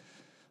class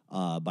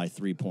by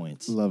 3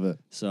 points. Love it.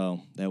 So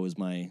that was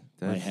my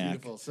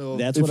hack. So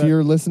That's if what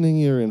you're listening,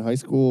 you're in high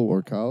school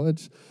or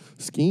college,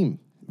 scheme.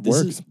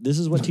 Works. This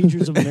is what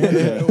Teachers of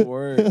America It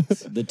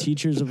works. The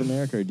Teachers of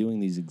America are doing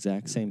these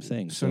exact same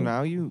things. So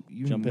now you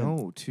jump in.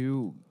 know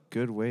 2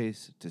 good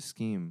ways to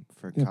scheme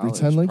for Yeah, college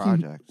pretend like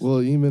projects.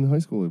 even in high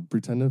school,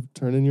 pretend to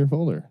turn in your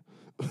folder.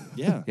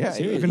 yeah, Yeah,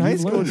 seriously, even high you've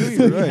school learned too, free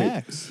you're right.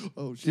 hacks.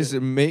 Oh shit. Just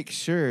make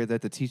sure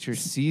that the teacher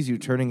sees you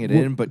turning it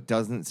in, but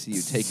doesn't see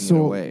you taking So it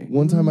away.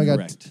 one time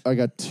Correct. I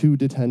got 2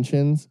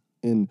 detentions,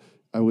 and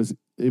I was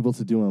able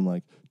to do them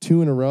like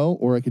 2 in a row,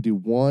 or I could do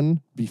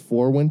 1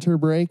 before winter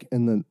break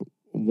and then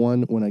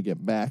 1 when I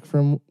get back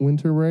from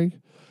winter break.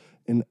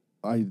 And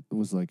I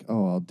was like,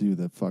 oh, I'll do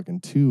the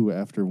fucking 2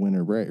 after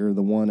winter break, or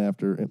the 1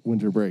 after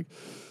winter break.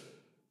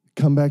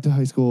 Come back to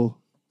high school,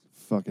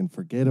 fucking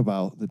forget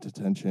about the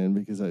detention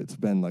because it's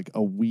been like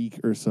a week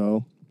or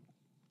so.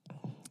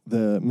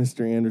 The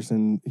Mr.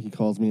 Anderson, he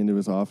calls me into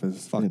his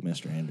office. Fuck and,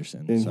 Mr.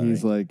 Anderson. and Sorry.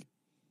 he's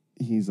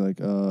like,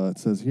 it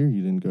says here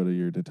you didn't go to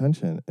your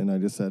detention. And I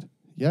just said,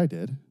 yeah, I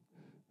did. And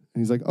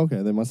he's like,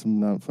 okay, they must have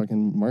not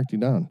fucking marked you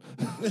down.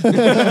 And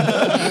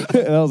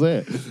that was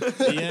it.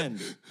 the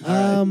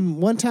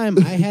end. One time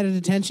I had a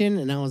detention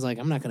and I was like,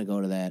 I'm not going to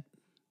go to that.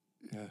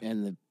 Yeah.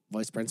 And my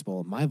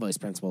vice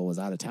principal was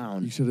out of You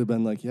town. should have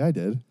been like, yeah, I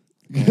did.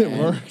 It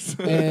works.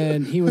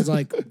 And he was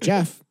like,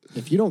 Jeff,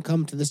 if you don't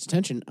come to this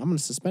detention, I'm going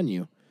to suspend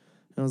you.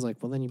 And I was like,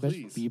 well, then you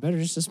better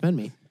just suspend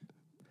me.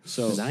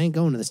 So Because I ain't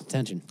going to this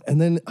detention.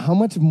 And then how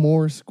much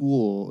more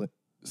schooling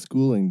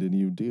did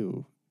you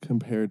do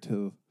compared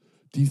to...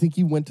 Do you think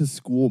you went to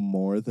school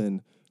more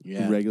than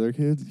Yeah. regular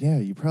kids? Yeah,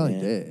 you probably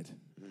Yeah. did.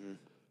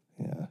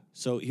 Yeah.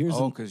 So here's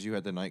Because you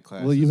had the night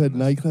class. Well, you had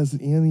night classes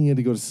and you had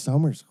to go to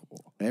summer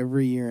school.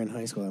 Every year in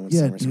high school, I went to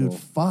Yeah, summer dude, school.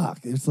 fuck.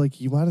 It's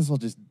like you might as well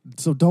just...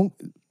 So don't...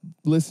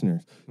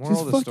 Listeners, Moral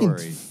just of the fucking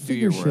story: do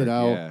figure your shit work.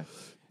 out. Yeah.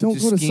 Don't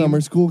Just go to scheme. summer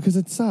school because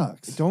it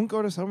sucks. Don't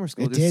go to summer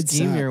school. It Just did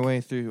scheme your suck.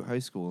 way through high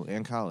school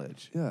and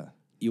college. Yeah.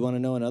 you want to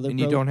know another And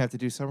you pro- don't have to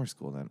do summer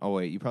school then. Oh,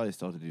 wait, you probably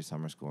still have to do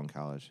summer school in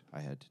college.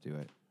 I had to do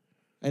it.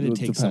 I did It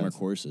take summer depends.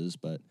 courses,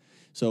 but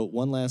so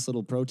one last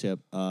little pro tip: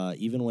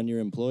 even when you're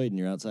employed and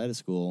you're outside of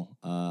school,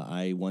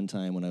 I one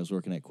time when I was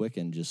working at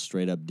Quicken just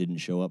straight up didn't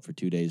show up for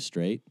 2 days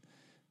straight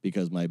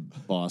because my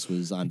boss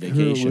was on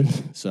vacation,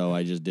 so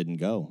I just didn't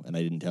go and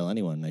I didn't tell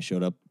anyone. And I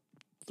showed up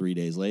 3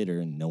 days later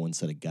and no one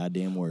said a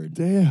goddamn word.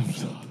 Damn,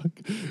 dog.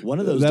 One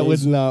of those that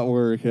days, would not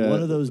work.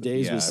 One of those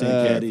days Yeah, was be St.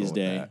 careful Patty's with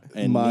Day, that.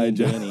 and My me and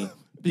job. Danny.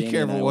 Be Danny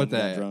careful and I with went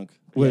and got that. drunk.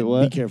 Wait, Yeah,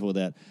 what? Be careful with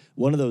that.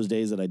 One of those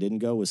days that I didn't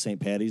go was St.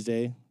 Patty's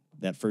Day.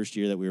 That first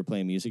year that we were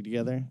playing music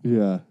together,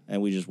 Yeah.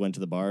 and we just went to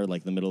the bar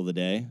like in the middle of the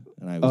day,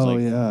 and I was Oh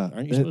like, yeah.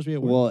 "Aren't you supposed to be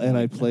at work?" Well, I'm and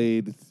I like, "No."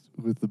 played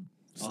with the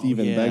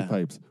Steven yeah.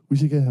 bagpipes. We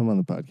should get him on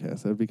the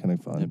podcast. That'd be kind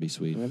of fun. That'd be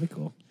sweet. That'd be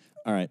cool.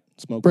 All right,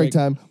 smoke Break break.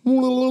 time.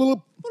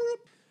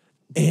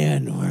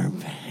 And we're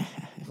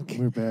back.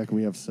 We're back.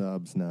 We have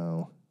subs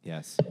now.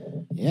 Yes.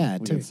 Yeah,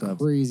 it We took got a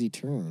subs. crazy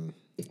turn.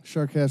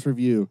 Sharkcast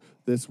review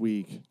this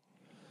week.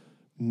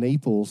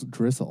 Naples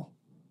drizzle.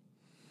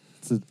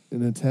 It's an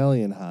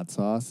Italian hot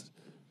sauce.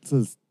 It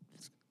says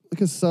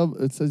like a sub.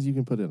 It says you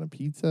can put it on a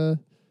pizza,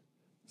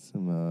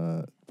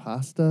 some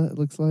pasta. It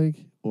looks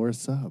like, or a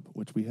sub,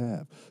 which we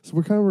have. So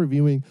we're kind of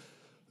reviewing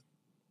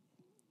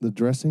the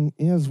dressing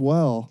as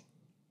well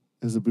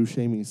as a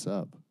buscemi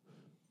sub.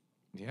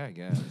 Yeah, I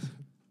guess.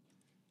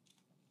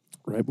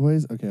 Right,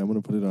 boys? Okay, I'm going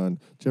to put it on.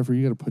 Jeffrey,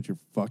 you got to put your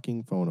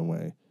fucking phone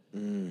away.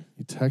 You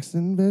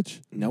texting,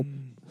 bitch? Nope.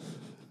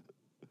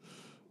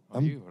 Oh,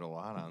 you put a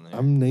lot on there.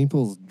 I'm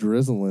Naples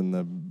drizzling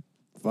the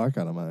fuck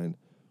out of mine.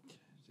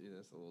 See,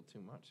 that's a little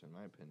too much, in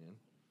my opinion.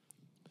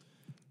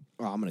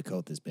 Oh, I'm gonna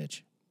coat this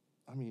bitch.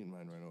 I'm eating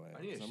mine right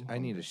away. I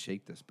need to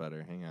shake this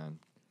better. Hang on.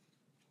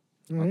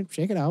 All right,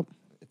 shake it out.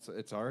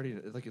 It's already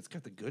like it's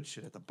got the good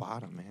shit at the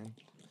bottom, man.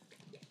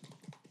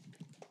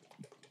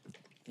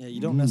 Yeah, you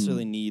don't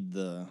necessarily need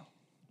the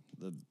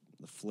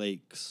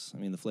flakes. I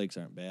mean, the flakes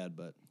aren't bad,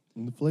 but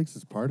And the flakes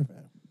is part of it.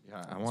 Yeah,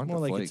 I it's want more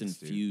the like flakes, it's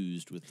dude.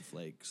 infused with the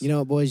flakes. You know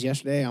what, boys?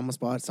 Yesterday I almost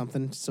bought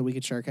something so we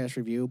could Sharkcast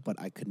review, but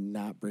I could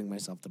not bring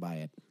myself to buy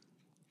it.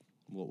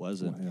 What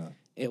was it? Yeah.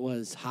 It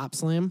was Hop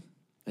Slam.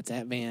 It's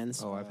at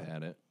Vans. Oh, I've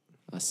had it.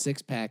 A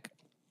 6-pack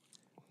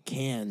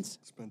cans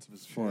Expensive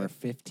as for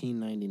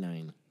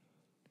 $15.99.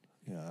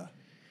 Yeah.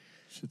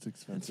 Shit's That's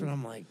expensive. what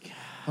I'm like.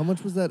 How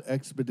much was that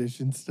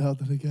expedition stout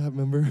that I got,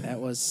 remember? That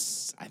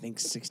was, I think,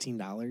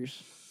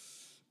 $16.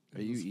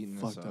 Are you eating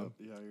this Fucked up? up.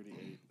 Yeah, I already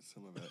ate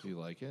some of it. Do you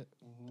like it?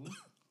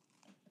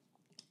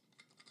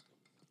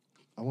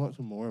 I want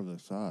some more of the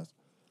sauce.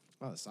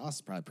 Oh, the sauce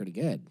is probably pretty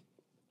good.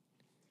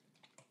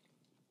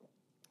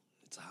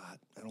 It's hot.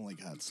 I don't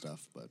like hot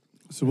stuff, but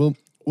So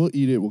we'll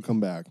eat it. We'll come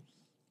back.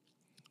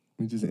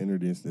 We just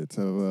introduced it.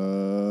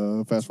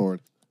 So fast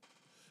forward.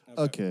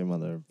 Okay,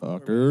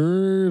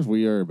 motherfuckers,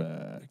 we are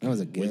back. That was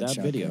a good Without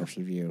video. Sharkcast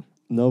review.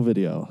 No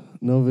video.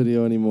 No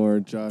video anymore.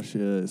 Josh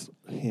is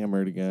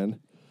hammered again.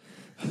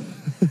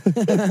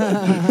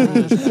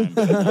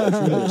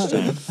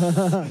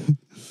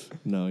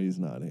 No, he's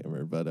not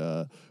hammered.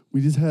 But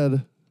we just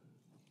had,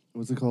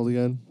 what's it called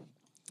again?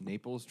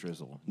 Naples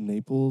drizzle.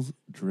 Naples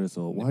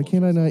drizzle. Why Naples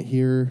can't I drizzle. not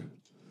hear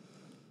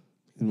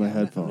in my I'm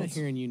headphones? not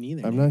hearing you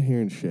neither. I'm man. not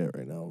hearing shit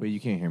right now. Wait, you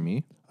can't hear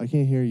me? I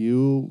can't hear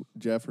you,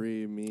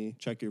 Jeffrey, me.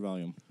 check your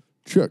volume.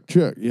 Check,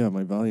 check. Yeah,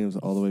 my volume's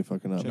all the way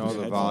fucking up. Check No, your the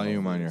headphones.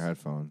 volume on your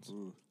headphones.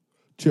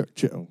 Check,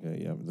 check.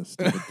 Okay, yeah, the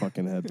stupid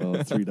fucking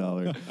headphones,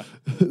 $3.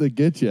 They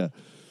get you.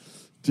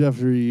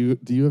 Jeffrey,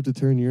 do you have to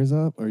turn yours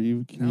up? Are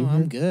you? Can you No,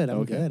 hear? I'm good. I'm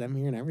Okay. good. I'm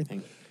hearing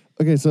everything.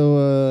 Okay,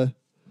 so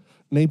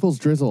Naples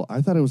drizzle.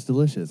 I thought it was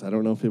delicious. I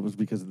don't know if it was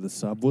because the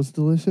sub was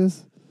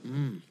delicious.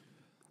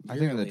 I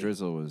think the Really?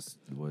 drizzle was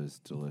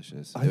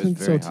delicious. I It was think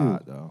so, very too.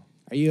 hot though.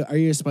 Are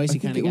you a spicy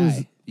I think kind of it guy?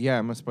 was- Yeah,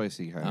 I'm a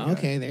spicy kind of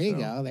Okay, guy, there you so-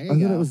 go. There I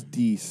you thought go. it was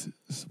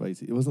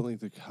spicy. It wasn't like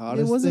the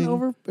hottest It wasn't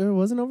thing. It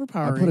wasn't I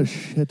overpowering. put a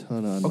shit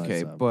ton on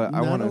Okay, my sub. but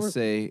I Not want to over-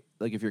 say,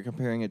 like, if you're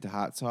comparing it to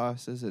hot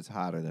sauces, it's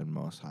hotter than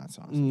most hot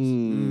sauces.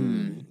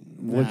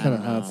 What I kind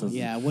of don't hot know. sauce?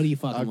 Yeah, what are you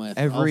fucking with?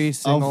 Every I'll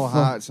single fu-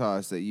 hot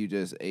sauce that you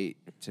just ate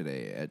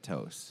today at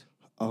Toast,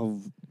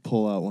 I'll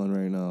pull out one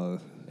right now.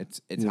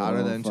 it's You hotter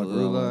know, than fuck around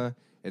Cholula.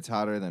 It's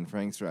hotter than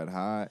Frank's Red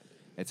Hot.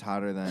 It's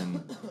hotter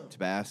than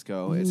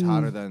Tabasco. It's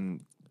hotter than.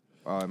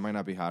 It might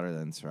not be hotter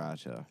than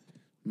Sriracha.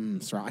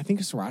 I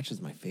think sriracha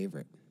is my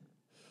favorite.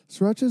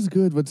 Sriracha's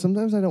good, but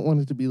sometimes I don't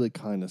want it to be like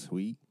kind of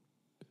sweet,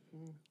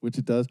 which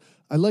it does.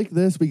 I like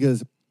this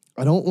because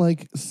I don't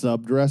like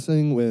sub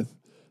dressing with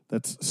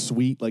that's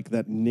sweet, like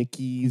that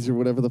Nikki's or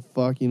whatever the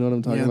fuck. You know what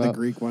I'm talking about? the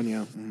Greek one,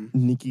 yeah.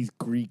 Nikki's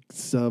Greek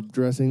sub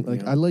dressing.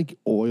 Like I like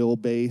oil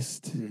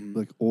based,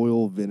 like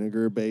oil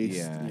vinegar based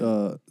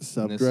Yeah.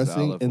 sub And this is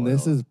dressing, olive and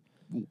this oil. is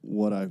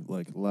what I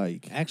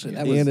like. Actually,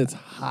 that and was. it's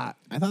hot.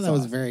 I thought that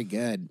was sauce. very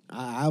good.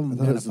 I'm I thought it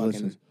gonna was fucking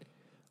delicious.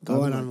 go I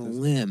out like on a this.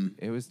 limb.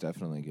 It was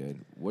definitely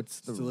good. What's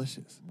the It's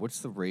delicious. What's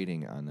the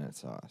rating on that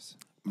sauce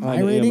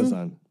My On rating?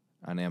 Amazon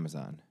on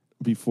Amazon?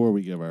 before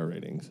we give our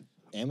ratings.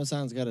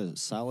 Amazon's got a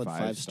solid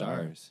 5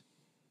 stars.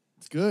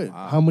 It's good.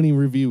 Wow. How many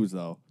reviews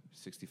though?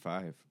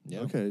 65.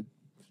 Yeah. Okay,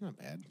 It's not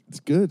bad. it's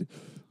good.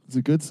 It's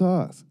a good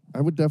sauce.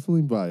 I would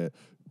definitely buy it.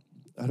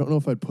 I don't know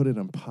if I'd put it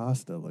on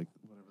pasta like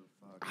what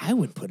I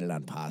would put it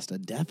on pasta,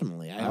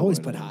 definitely. I always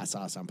put hot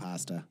sauce on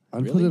pasta.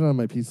 I'd put it on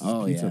my pizza.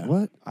 Oh, pizza. yeah.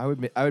 What? I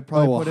would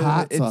probably put it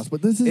hot in sauce,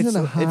 but this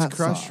isn't a hot It's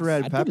crushed sauce.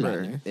 red I'd put it on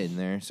pepper there. in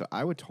there, so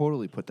I would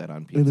totally put that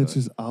on pizza. And it's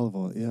just olive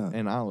oil. Yeah.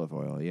 and olive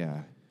oil,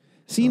 yeah.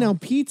 See, now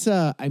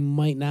pizza, I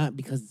might not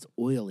because it's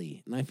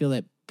oily. And I feel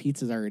that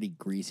pizza's already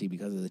greasy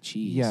because of the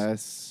cheese.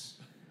 Yes,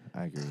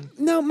 I agree.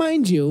 Now,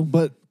 mind you,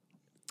 But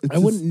I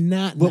wouldn't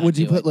not. But not would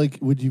you do put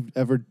it. would you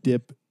ever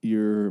dip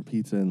your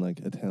pizza in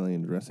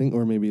Italian dressing,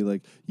 or maybe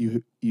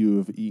you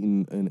have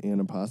eaten an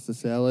antipasta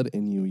salad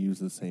and you use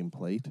the same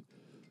plate?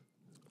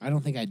 I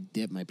don't think I'd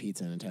dip my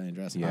pizza in Italian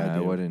dressing. Yeah, I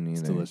do. wouldn't either.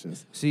 It's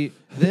delicious. See,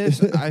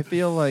 this, I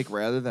feel like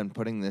rather than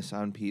putting this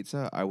on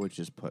pizza, I would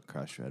just put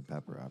crushed red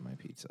pepper on my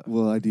pizza.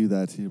 Well, I do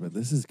that too, but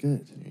this is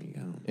good. There you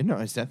go. No,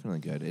 it's definitely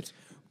good. It's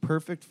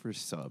perfect for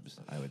subs,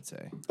 I would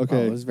say. Oh,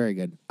 Okay, it was very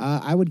good.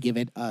 I would give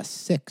it a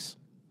 6.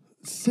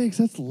 6.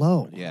 That's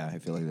low. Yeah, I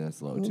feel like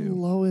that's low too.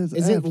 Low as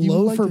Is F. it You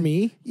low like for the-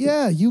 me?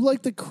 Yeah, you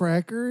liked the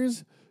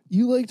crackers.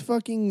 You liked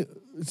fucking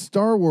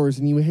Star Wars,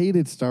 and you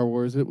hated Star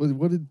Wars. It was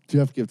what did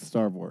Jeff give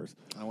Star Wars?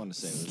 I want to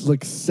say it was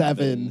Like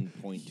 7.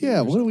 7.2 Yeah,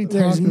 or what are we something.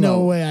 There's talking no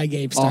about? way I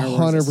gave Star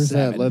Wars 100%.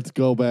 7. Let's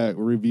go back,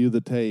 review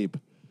the tape.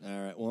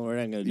 All right. Well, we're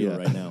not going to do Yeah. it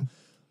right now.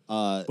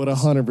 But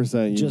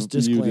 100%, Just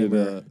you did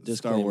disclaimer,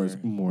 Star Wars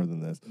disclaimer. more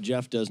than this.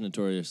 Jeff does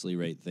notoriously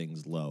rate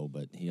things low,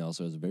 but he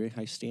also has a very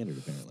high standard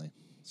apparently.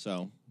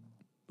 So,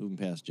 moving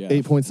past Jeff.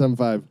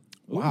 8.75.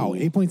 Wow, Ooh.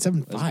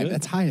 8.75. That's good.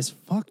 That's high as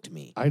fuck to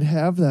me. I'd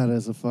have that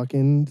as a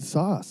fucking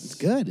sauce. It's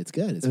good. It's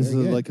good. It's As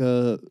very good. like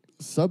a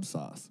sub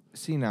sauce.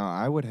 See, now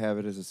I would have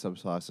it as a sub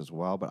sauce as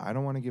well, but I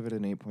don't want to give it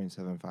an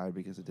 8.75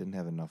 because it didn't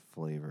have enough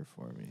flavor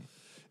for me.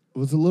 It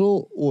was a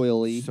little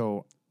oily.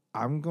 So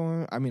I'm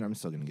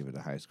still going to give it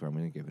a high score. I'm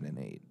going to give it an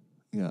 8.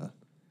 Yeah.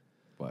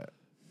 But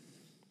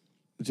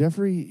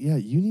Jeffrey, yeah,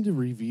 you need to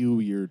review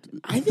your.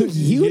 I think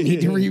you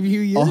need to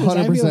review yours.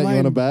 100%. You want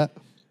to to bet?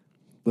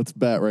 Let's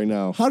bet right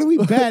now. How do we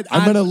bet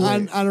I'm on,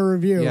 gonna- on a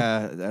review?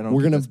 yeah, I don't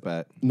We're get gonna- this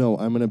bet. No,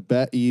 I'm going to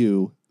bet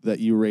you that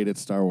you rated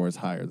Star Wars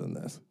higher than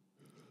this.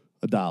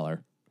 $1.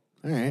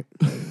 All right.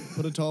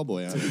 Put a tall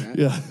boy on it.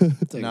 Yeah.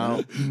 Take Now,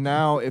 that.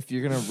 now, if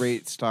you're going to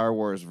rate Star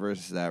Wars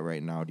versus that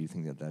right now, do you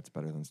think that that's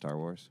better than Star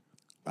Wars?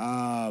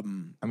 I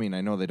mean, I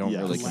know they don't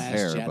Yes. really The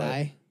Last compare, but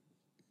Jedi.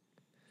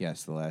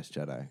 yes, The Last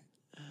Jedi.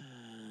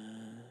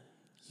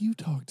 You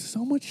talked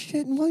so much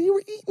shit, and while you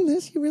were eating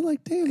this, you were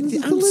like, damn, this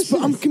is I'm, delicious.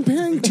 I'm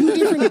comparing two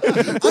different.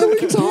 What are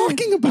we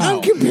talking about?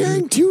 I'm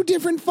comparing two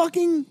different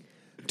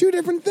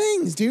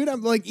things, dude.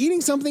 I'm like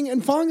eating something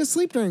and falling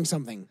asleep during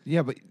something.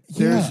 Yeah, but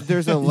Yeah.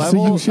 there's a So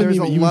level. you shouldn't there's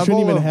a even, you level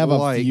shouldn't even of have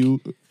like, a few.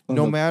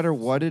 no matter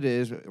what it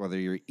is, whether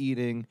you're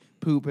eating,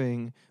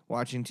 pooping,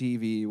 watching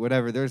TV,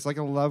 whatever. There's like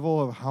a level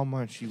of how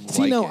much you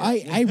See, like no,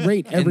 it. I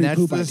rate every and that's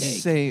poop the I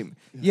take. same.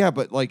 Yeah,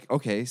 but like,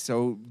 okay,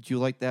 so do you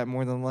like that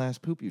more than the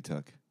last poop you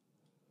took?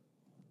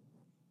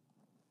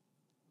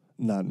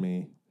 Not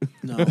me.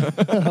 No,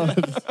 no.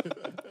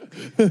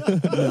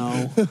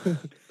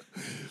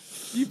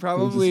 You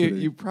probably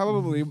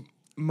kidding.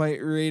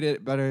 might rate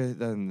it better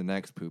than the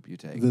next poop you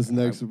take. This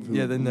next poop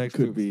yeah, the next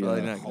could poop's be,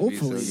 probably uh, not gonna be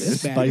so hopefully good.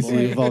 this bad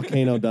Spicy boy.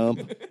 volcano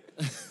dump.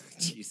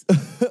 Jeez.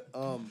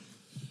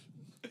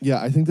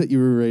 Yeah, I think that you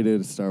were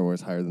rated Star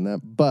Wars higher than that,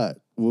 but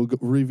we'll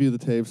review the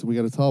tapes. We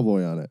got a tall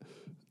boy on it.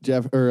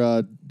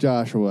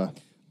 Joshua.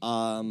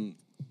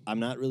 I'm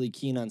not really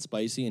keen on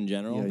spicy in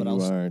general, Yeah, but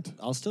you aren't.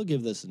 I'll still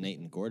give this an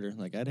 8.25.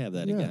 Like I'd have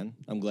that Yeah. again.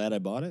 I'm glad I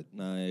bought it.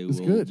 And I It's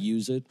will good.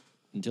 use it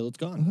until it's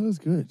Oh, gone. that was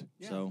good.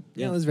 So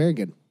Yeah, it was very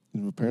good.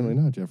 Apparently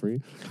not,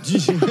 Jeffrey. Do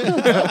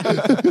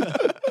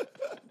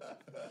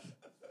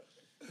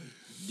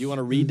you want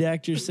to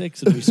redact your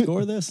 6 and we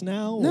score this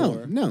now? No,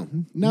 or? no.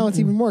 Now it's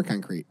even more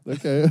concrete.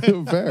 Okay,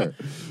 fair.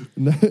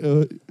 Now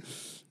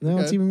it's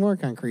Okay. even more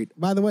concrete.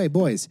 By the way,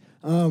 boys,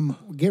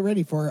 get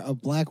ready for a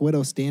Black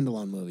Widow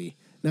standalone movie.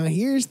 Now,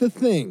 here's the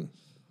thing.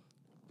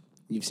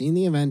 You've seen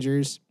the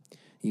Avengers.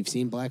 You've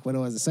seen Black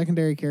Widow as a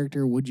secondary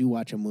character. Would you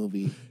watch a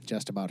movie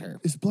just about her?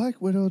 Is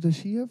Black Widow, does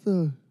she have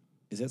the...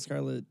 Is that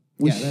Scarlet?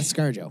 Yeah, that's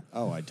ScarJo.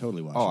 Oh, I'd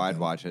totally watch it. Oh, I'd then.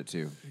 watch it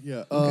too.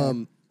 Yeah.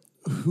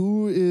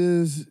 Who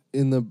is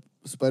in the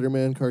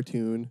Spider-Man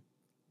cartoon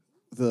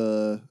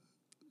the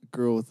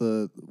girl with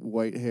the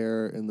white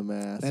hair and the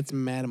mask? That's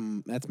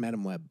Madam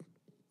Web.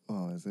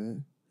 Oh, is it?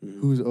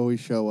 Who's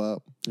always show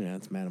up? Yeah,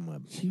 that's Madam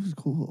Web. She was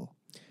cool,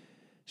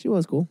 She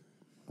was cool.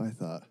 I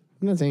thought.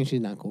 I'm not saying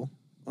she's not cool.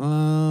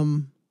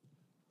 But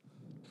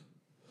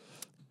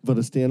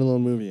a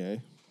standalone movie, eh?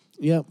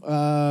 Yep.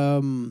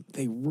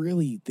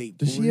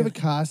 Does she have a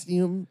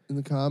costume in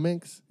the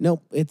comics?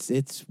 Nope.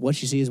 It's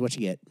what you see is what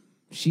you get.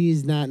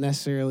 She's not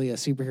necessarily a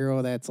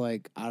superhero that's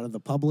like out of the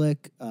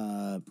public.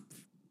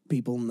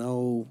 People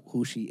know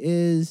who she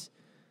is.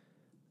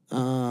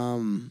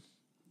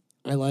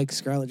 I like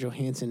Scarlett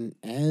Johansson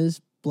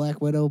as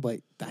Black Widow, but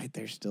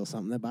there's still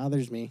something that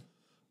bothers me.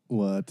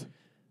 What?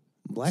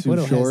 Black Too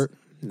Widow short?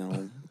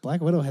 no.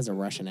 Black Widow has a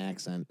Russian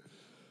accent.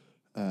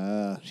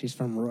 Ah. She's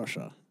from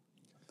Russia.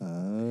 Ah.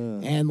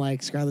 And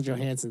like Scarlett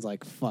Johansson's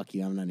like, fuck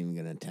you, I'm not even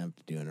gonna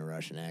attempt doing a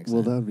Russian accent.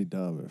 Well, that would be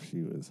dumb if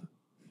she was.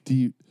 Do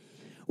you?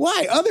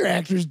 Why? Other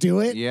actors do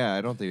it. Yeah,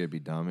 I don't think it'd be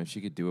dumb if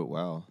she could do it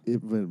well.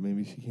 But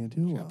maybe she can't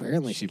do it well.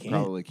 Apparently She she can't.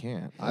 probably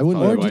can't. I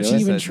wouldn't Or be able did to she do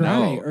even it.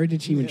 try? no. Or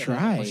did she even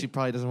try? Well, she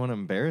probably doesn't want to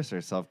embarrass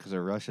herself because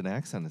her Russian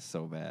accent is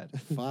so bad.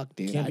 Fuck,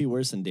 dude. Can't be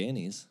worse than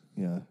Danny's.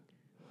 Yeah.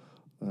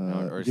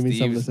 Or give me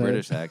something to Steve's say.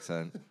 British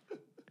accent.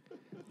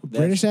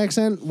 British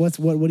accent? What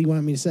do you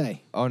want me to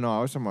say? Oh no,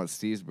 I was talking about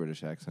Steve's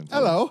British accent. too.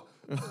 Hello.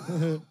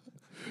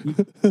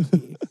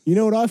 You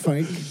know what I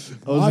think?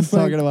 I was just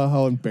talking about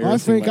how embarrassing. I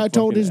think my I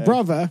told fucking his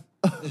brother.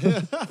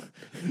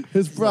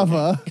 His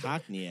brother.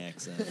 Cockney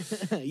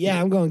accent.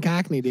 Yeah, I'm going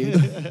Cockney,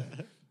 dude.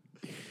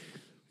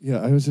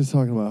 Yeah, I was just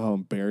talking about how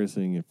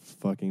embarrassing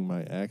fucking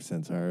my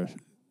accents are.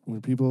 When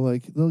people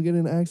they'll get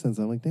in accents,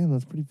 I'm like, damn,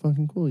 that's pretty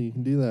fucking cool. You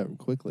can do that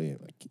quickly.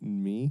 Like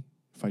me,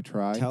 if I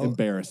try,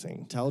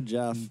 embarrassing. Tell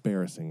Jeff.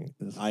 Embarrassing.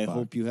 I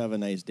hope you have a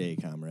nice day,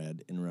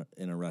 comrade,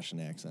 in a Russian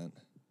accent.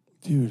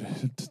 Dude,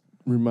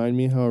 remind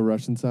me how a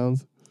Russian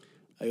sounds.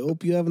 I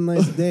hope you have a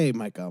nice day,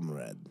 my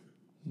comrade.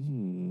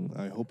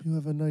 I hope you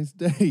have a nice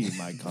day,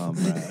 my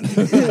comrade.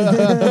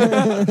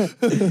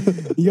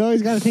 You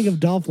always got to think of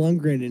Dolph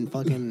Lundgren in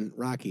fucking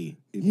Rocky.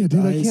 If he Yeah,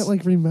 dude, I dies-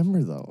 can't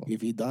remember though.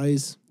 If he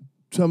dies,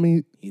 Tell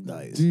me, he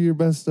dies. do your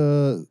best,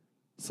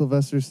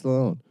 Sylvester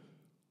Stallone.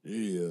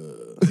 Hey,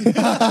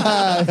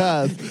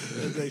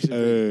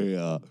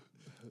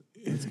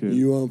 That's good.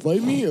 you want to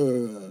fight me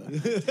or?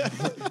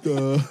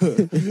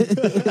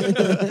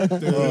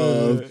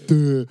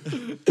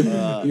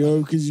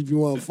 Because if you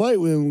want to fight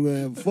with him, we're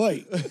gonna have a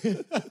fight.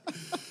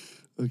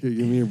 Okay,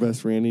 give me your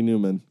best Randy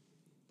Newman.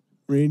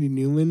 Randy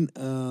Newman.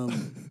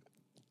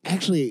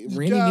 Actually,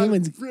 Randy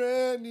Newman's.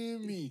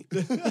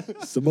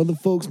 Some other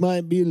folks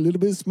might be a little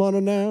bit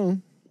smarter now,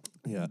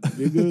 Yeah.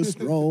 bigger,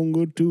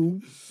 stronger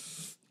too.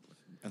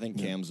 I think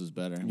Cam's was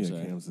better. I'm Yeah,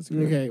 sorry. Cam's is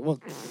good. Okay,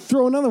 well,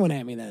 throw another one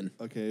at me then.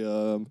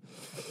 Okay,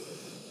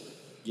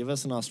 Give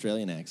us an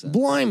Australian accent.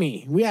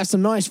 Blimey, we have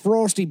some nice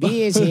frosty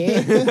beers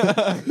here.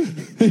 That's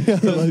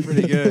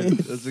pretty good.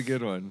 That's a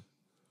good one.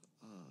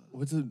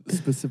 what's a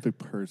specific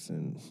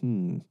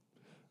person?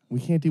 We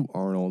can't do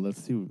Arnold.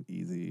 That's too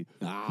easy.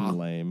 and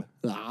lame.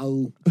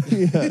 Oh.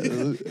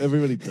 Yeah,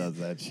 everybody does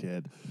that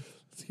shit.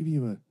 Let's give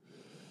you a.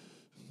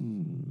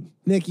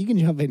 Nick, you can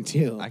jump in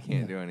too. I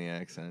can't do any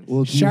accents.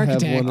 Well, do Shark you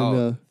have Attack. one in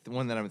oh, the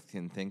one that I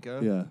can think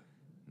of? yeah,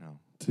 No,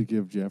 to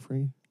give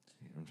Jeffrey?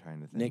 I'm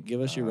trying to think. Nick,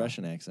 give us your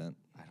Russian accent.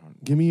 I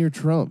don't. Give me your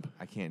Trump.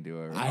 I can't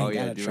do it. I Oh ain't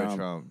yeah, got a do Trump. a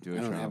Trump. Do a I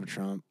don't Trump. have a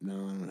Trump. No, I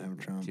don't have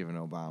a Trump. Do you have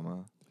an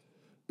Obama?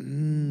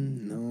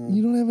 No.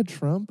 You don't have a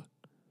Trump?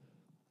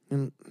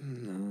 No.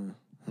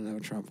 I don't have a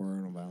Trump or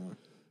an Obama.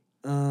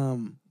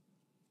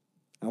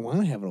 I want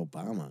to have an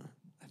Obama.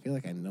 I feel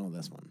like I know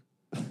this one.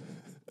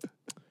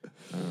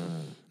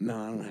 No,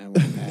 I don't have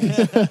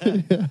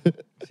one.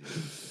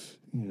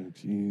 Yeah,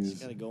 Just jeez.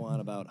 got to go on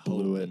about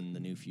Blew hope it. and the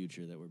new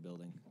future that we're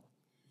building.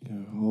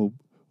 Yeah, hope.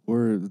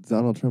 Or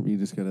Donald Trump, you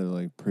just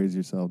gotta praise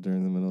yourself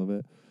during the middle of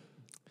it.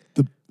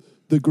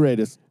 The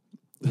greatest.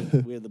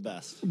 We have the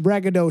best.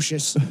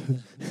 Braggadocious.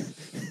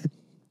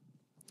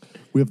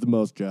 We have the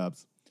most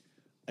jobs.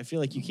 I feel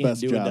like you can't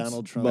Best do jobs. a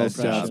Donald Trump most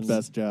impression jobs.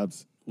 Best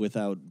jobs.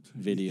 without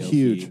video.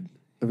 Huge. feed.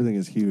 Everything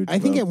is huge. I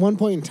think bro. at one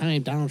point in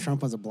time, Donald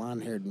Trump was a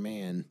blonde-haired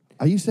man.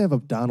 I used to have a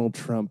Donald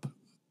Trump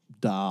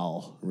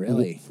doll.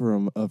 Really?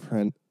 From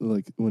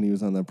when he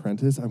was on The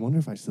Apprentice. I wonder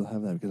if I still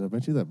have that because I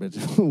bet you that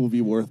bitch will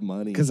be worth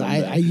money. Because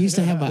someday. I used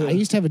to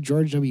have a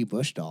George W.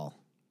 Bush doll.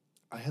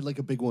 I had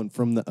a big one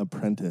from The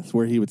Apprentice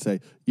where he would say,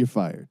 "You're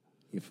fired."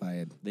 You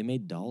fired. They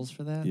made dolls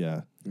for that?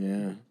 Yeah.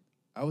 Yeah.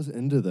 I was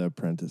into The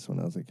Apprentice when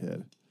I was a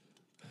kid.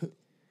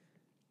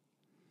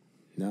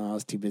 No, I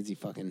was too busy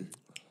fucking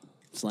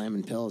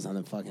slamming pills on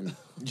the fucking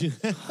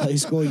high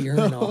school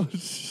urinal.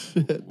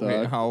 Shit, Wait,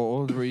 dog. how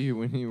old were you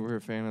when you were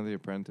a fan of The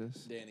Apprentice?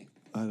 Danny.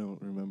 I don't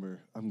remember.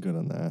 I'm good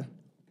on that.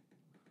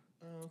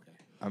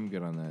 I'm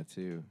good on that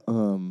too.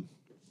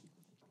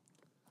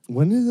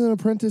 When did The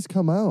Apprentice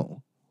come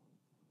out?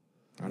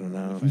 I don't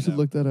know. You should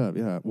look that up.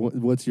 Yeah.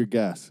 What's your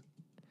guess,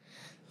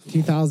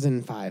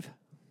 2005.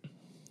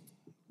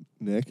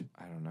 Nick?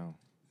 I don't know.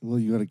 Well,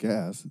 you got a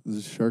guess. This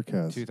is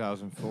Sharkcast.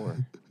 2004.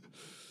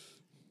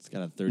 It's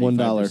got a $1.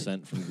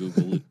 35% from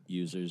Google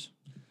users.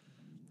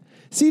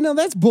 See, no,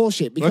 that's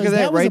bullshit. Because at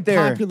that was right a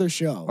there. popular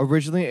show.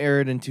 Originally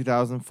aired in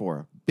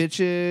 2004.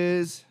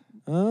 Bitches.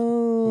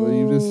 Oh, Well,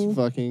 you just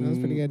fucking that was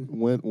pretty good.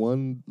 went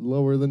one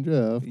lower than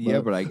Jeff. Yeah,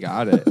 but I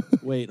got it.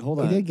 Wait, hold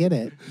I on. did get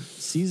it.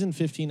 Season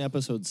 15,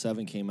 episode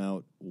 7 came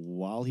out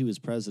while he was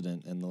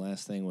president, and the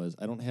last thing was,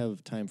 I don't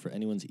have time for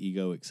anyone's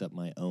ego except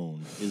my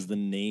own, is the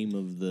name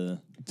of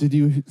the... Did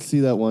you see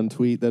that one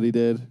tweet that he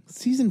did?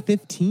 Season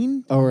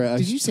 15?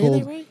 Did you say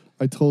that right?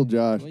 I told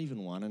Josh. Do I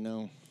even want to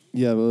know?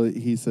 Yeah, well,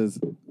 he says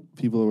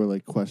people were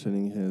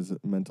questioning his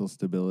mental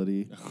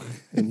stability,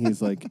 and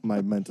he's like,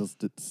 my mental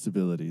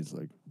stability is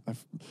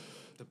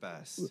The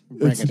best.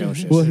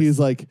 Braggadocious. Well, he's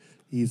like,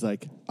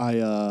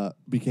 I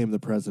became the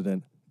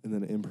president, And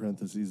then in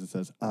parentheses it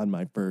says, on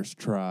my first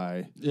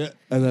try. Yeah.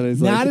 And then it's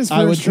Not like, his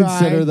I would first try.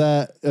 consider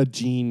that a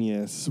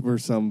genius or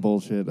some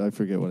bullshit. I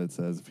forget what it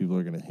says. People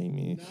are going to hate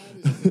me.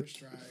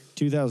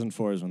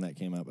 2004 is when that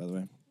came out, by the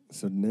way.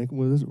 So Nick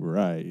was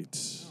right.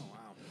 Oh, wow.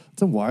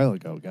 It's a while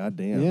ago. God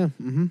damn. Yeah.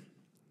 Mm-hmm.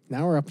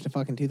 Now we're up to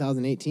fucking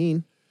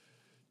 2018.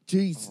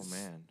 Jesus. Oh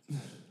man.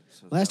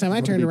 So Last time I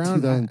It's turned gonna be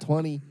around,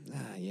 2020.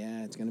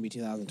 yeah, it's gonna be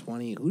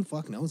 2020. Who the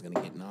fuck knows gonna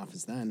get in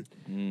office then?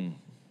 Mm.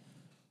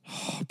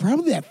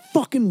 Probably that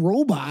fucking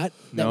robot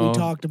that we No.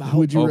 talked about. Who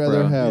would you Oprah.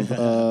 rather have?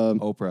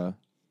 Oprah.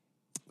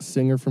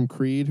 Singer from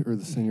Creed or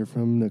the singer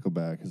from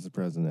Nickelback as the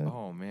president?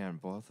 Oh man,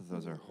 both of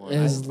those are horrible.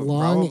 As But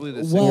long, probably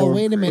the singer well, from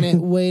wait a Creed.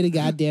 minute, wait a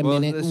goddamn Well,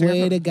 minute, the singer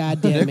wait from- a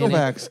goddamn minute,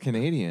 Nickelback's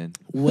Canadian.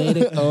 wait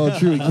a, Oh,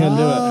 true. He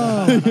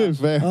can't do it.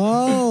 Fair.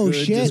 oh Good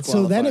shit!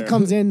 So then it disqualifier.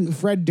 comes in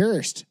Fred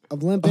Durst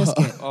of Limp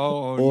Bizkit,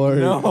 Oh Or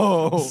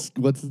no!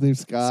 what's his name?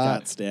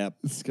 Scott Scott.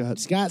 Stapp. Scott.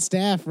 Scott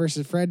Staff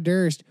versus Fred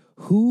Durst.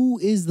 Who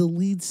is the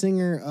lead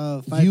singer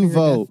of Five You Finger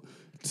vote. Death?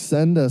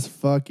 Send us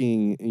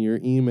fucking your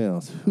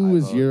emails. Who I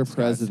is vote your Scott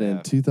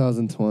president Stapp.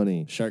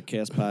 2020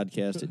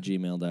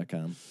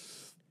 Sharkcastpodcast@gmail.com.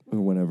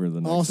 or whenever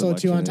the next Also,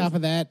 too, election on is. top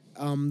of that,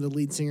 the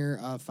lead singer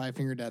of Five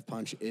Finger Death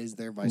Punch is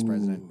their vice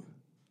president.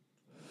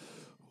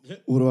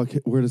 What about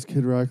where does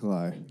Kid Rock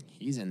lie?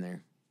 He's in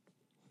there.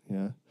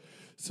 Yeah.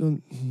 So,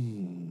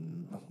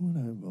 who would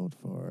I vote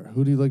for?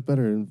 Who do you like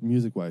better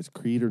music wise,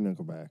 Creed or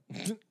Nickelback?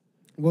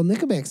 Well,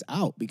 Nickelback's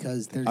out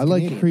because there's I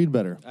like Canadian. Creed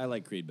better. I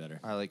like Creed better.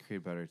 I like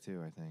Creed better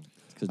too. I think.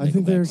 'Cause I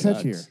think they're Nickelback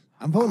sucks. catchier.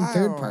 I'm voting I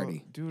third don't-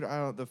 party. dude. I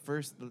don't.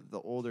 The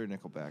older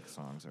Nickelback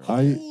songs are.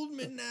 Hold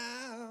me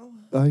now.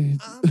 I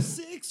I'm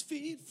 6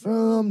 feet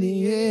from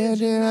the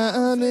edge and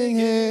I'm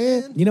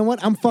thinking. You know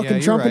what? I'm fucking Yeah,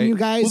 you're trumping right. you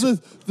guys. Well,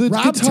 the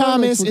Rob guitar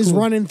Thomas notes were is cool.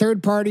 running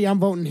third party. I'm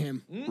voting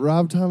him.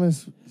 Rob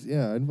Thomas.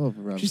 Yeah, I'd vote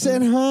for Rob. She Thomas.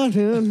 said, "I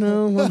don't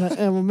know when I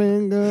ever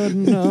been good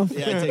enough."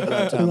 Yeah, I take Rob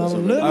I'm Thomas a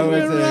over little I would bit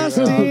take Rob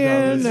rusty Thomas,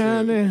 and too.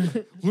 down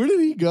there. Where did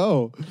he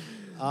go?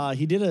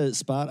 He did a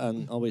spot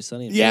on Always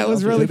Sunny. in Yeah, it was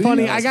Philadelphia. really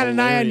funny. That I was got an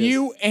eye on hilarious.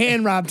 you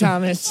and Rob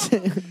Thomas.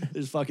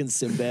 There's fucking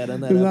Sinbad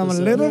on that I'm a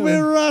episode. little bit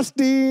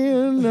rusty.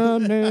 And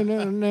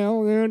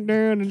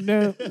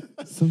down.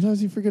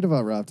 Sometimes you forget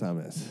about Rob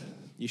Thomas.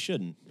 You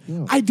shouldn't.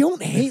 No, I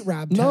don't hate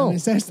Rob No.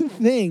 Thomas. That's the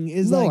thing.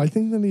 Is no, like I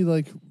think that he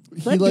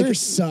Fred like.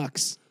 Durst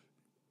sucks.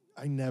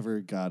 I never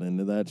got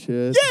into that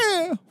shit.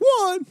 Yeah,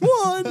 one.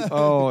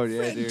 Oh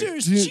yeah, dude.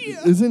 Dude,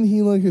 isn't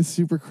he like a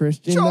super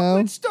Christian now?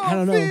 I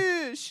don't know.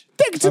 Starfish.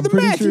 Take it to I'm the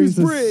pretty sure Matthews he's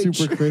a Bridge.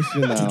 super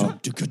Christian now. Yeah,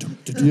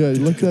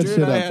 look that Dude,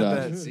 shit I up, had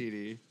that Josh.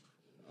 CD.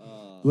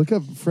 Look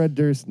up Fred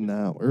Durst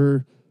now.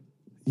 Or,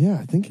 yeah,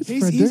 I think it's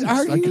He's- Fred he's Durst. I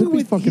arguing could be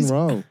with- fucking he's-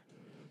 wrong.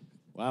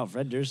 Wow,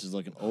 Fred Durst is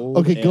looking old.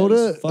 Okay, go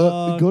as to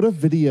fuck.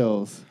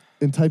 videos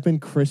and type in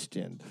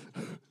Christian.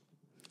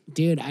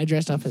 Dude, I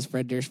dressed up as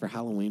Fred Durst for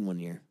Halloween one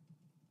year.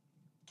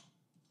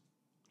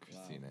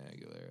 Christina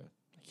Aguilera.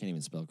 I can't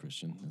even spell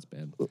Christian. That's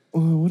bad.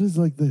 What is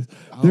like this?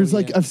 There's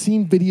like yeah. I've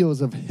seen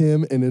videos of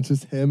him and it's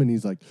just him and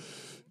he's like,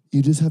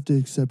 you just have to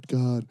accept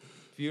God.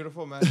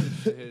 Beautiful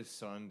message to his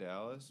son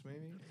Dallas, maybe.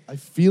 I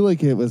feel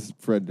like it was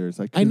Fred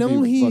Durst. I could I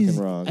know be he's.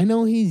 fucking wrong. I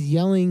know he's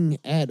yelling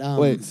at.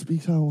 Wait,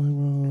 speak how went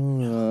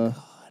wrong.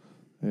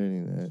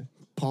 Anyway,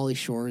 Pauly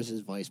Shore is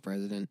his vice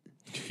president.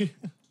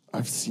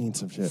 I've seen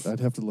some shit. I'd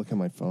have to look at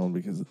my phone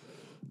because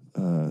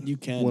You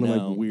can one of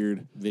now. my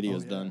weird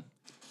Video's done.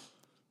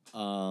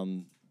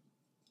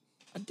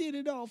 I did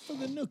it all for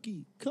the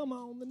nookie. Come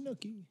on, the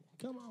nookie.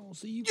 Come on,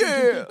 so you can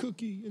get the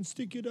cookie and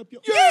stick it up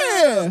your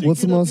Stick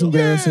What's the it up most your-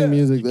 embarrassing Yeah.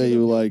 music Stick that it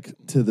you up your-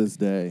 like to this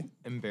day?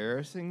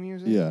 Embarrassing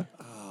music. Yeah.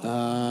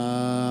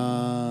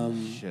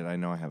 Shit, I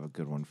know I have a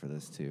good one for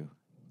this too.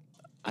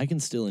 I can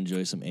still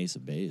enjoy some Ace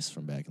of Base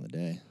from back in the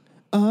day.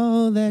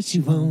 All that she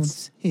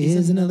wants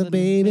is another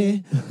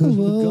baby.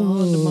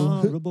 Gone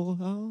tomorrow, boy.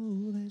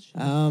 All that she-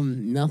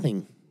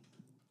 Nothing.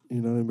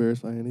 You're not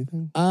embarrassed by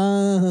anything?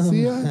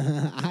 See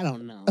ya? I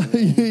don't know.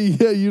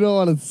 Yeah, you don't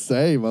want to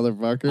say,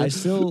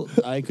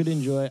 motherfucker. I could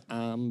enjoy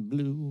I'm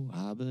blue.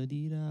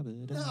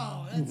 Ah-ba-dee-da-ba-da.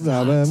 Nah,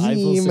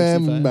 Eiffel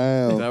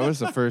 65. That was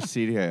the first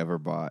CD I ever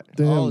bought.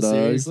 Damn, Oh, dog.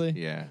 seriously?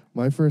 Yeah.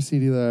 My first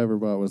CD that I ever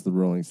bought was the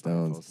Rolling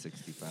Eiffel Stones.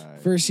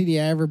 65. First CD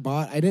I ever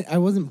bought. I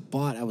wasn't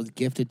bought. I was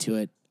gifted to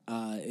it.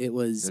 It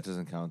was That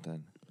doesn't count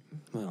then.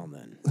 well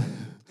then.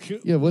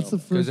 Yeah, what's the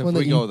Because first if one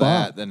we that go you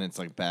that, bought? then it's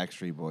like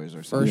Backstreet Boys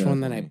or something. First Yeah. one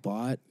that I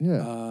bought.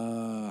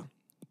 Yeah.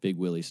 Big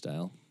Willie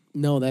style.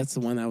 No, that's the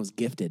one I was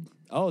gifted.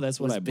 Oh, that's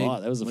what Was I Big-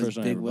 bought. That was the first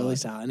one I Big ever Willie bought.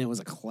 style, and it was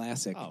a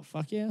classic. Oh,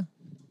 fuck yeah.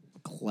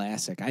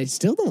 Classic. I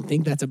still don't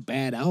think that's a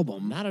bad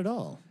album. Not at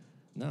all.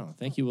 No,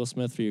 thank you, Will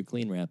Smith, for your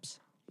clean raps.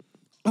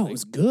 Oh, it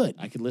was good.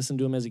 I could listen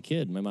to him as a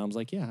kid. My mom's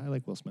like, yeah, I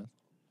like Will Smith.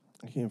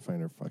 I can't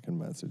find her fucking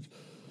message.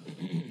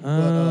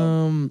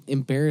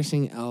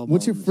 Embarrassing album.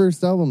 What's your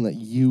first album that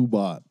you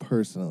bought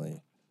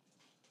personally?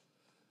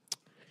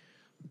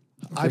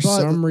 For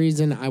some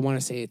reason, I want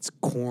to say it's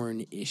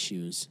Korn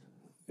Issues.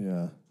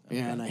 Yeah.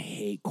 Yeah, and I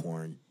hate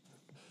Korn.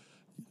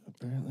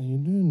 Apparently you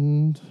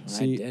didn't.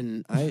 I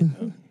didn't. I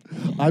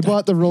I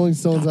bought the Rolling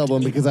Stones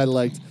album because I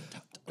liked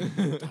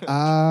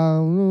I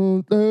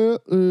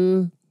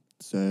want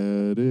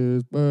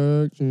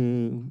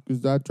satisfaction.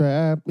 Cause I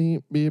tried,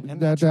 beep, beep,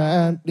 And I I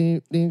tried,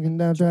 beep, beep,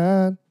 and I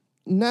tried.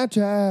 And I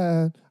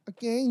tried. I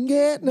can't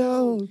get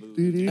no.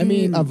 I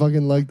mean- I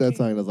fucking like that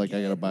song. I was like,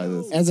 I gotta buy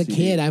this. As a CD.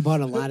 kid, I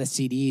bought a lot of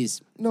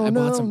CDs. No, I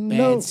no, bought some bad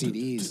no.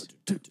 CDs.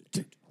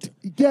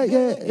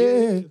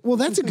 Yeah. Well,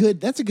 that's a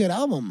good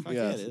album.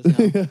 Yeah. it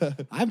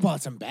is. I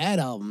bought some bad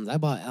albums. I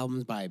bought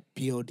albums by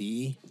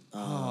P.O.D.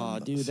 Oh,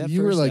 dude, So that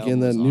you were first like in album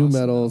that was new awesome,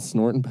 metal, though.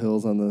 snorting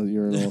pills on the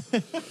urinal.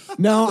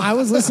 No, I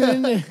was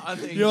listening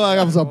to You're like,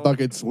 I'm so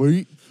fucking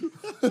sweet.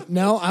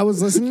 I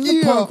was listening to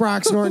Yeah. punk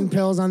rock snorting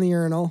pills on the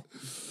urinal.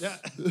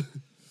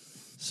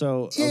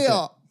 So okay,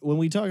 Yeah. when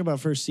we talk about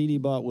first CD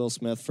bought Will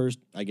Smith, first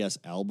I guess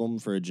album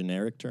for a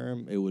generic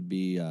term, it would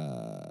be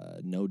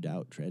No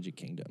Doubt, Tragic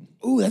Kingdom.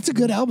 Ooh, that's a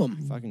good album.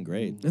 Fucking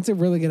great. That's a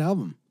really good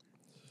album.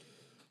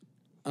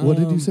 What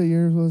did you say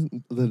yours was?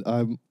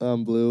 That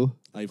I'm blue.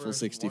 Eiffel One that I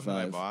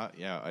 65. bought,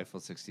 yeah, Eiffel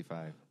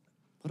 65.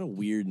 What a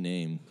weird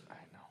name. I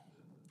know.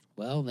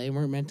 Well, they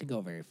weren't meant to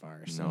go very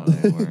far. So. No,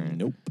 they weren't.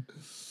 Nope.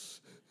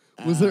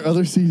 Was there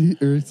other CD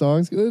or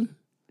songs good?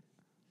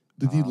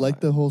 Did you like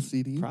the whole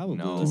CD? Probably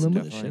No, listened to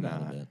the definitely shit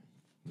out of not. it.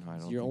 No, I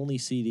It's don't your think- only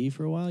CD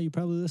for a while. You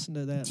probably listened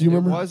to that. Do you It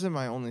remember? wasn't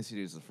my only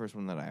CD. It was the first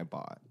one that I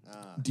bought.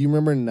 Do you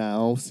remember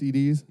Now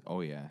CDs? Oh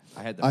yeah,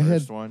 I had the I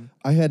first had- one.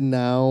 I had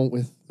Now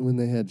with when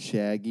they had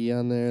Shaggy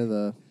on there.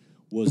 The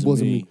Wasn't, it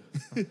wasn't me.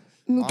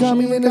 Got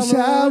me in the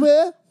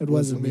shower. It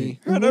wasn't me.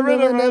 Never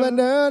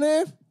done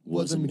it.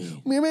 Wasn't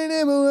me. Me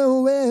never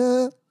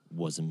aware.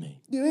 Wasn't me.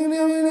 Give me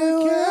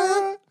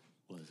never.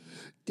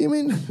 Give me.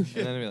 And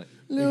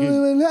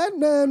then I'd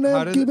be How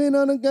How did- keep it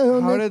on the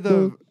go. how did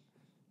the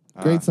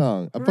Great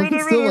song. I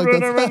fucking still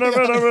like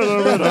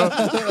that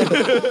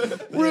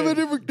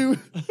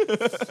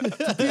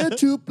song. Get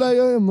to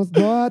play, I must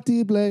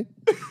party play.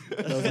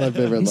 That was my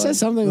favorite line. He says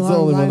something That's the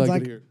along the only one lines I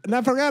like, could hear. and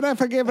I forgot I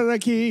forgave her the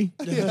key.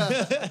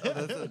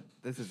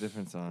 that's a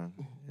different song,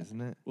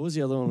 isn't it? What was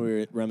the other one we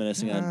were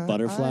reminiscing on?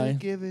 Butterfly.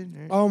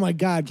 Oh my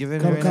God.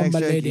 Giving Come, her an come, my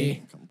extra lady.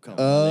 key. Come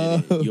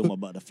on, lady. You're my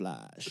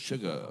butterfly.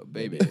 Sugar,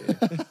 baby.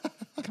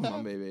 Come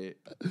on, baby.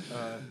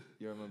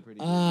 You're my pretty.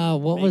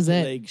 What Make was your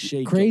that? leg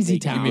shake, Crazy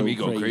make you Town. You made me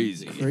go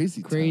crazy.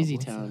 Crazy Crazy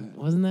What's Town.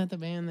 Wasn't that the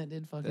band that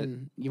did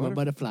fucking You My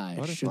Butterfly?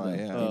 Butterfly,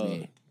 Sugar, yeah.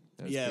 baby.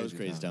 Yeah, it was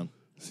Crazy Town.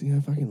 See, I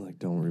fucking like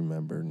don't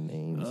remember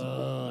names.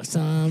 Oh,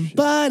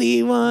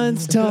 somebody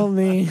once told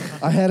me.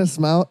 I had a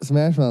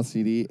Smash Mouth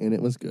CD and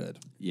it was good.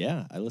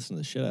 Yeah, I listened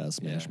to the shit out of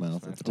Smash Yeah,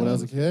 Mouth Smash at the When I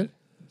time. was a kid,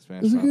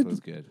 Smash Was it Mouth good? was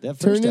good. That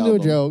first turned into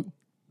album, a joke.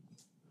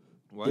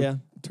 What? Yeah,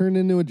 Turned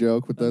into a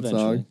joke with that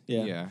eventually. song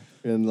Yeah.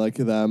 and like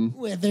them.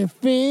 With her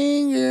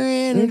finger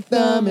and her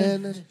thumb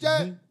and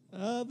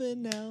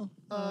Oven now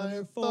on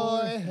her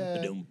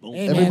forehead. Ba-dum, boom.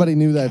 Hey, Everybody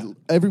knew that.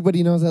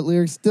 Everybody knows that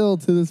lyric still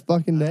to this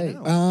fucking day.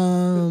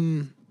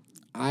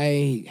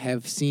 I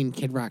have seen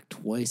Kid Rock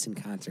twice in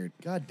concert.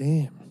 God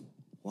damn.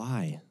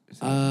 Why? Is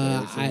that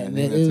embarrassing? I- I think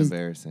it that's was-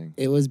 embarrassing.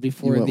 It was You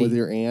before went the with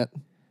your aunt.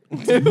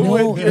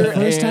 no,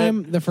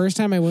 the first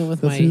time I went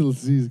with That's my who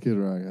sees Kid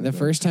Rock. the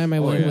first time I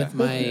went yeah.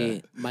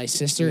 with my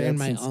sister and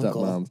my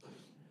uncle, and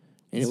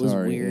it was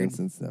Sorry, weird. aunts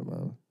and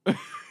stepmoms.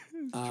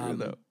 True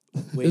though.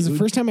 It was the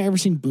first time I ever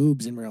seen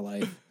boobs in real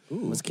life.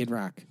 Was Kid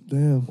Rock.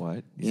 Damn.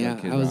 What? You Yeah,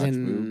 said Kid I was Rock's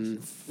in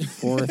boobs?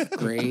 fourth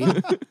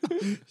grade,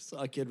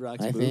 Saw Kid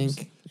Rock's I boobs.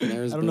 think. And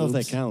there was I don't know if that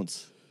boobs.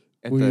 counts.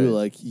 At Were the- you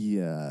like,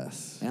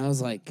 yes? And I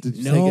was like, Did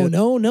you no, take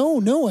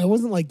it? no. I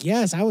wasn't like,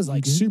 yes. I was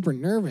like super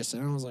nervous.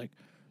 And I was like,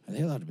 are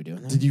they allowed to be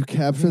doing that? Did you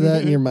capture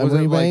that in your Was it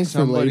memory like banks for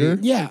somebody- later?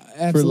 Yeah, For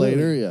absolutely.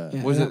 later,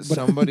 yeah. Was it but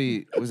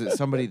somebody? Was it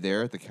somebody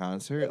there at the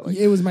concert? Like,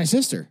 It was my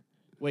sister.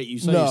 Wait, you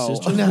saw No. your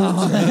sister?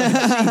 No.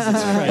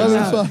 That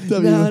was fucked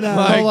up. No, You no.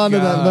 hold on to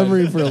that God.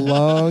 memory for a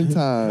long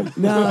time.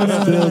 No,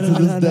 no, Still no, to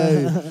no, this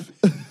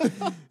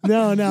day.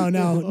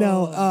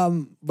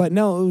 no. But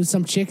no, it was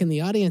some chick in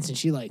the audience, and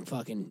she like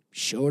fucking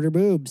showed her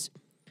boobs,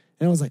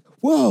 and I was like,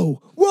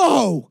 whoa.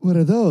 What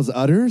are those,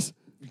 udders?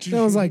 And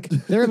I was like,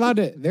 they're allowed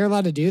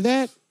to do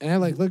that, and I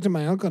like looked at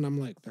my uncle, and I'm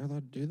like, they're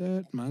allowed to do that.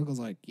 And my uncle's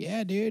like,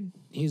 yeah, dude.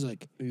 He's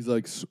like, He's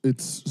like,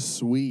 it's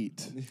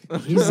sweet.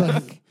 he's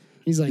like,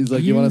 He's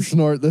like, you want to sh-"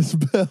 snort this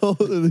pill?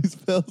 These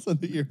pills in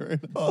the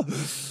urinal.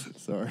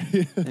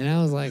 Sorry. And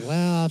I was like,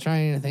 well, I'll try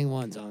anything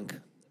once, Unc.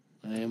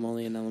 I am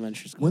only in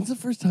elementary school. When's the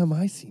first time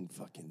I seen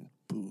fucking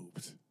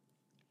boobs?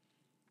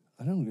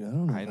 I don't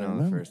know. I if know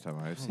remember. the first time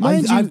I've seen.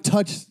 Mind you- I've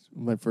touched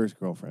my first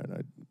girlfriend.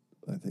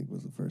 I think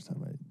was the first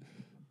time I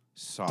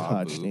Saw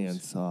touched boobs.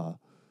 and saw.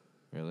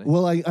 Really?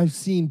 Well, I've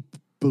seen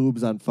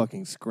boobs on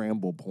fucking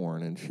scramble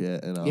porn and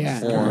shit, and on Yeah.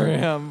 porn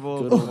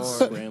Scramble Good old porn.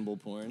 scramble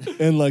porn.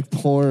 and like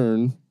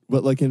porn,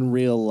 but like in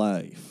real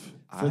life.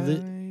 I the-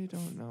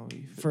 don't know.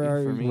 If, for if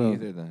our- for me well,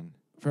 either. Then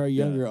For our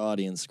younger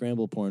audience,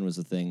 scramble porn was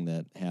a thing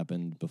that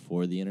happened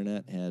before the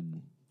internet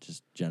had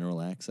just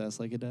general access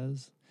like it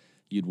does.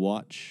 you'd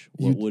watch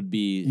what would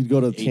be You'd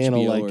go to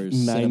channel HBO like or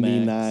Cinemax.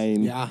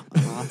 99. Yeah.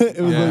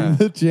 It was Yeah.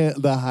 like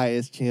the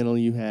highest channel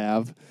you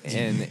have.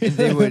 and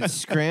they would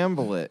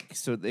scramble it,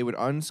 so they would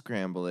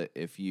unscramble it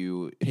if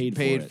you Paid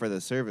paid for for it.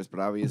 the service. But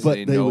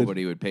obviously, But they would-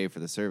 nobody would pay for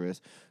the service,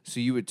 so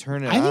you would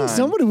turn it I think on.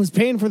 somebody was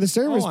paying for the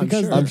service Oh, I'm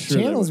because sure. the I'm sure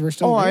they channels would. were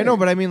still Oh, I there. know,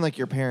 but I mean, like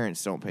your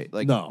parents don't pay.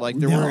 Like, No. like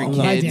there No, weren't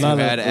my kids who dad-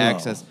 had No.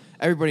 access.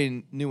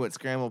 Everybody knew what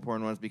scramble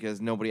porn was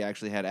because nobody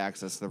actually had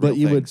access to the But real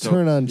you thing. would So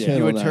turn on yeah. channel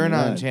you would turn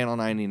 99. on channel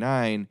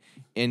 99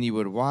 and you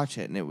would watch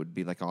it, and it would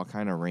be like all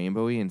kind of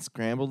rainbowy and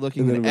scrambled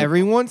looking. And And, then it would-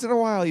 every once in a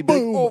while, you'd be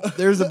like, "Oh,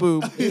 there's a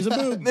boob. There's a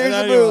boob. There's And a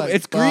then you're boob. like,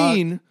 It's fuck.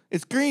 green.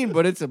 It's green,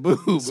 but it's a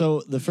boob."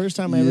 So the first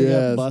time I ever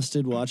Yes. got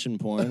busted watching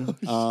porn,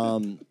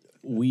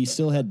 we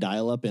still had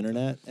dial-up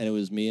internet, and it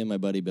was me and my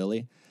buddy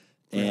Billy,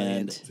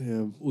 and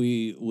Damn.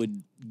 we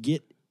would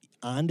get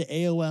onto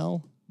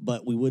AOL,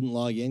 but we wouldn't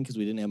log in because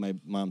we didn't have my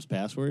mom's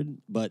password.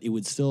 But it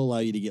would still allow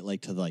you to get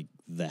like to like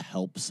the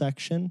help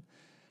section,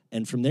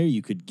 and from there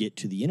you could get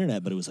to the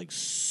internet, but it was like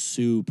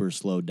super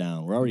slowed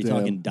down. We're already Damn.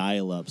 talking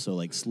dial-up, so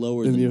like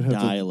slower And you than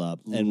have to dial-up.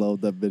 And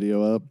load that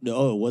video up.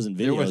 No, it wasn't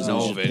video. was it no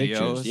just pictures.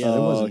 videos? Yeah, there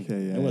Oh, wasn't.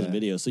 okay, yeah, there wasn't yeah.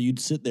 video. So you'd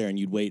sit there and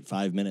you'd wait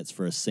 5 minutes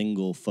for a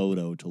single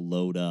photo to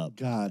load up.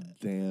 God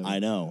damn. I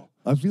know.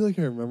 I feel like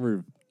I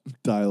remember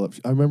dial-up.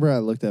 I remember I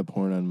looked at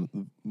porn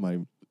on my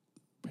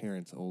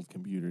parents' old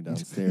computer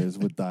downstairs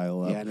with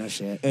dial-up. Yeah, no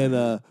shit.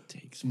 And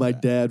Takes my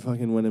dad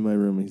fucking went in my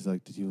room and he's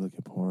like, "Did you look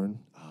at porn?"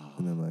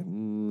 And I'm like,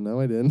 "No,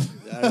 I didn't."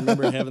 I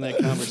remember having that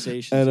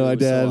conversation. I know too. my It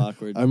was dad. So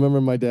awkward. I remember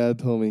my dad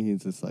told me,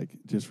 he's just like,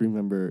 "Just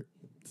remember,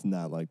 it's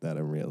not like that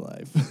in real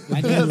life."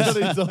 My dad That's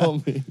what he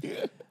told me.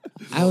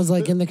 I was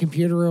like in the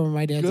computer room and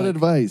my dad's Good like,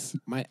 advice.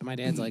 my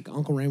dad's like,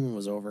 Uncle Raymond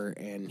was over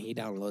and he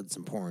downloaded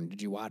some porn.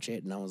 Did you watch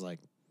it? And I was like,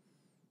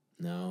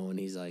 no. And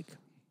he's like,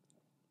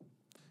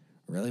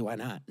 really? Why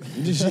not?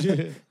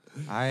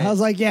 I was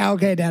like, yeah,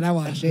 okay, Dad, I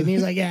watched it. And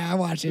he's like, yeah, I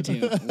watched it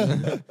too.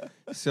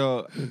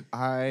 So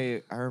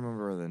I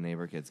remember the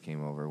neighbor kids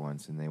came over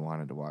once and they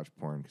wanted to watch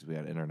porn because we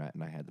had internet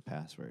and I had the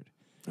password.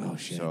 Oh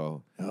shit.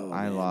 So Oh,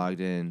 I man. logged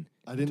in.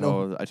 I didn't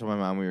know. I told my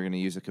mom we were going to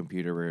use a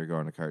computer. We were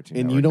going to Cartoon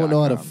And you don't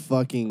know how to Network.com.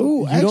 fucking.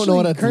 Ooh, you don't know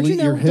how to delete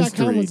your CartoonNetwork.com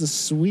history. was a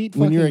sweet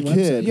When you're a fucking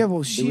kid. website. Yeah,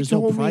 well, she was no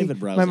told private me.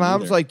 browsing My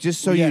mom's either. like,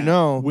 just so Yeah. you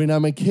know. When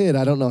I'm a kid,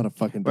 I don't know how to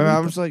fucking. My delete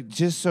mom's like,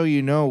 just so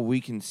you know,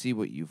 we can see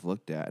what you've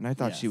looked at. And I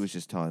thought she Yes. was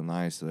just telling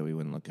lies so that we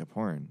wouldn't look at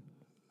porn.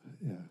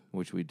 Yeah.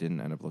 Which we didn't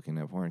end up looking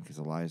at porn because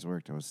the lies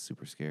worked. I was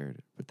super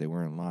scared, but they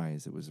weren't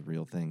lies. It was a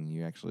real thing.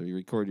 You actually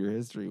record your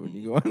history when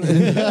you go on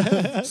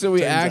there. So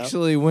we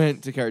actually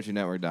went to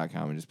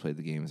CartoonNetwork.com and just played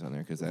the games on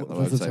there because that That's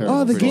a website. terrible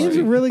Oh, was the pretty games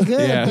cheap. are really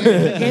good. Yeah.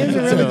 The games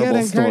are really good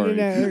on Terrible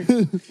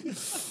Cartoon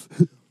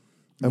Network.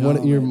 I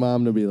want your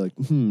mom to be like,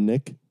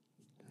 Nick,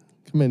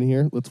 come in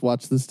here. Let's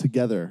watch this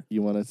together.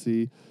 You want to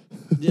see?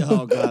 Yeah,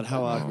 oh God,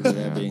 how awkward would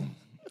that man.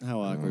 be? How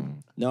awkward.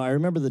 No, I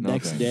remember the No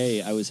next thanks.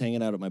 day I was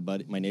hanging out at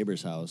my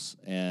neighbor's house,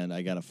 and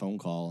I got a phone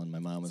call, and my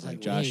mom was like,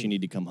 "Josh, you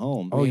need to come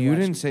home." Oh, you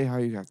didn't say how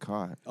you got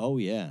caught. Oh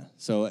yeah.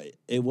 So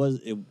it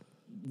was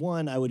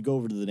one. I would go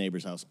over to the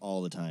neighbor's house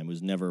all the time. It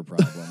was never a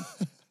problem.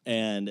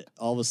 And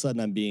all of a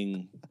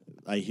sudden,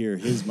 I hear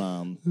his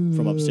mom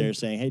from upstairs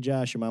saying, "Hey,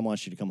 Josh, your mom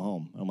wants you to come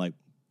home." I'm like,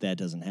 "That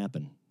doesn't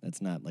happen.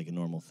 That's not like a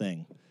normal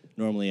thing.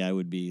 Normally, I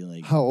would be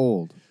like, How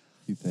old?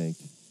 You think?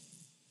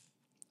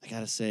 I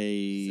gotta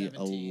say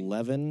 17.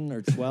 11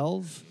 or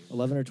 12.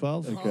 11 or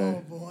 12. Okay.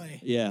 Oh boy.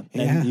 Yeah,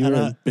 Yeah. You were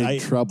in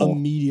big trouble.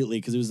 Immediately,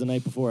 because it was the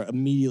night before.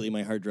 Immediately,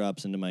 my heart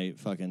drops into my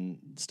fucking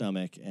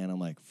stomach, and I'm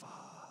like, "Fuck!"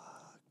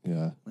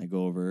 Yeah. I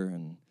go over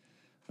and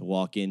I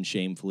walk in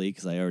shamefully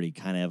because I already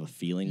kind of have a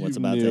feeling what's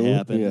You about knew? to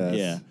happen. Yes.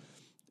 Yeah,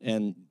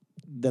 and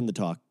then the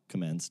talk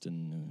commenced,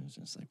 and it was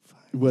just like, "Fuck."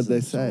 What'd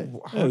they say?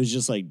 It was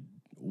just like,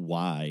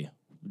 "Why?"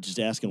 Just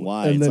asking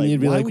why. And It's then like, you'd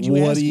be why like, would you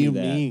 "What ask do you me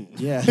that?" mean?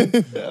 Yeah.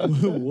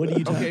 What do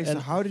you? Okay, so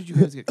and, how did you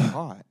guys get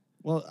caught?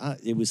 well,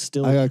 it was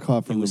still. I got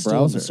caught from it the was still in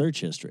browser. the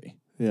search history.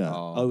 Yeah.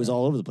 Oh, it was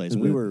all over the place. Is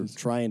We it- were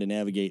trying to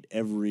navigate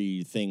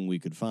everything we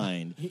could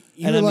find. You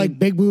And were I like mean,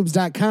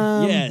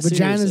 bigboobs.com, Yeah, seriously.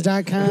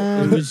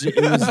 vaginas.com.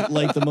 it was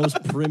like the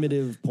most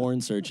primitive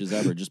porn searches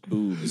ever, just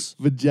boobs.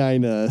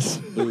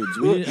 Vaginas.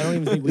 Boobs. I don't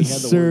even think we had the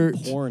Search.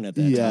 word porn at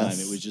that Yes.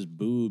 time. It was just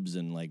boobs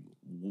and like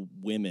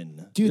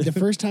women. Dude, the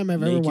first time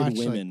I've ever Naked watched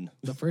women.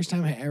 the first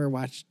time I ever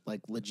watched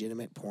like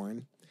legitimate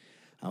porn,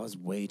 I was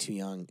way too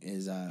young.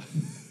 Is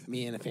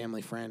me and a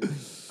family friend.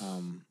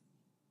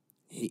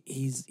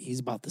 He's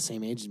about the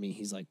same age as me.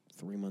 He's like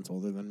 3 months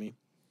older than me.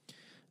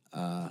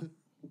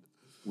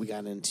 We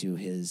got into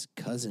his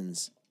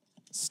cousin's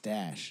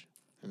stash,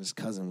 and his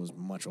cousin was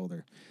much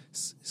older.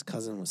 His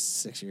cousin was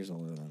 6 years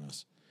older than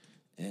us,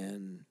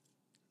 and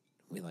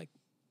we like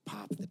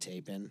pop the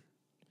tape in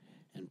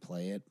and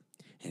play it,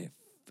 and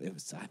it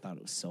was. I thought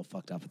it was so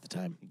fucked up at the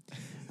time.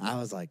 I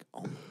was like,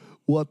 oh,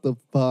 What the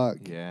fuck?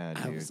 Yeah,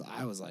 dude.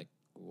 I was like,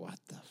 what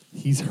the.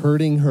 He's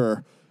hurting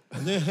her.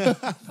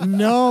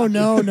 No.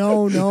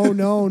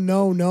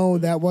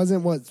 That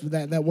wasn't what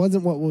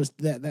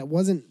that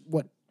wasn't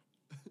what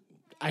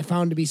I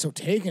found to be so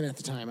taken at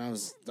the time. I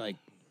was like,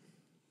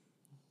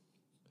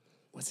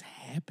 what's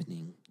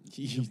happening?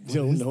 You What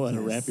don't is know how to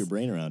this? wrap your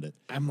brain around it.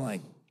 I'm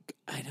like,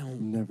 I I've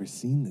don't. never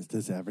seen this.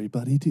 Does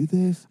everybody do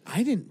this?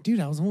 I didn't, dude.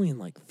 I was only in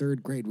like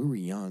 3rd grade. We were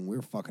young. We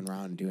were fucking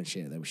around and doing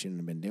shit that we shouldn't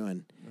have been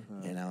doing.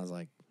 And I was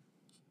like,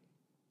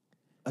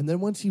 And then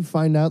once you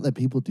find out that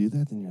people do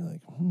that, then you're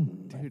like,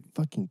 dude,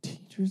 fucking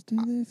teachers do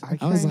this?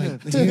 I was kind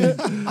like, of-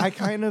 dude. I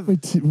kind of,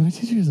 My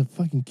teacher is a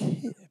fucking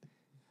kid.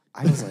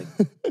 I was like,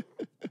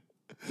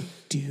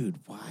 dude,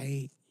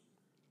 why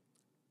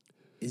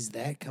is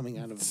that coming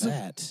out of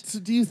that? So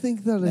do you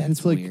think that if That's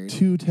it's like weird.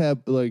 too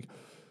like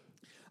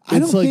I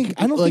don't it's like, think.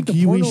 I don't like think the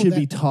you porno we should that,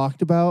 be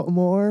talked about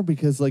more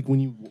because like when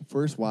you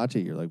first watch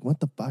it, you're like, what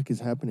the fuck is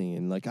happening?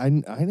 And like I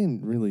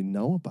didn't really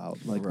know about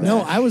like Right. No,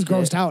 that I was shit.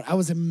 grossed out. I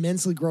was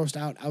immensely grossed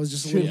out. I was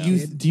just a Should little you,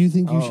 kid. do you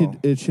think you Oh.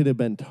 it should have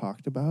been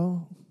talked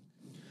about?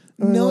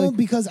 Or, No, like,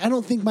 because I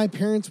don't think my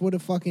parents would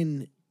have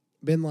fucking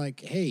been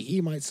like, hey,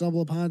 he might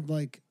stumble upon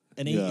like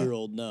An Yeah.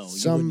 8-year-old, no. You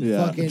Some- wouldn't-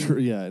 yeah, fucking-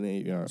 yeah, an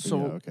 8 yard. So-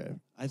 yeah, okay.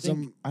 I think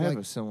some. I have like,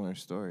 a similar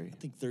story. I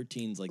think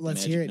 13's like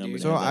Let's the hear magic it, number.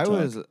 dude. to So have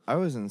that talk. I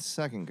was in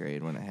 2nd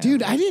grade when it happened.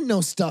 dude, I didn't know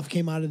stuff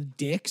came out of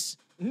dicks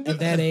at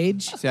that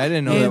age. See, I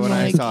didn't know that And, when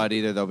I like- saw it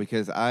either, though,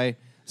 because I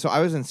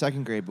was in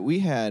 2nd grade, but we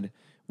had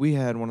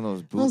one of those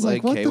I was bootleg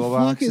like, what the cable fuck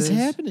boxes. is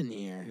happening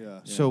here? Yeah.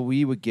 So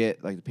we would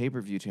get like the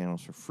pay-per-view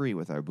channels for free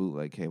with our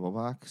bootleg cable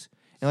box,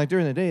 and like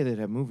during the day they'd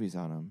have movies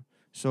on them.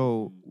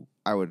 So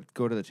I would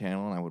go to the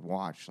channel and I would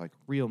watch like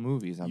real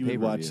movies on You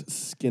would watch pay-per-view.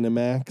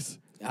 Skinamax.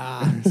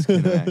 Ah,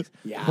 Skinamax.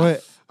 yeah.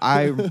 But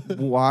I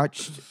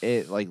watched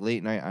it like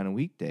late night on a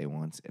weekday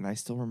once, and I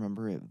still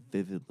remember it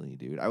vividly,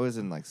 dude. I was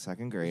in like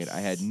 2nd grade. I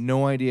had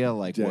no idea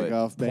like Jack what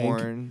off bank.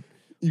 porn.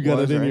 You got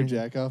was it in or your anything.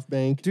 jack off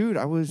bank. Dude,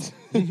 I was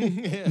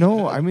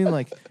no. I mean,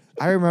 like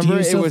I remember you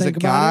it still was a think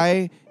about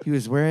guy. He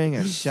was wearing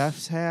a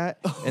chef's hat,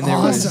 and there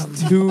Awesome.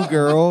 was 2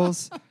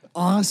 girls.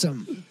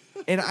 awesome.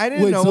 And I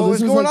didn't Wait, know so what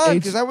this was was going like on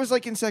H- because I was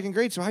like in 2nd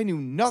grade, so I knew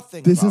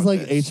nothing. This is about like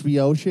this.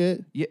 HBO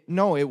shit. Yeah,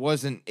 no, it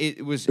wasn't.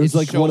 It was. It was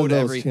like showed one of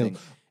those everything.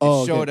 channels. Oh,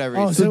 it okay. showed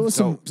everything. Oh, so it was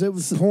so it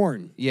was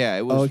porn. Yeah,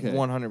 it was Okay.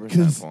 100%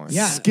 Because porn.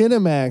 Yeah.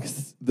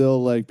 Skinamax,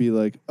 they'll like be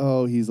like,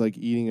 oh, he's like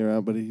eating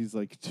around, but he's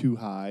like too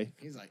high.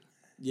 He's like,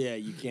 Yeah,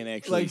 you can't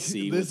actually Like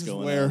see this what's is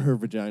going where on. her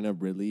vagina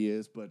really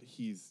is, but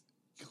he's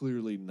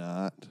clearly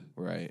not.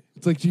 Right.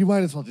 It's like you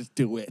might as well just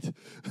do it.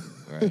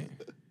 Right.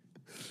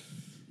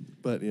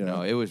 But yeah,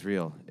 No, it was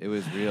real. It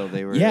was real.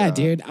 They were. yeah,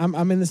 dude,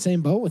 I'm in the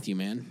same boat with you,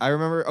 man. I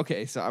remember.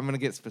 Okay, so I'm gonna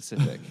get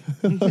specific.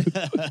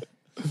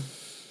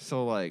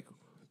 So like,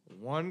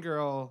 one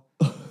girl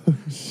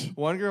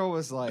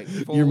was like.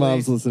 your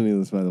mom's fully- listening to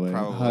this, by the way.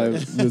 Probably. Hi,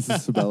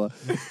 Mrs. Sabella.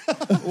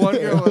 One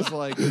girl was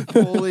like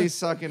fully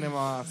sucking him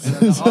off, and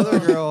the other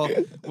girl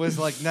was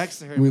like next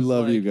to her. and We was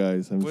love like, you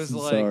guys. I'm was so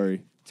like-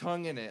 sorry.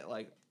 tonguing it,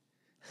 like,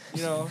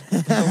 you know. So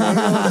one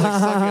girl was like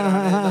sucking on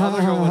it, and the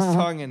other girl was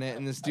tonguing it,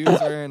 and this dude's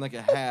wearing like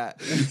a hat.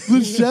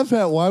 The chef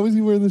hat. Why was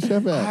he wearing the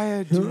chef hat?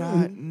 I do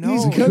not know.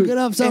 He's cooking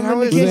up something And I in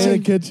the was Was that in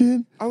like- the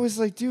kitchen? I was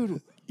like,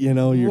 dude, You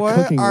know, your what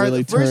cooking are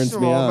really the, first turns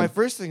of me all, on. my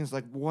first thing is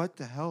like, what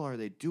the hell are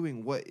they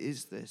doing? What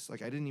is this?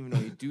 Like, I didn't even know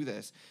you do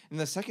this. And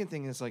the second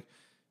thing is like,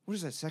 what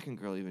is that second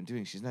girl even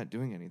doing? She's not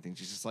doing anything.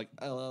 She's just like,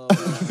 oh.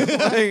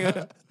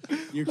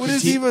 You're What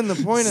is critique- even the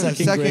point of the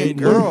second second grade,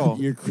 girl?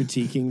 You're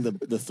critiquing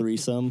the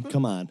threesome.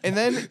 Come on. And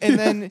then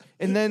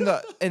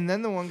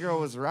the one girl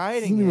was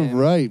riding Isn't even him.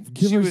 right.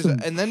 Give She her was, some-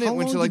 and then it How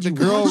went to long like the did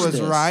you girl watch was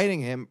this? riding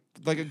him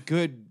like a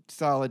good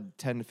solid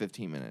 10 to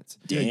 15 minutes.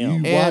 Yeah,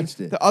 Damn. you And watched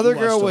it. the other You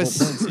girl watched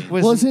the whole porn scene.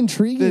 Was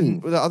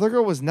intriguing. The other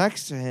girl was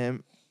next to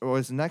him, or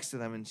was next to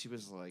them, and she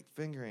was like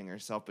fingering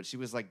herself, but she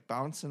was like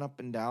bouncing up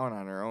and down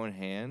on her own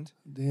hand.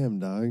 Damn,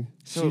 dog.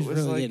 So She's it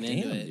was really like, getting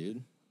into Damn, it.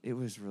 dude. it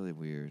was really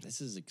weird.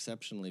 This is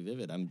exceptionally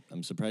vivid.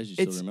 I'm surprised you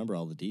still It's- remember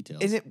all the details.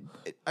 And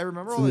I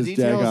remember So all the this jag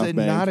details off in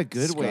bank not a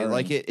good way. scarring.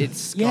 Like it Yeah,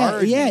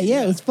 scarred yeah, me.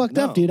 yeah. It's fucked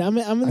No. up, dude. I'm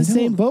in I the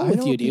same don't- boat I with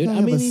don't you, think dude. I I'm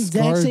have in a the exact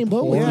scarred same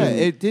boat with porn.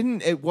 Yeah, you.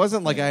 it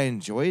wasn't like I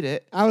enjoyed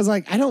it. I was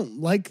like, I don't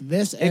like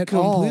this It at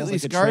all. completely like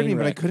a scarred train me,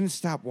 but I wreck. couldn't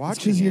stop It's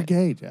watching because you're it.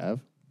 gay, Jeff.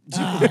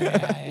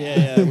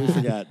 yeah, we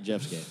forgot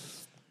Jeff's gay.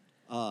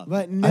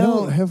 But no, I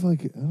don't have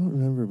like I don't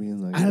remember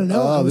being like I don't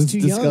know, I Oh, was this too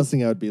is young.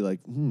 disgusting. I would be like,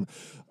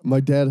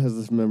 My dad has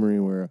this memory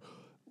where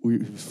he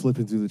was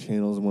flipping through the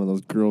channels and one of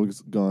those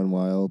Girls Gone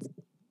Wild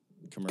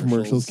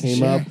commercials came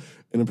Sure. up,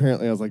 and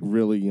apparently I was like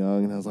really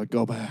young, and I was like,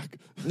 go back.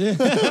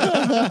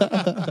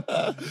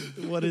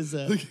 What is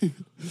that?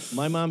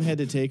 My mom had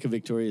to take a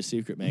Victoria's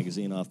Secret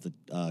magazine off the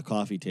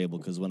coffee table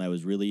because when I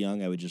was really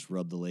young, I would just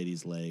rub the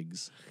ladies'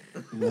 legs.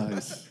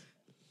 Nice.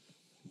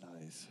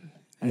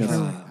 I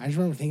just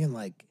remember thinking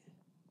like,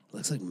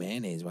 looks like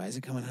mayonnaise. Why is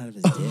it coming out of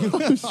his dick?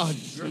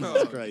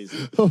 Jesus Christ.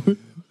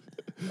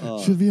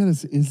 Should be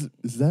honest. Is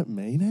that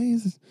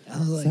mayonnaise? I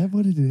was Is like, that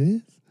what it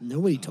is?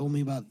 nobody told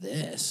me about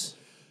this.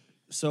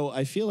 So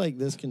I feel like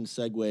this can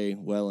segue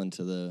well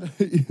into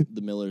the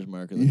Miller's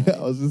Mark of the Yeah, night.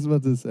 I was just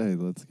about to say,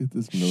 let's get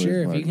this Miller's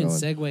Sure, if Mark you can going.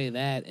 segue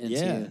that into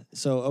Yeah.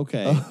 So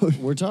okay, Oh.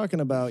 we're talking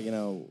about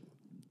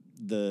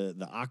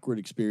the awkward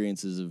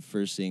experiences of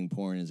first seeing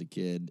porn as a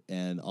kid,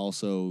 and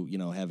also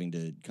having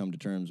to come to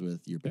terms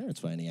with your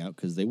parents finding out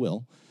because they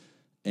will.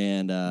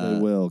 And They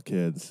will,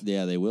 kids.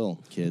 Yeah, they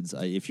will, kids.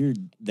 If you're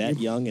that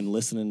young and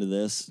listening to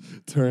this,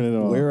 Turn it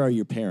on. where are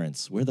your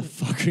parents? Where the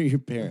fuck are your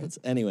parents?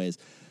 Anyways,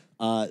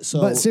 But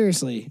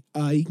seriously,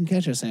 you can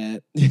catch us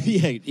at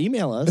yeah,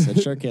 email us at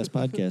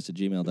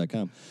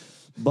sharkcastpodcast@gmail.com.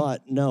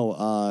 But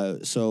no,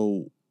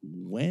 so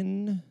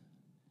when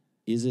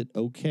is it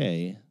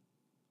okay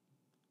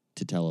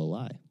to tell a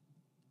lie?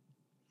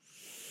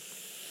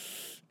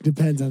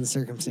 depends on the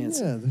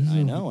circumstance. Yeah,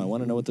 I know. I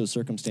want to know what those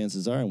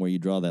circumstances are and where you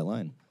draw that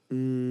line.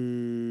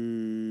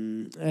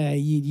 You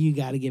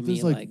got to give me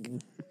There's like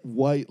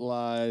white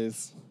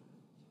lies,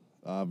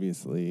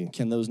 obviously.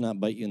 Can those not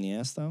bite you in the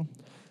ass, though?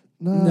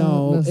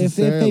 no. If they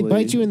necessarily.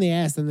 bite you in the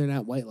ass, then they're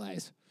not white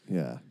lies.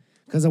 Yeah.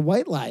 Because a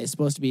white lie is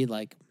supposed to be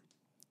like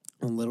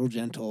a little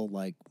gentle,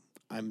 like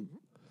I'm.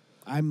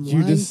 You're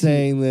lying just to you.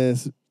 saying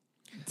this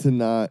to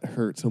not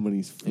hurt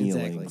somebody's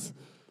feelings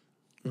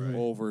Right.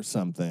 over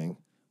something.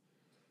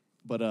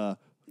 But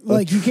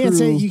Like you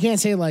can't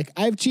say like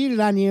I've cheated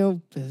on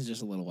you. This is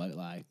just a little white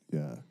lie.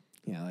 Yeah.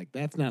 Yeah, like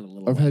that's not a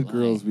little. I've white had lie.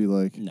 girls be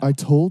like, No. I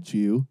told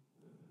you.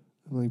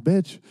 I'm like,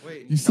 bitch,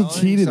 Wait, you still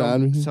cheated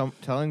on me.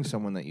 Telling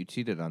someone that you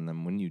cheated on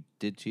them when you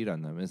did cheat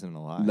on them isn't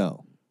a lie.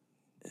 No.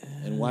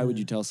 And why would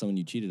you tell someone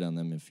you cheated on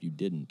them if you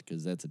didn't?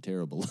 Because that's a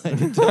terrible lie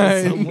to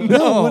tell someone.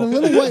 No, what a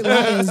little white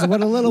lie is.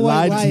 What a little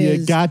white Lied lie to you,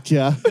 is.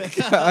 gotcha.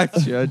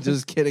 Gotcha.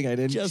 Just kidding. I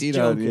didn't Just cheat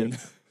on you. joking.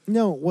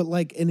 No, what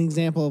like an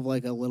example of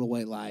like a little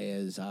white lie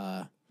is you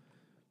have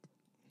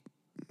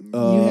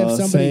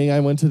somebody saying I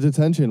went to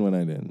detention when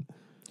I didn't.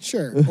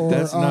 sure. Or,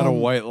 That's not a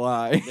white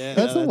lie.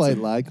 That's a white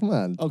lie. Come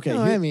on. Okay,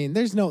 No, I mean,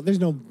 there's no. Who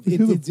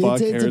the It's fuck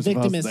a cares if I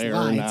was victimist there or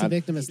lie. It's a not?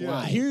 victimist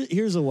lie.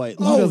 here's a white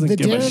Who lie. doesn't the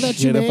give a dinner that you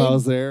shit if I made-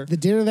 was there? The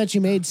dinner that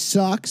you made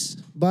sucks,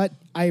 but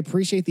I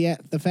appreciate the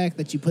fact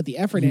that you put the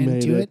effort You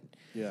made into it. it.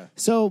 Yeah.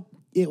 So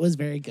it was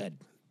very good.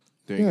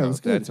 There you Yeah, it go. was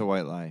good. That's a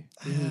white lie.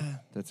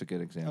 That's a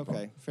good example.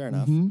 Okay, fair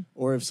enough.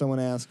 Or if someone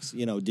asks,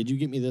 did you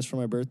get me this for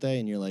my birthday?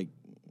 And you're like,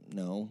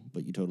 no,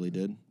 but you totally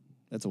did.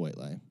 That's a white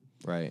lie.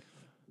 Right.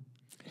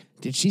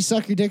 Did she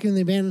suck your dick in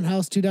the abandoned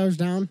house 2 doors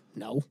down?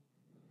 No.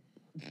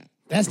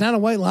 That's not a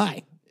white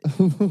lie.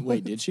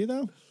 Wait, did she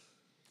though?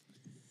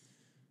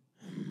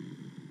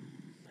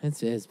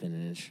 It's been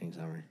an interesting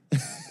summer.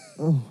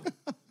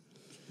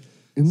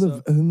 In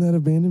that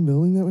abandoned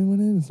building that we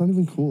went in, it's not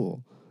even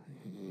cool.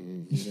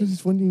 You should have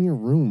just went in your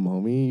room,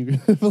 homie. You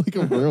have like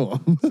a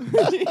room.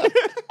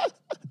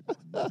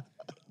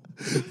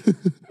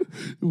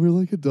 We're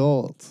like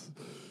adults.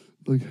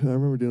 Like I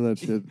remember doing that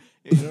shit.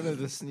 You don't have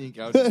to sneak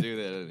out to do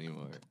that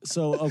anymore.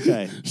 So,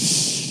 okay.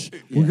 Shh.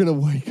 We're gonna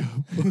wake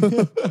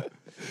up.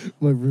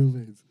 My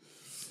roommates.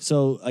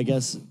 So, I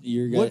guess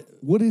you're going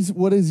What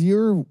is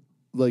your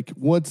like?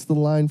 What's the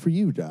line for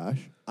you, Josh?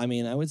 I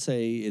mean, I would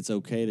say it's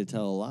okay to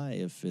tell a lie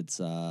if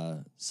it's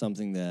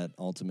something that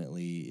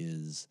ultimately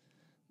is.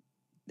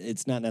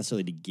 It's not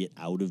necessarily to get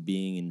out of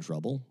being in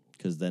trouble,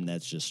 because then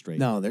that's just straight.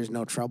 No, there's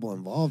no trouble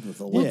involved with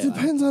the Well, white it lie.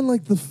 depends on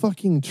like the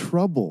fucking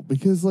trouble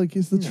because like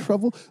is the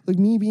trouble like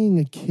me being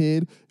a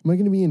kid? Am I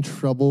going to be in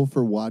trouble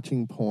for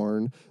watching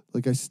porn?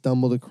 Like I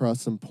stumbled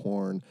across some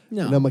porn,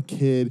 No. and I'm a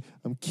kid.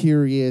 I'm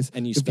curious,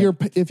 And you if your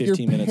spent if your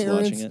 15 minutes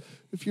parents, watching it.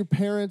 If your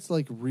parents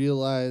like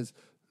realize,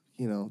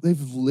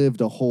 they've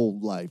lived a whole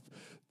life.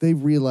 They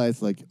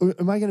realize like,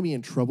 am I going to be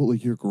in trouble?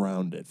 Like you're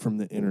grounded from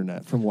the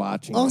internet from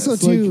watching. Also,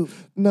 this. Like, too,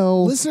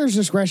 no listener's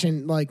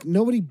discretion. Like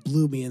nobody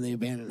blew me in the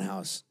abandoned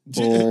house.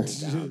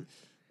 bullshit.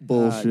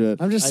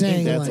 I'm just I saying.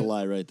 think that's like, a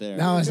lie right there.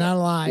 No, it's not a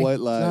lie. White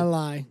lie. It's not a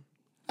lie.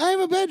 I have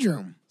a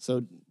bedroom.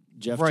 So,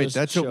 Jeff, Right, just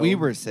that's what we showed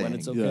were when saying.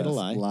 it's okay Yes, to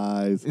lie.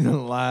 lies.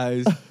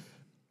 Lies.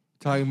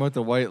 Talking about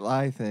the white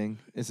lie thing.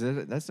 Is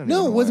it? That's not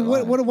No, even a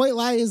white lie. what a white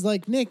lie is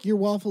like, Nick, your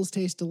waffles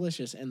taste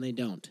delicious, and they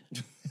don't.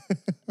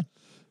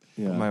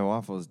 Yeah. My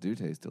waffles do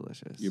taste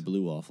delicious. Your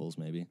blue waffles,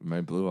 maybe.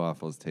 My blue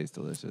waffles taste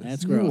delicious.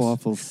 That's Your gross.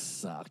 waffles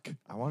suck.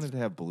 I wanted to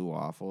have blue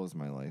waffle as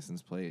my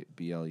license plate.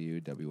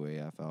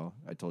 BLUWAFL.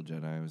 I told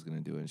Jenna I was going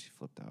to do it, and she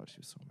flipped out. She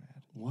was so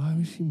mad Why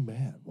was she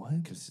mad?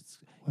 What? because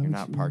Why you're would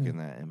not she parking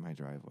that in my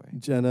driveway.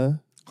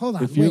 Jenna, Hold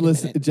on, if you're wait a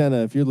listening, minute.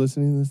 Jenna, if you're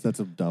listening to this,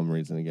 that's a dumb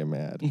reason to get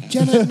mad.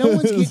 Jenna, no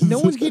one's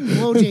getting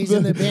blowjays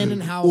in the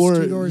abandoned house Or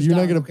 2 doors you're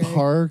down. not going to okay?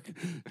 park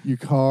your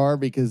car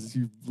because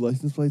your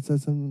license plate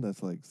says something.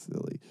 That's like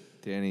silly.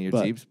 Danny, your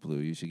But- Jeep's blue.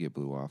 You should get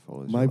blue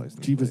waffle. As My your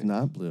license Jeep is plate.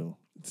 not blue.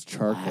 It's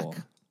charcoal.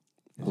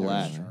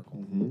 Black. Black.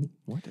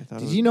 What? I thought it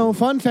Did was you know? blue.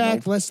 Fun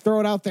fact. Let's throw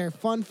it out there.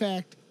 Fun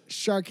fact.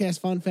 Sharkcast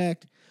fun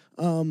fact.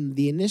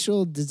 The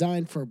initial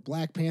design for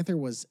Black Panther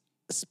was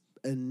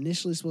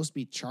initially supposed to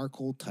be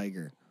charcoal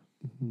tiger.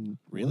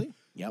 Really?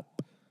 Yep.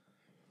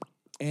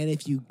 And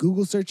if you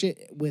Google search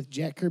it with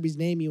Jack Kirby's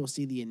name, you will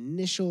see the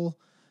initial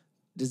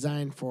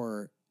design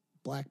for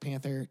Black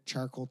Panther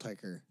charcoal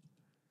tiger.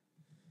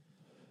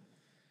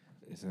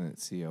 Isn't it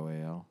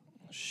COAL?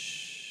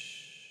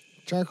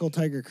 Charcoal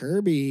tiger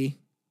Kirby.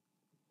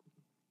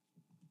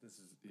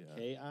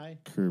 K-I?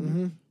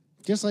 Kirby.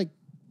 Just like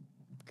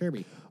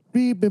Kirby.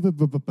 We.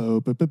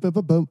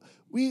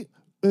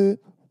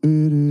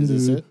 Is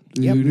this it?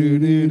 Yep.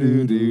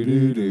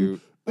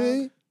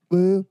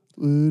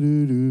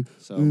 Woo-doo-doo,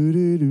 So,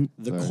 woo-doo-doo.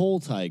 The Sorry. coal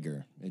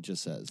tiger, it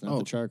just says, not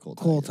the charcoal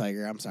tiger. Coal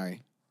tiger. I'm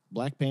sorry.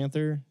 Black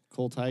Panther,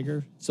 coal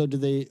tiger. So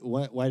did they?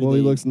 Why did Well, they?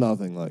 he looks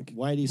nothing like.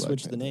 Why do you Black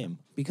switch the Panther. name?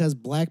 Because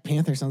Black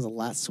Panther sounds a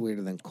lot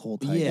sweeter than Coal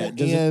Tiger. Yeah,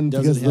 And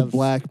does because it the have-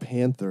 Black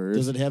Panther.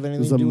 Does it have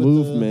anything There's to a do with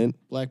movement.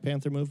 the Black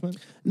Panther movement?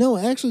 No,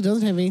 it actually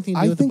doesn't have anything to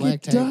do I with the think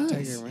Black it does.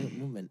 Tiger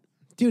movement.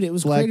 Dude, it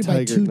was Black created by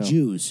Tiger, two no.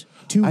 Jews.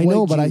 Two I white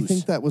know, but I Jews.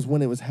 think that was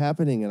when it was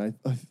happening, and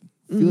I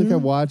feel like I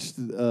watched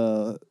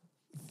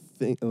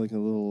like a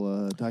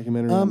little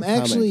documentary. on the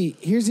comic. Actually,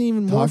 here's an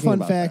even more talking fun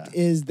about fact: that.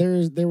 is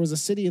there was a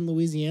city in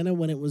Louisiana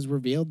when it was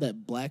revealed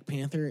that Black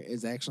Panther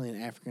is actually an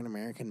African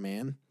American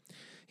man.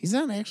 He's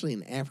not actually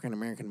an African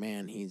American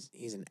man. He's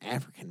an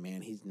African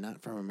man. He's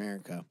not from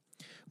America.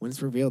 When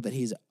it's revealed that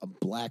he's a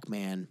black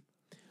man,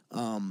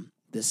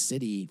 the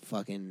city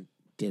fucking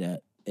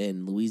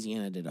in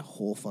Louisiana did a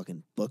whole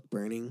fucking book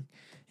burning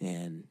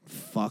and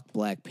fuck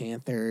Black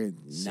Panther.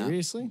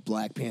 Seriously?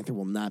 Black Panther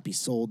will not be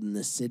sold in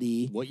the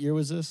city. What year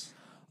was this?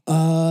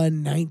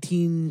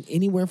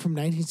 Anywhere from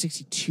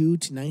 1962 to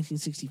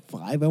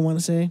 1965, I want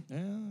to say.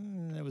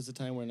 That was the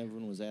time when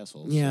everyone was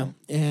assholes. Yeah,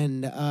 so.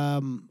 and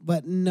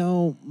but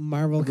no,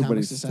 Marvel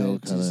Everybody's Comics still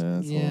decided to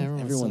kinda just- yeah,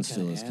 assholes. Everyone still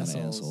still is kind of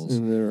assholes.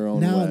 in their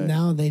own Now, way.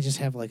 now they just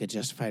have like a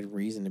justified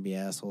reason to be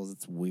assholes.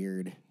 It's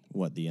weird.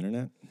 What, the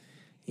internet?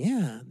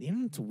 Yeah, the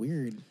internet's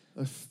weird.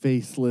 A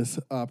faceless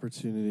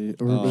opportunity.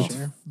 Or Oh,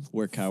 it's-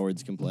 where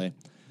cowards can play.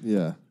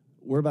 Yeah.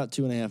 We're about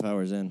 2.5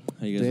 hours in.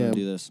 How you guys Damn. want to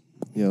do this?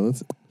 Yeah,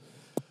 let's.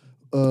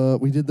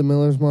 We did the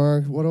Miller's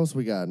Mark. What else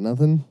we got?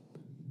 Nothing?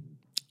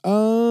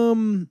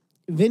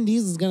 Vin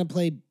Diesel's gonna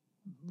play.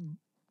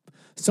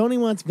 Sony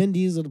wants Vin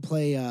Diesel to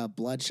play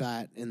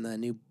Bloodshot in the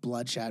new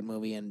Bloodshot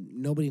movie,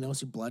 and nobody knows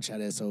who Bloodshot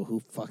is, so who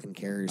fucking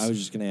cares? I was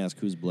just going to ask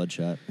who's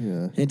Bloodshot.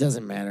 Yeah. It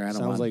doesn't matter. I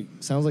don't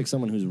want. Sounds like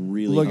someone who's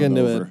really Look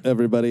into hungover. it,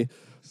 everybody.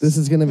 This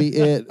is going to be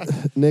it.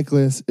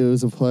 Nicholas, it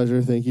was a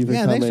pleasure. Thank you for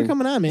Yeah, coming. thanks for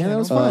coming on, man. Yeah, That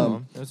was no fun.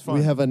 problem. It was fun.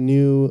 We have a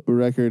new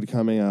record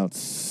coming out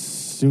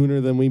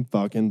sooner than we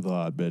fucking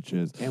thought,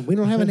 bitches. And we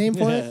don't have a name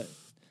for it.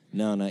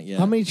 No, not yet.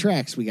 How many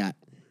tracks we got?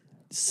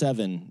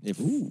 7 if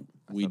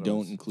we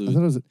don't I include. thought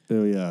it was.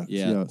 Oh, yeah.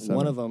 Yeah, 7.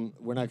 one of them.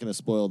 We're not going to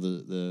spoil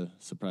the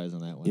surprise on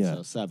that one. Yeah.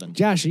 So 7.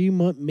 Josh, are you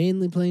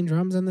mainly playing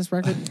drums on this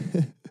record?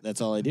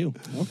 That's all I do.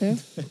 Okay.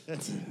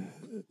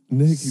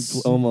 Nick,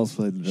 you almost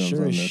played the drums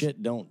Sure on as this.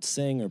 shit don't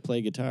sing or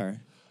play guitar.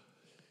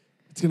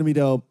 It's going to be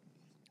dope.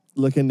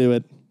 Look into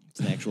it. It's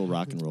an actual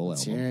rock and roll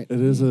Let's album. hear it.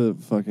 It is a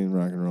fucking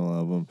rock and roll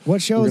album.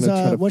 What shows?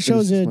 gonna try to What finish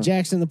shows? this one.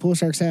 Jackson and the Pool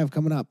Sharks have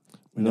coming up?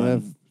 We don't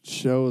have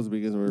shows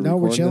because we're No,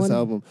 we're recording this chilling.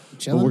 album.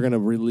 Chilling? But we're going to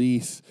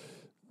release.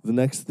 The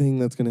next thing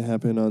that's going to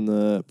happen on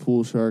the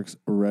Pool Sharks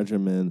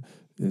regimen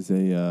is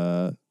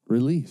a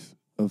release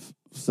of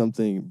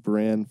something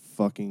brand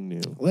fucking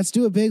new. Let's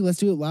do it big. Let's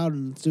do it loud,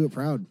 and let's do it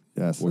proud.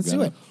 Yes. Let's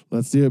do it.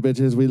 Let's do it,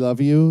 bitches. We love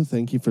you.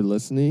 Thank you for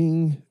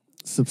listening.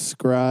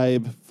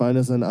 Subscribe. Find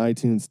us on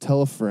iTunes.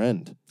 Tell a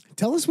friend.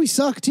 Tell us we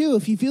suck too.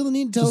 If you feel the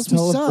need to tell Just us we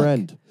tell suck. a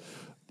friend.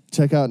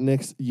 Check out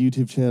Nick's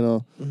YouTube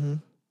channel.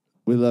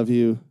 We love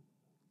you.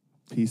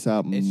 Peace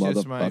out, It's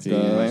just my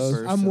motherfuckers.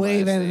 first I'm and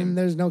waving, last name. and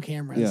there's no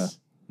cameras. Yeah.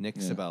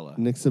 Nick Sabella.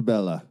 Nick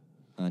Sabella.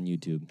 On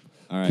YouTube.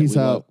 All right. Peace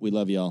out. We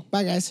love y'all.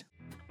 Bye, guys.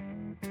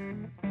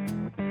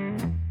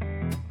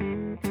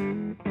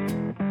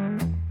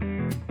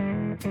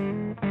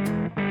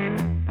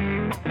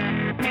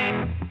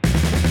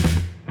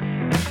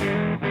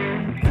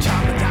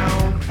 Chop it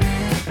down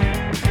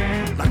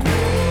like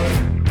wood.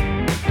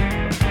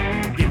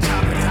 You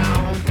chop it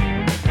down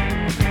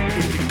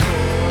if you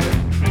could.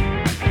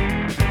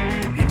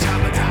 You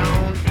chop it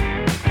down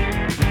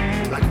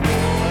like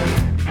wood.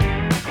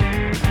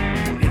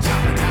 You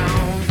chop it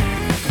down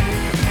if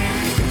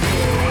you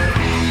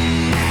could.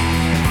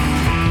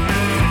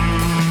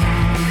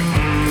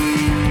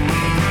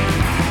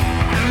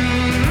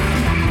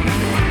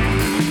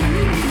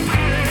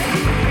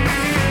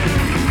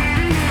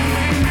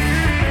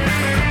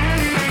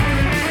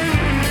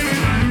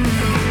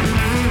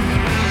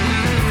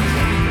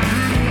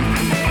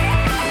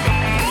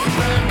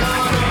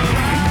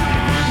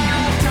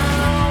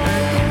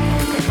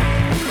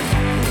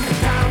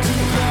 Down to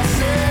the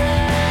city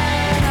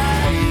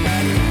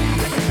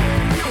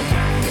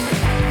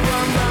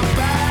from the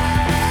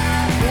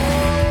backwoods,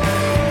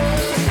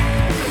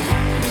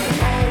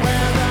 oh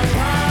where the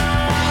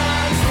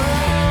pines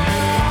live.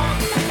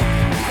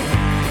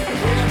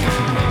 We're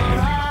gonna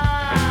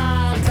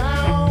ride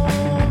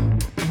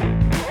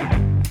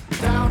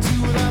down to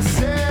the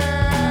city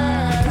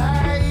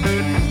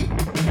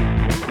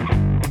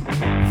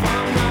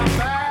from the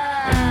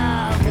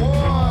backwoods.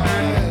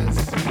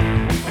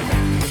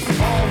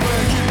 Oh,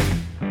 where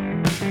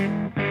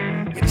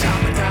you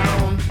chop it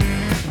down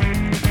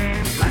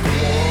like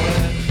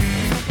wood.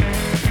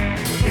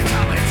 You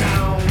chop it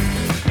down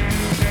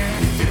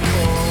if you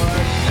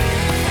could.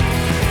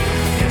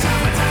 You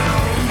chop it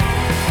down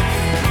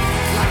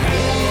like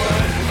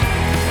wood.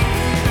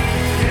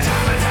 You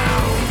chop it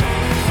down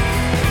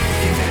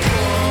if you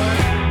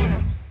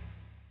could.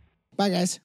 Bye, guys.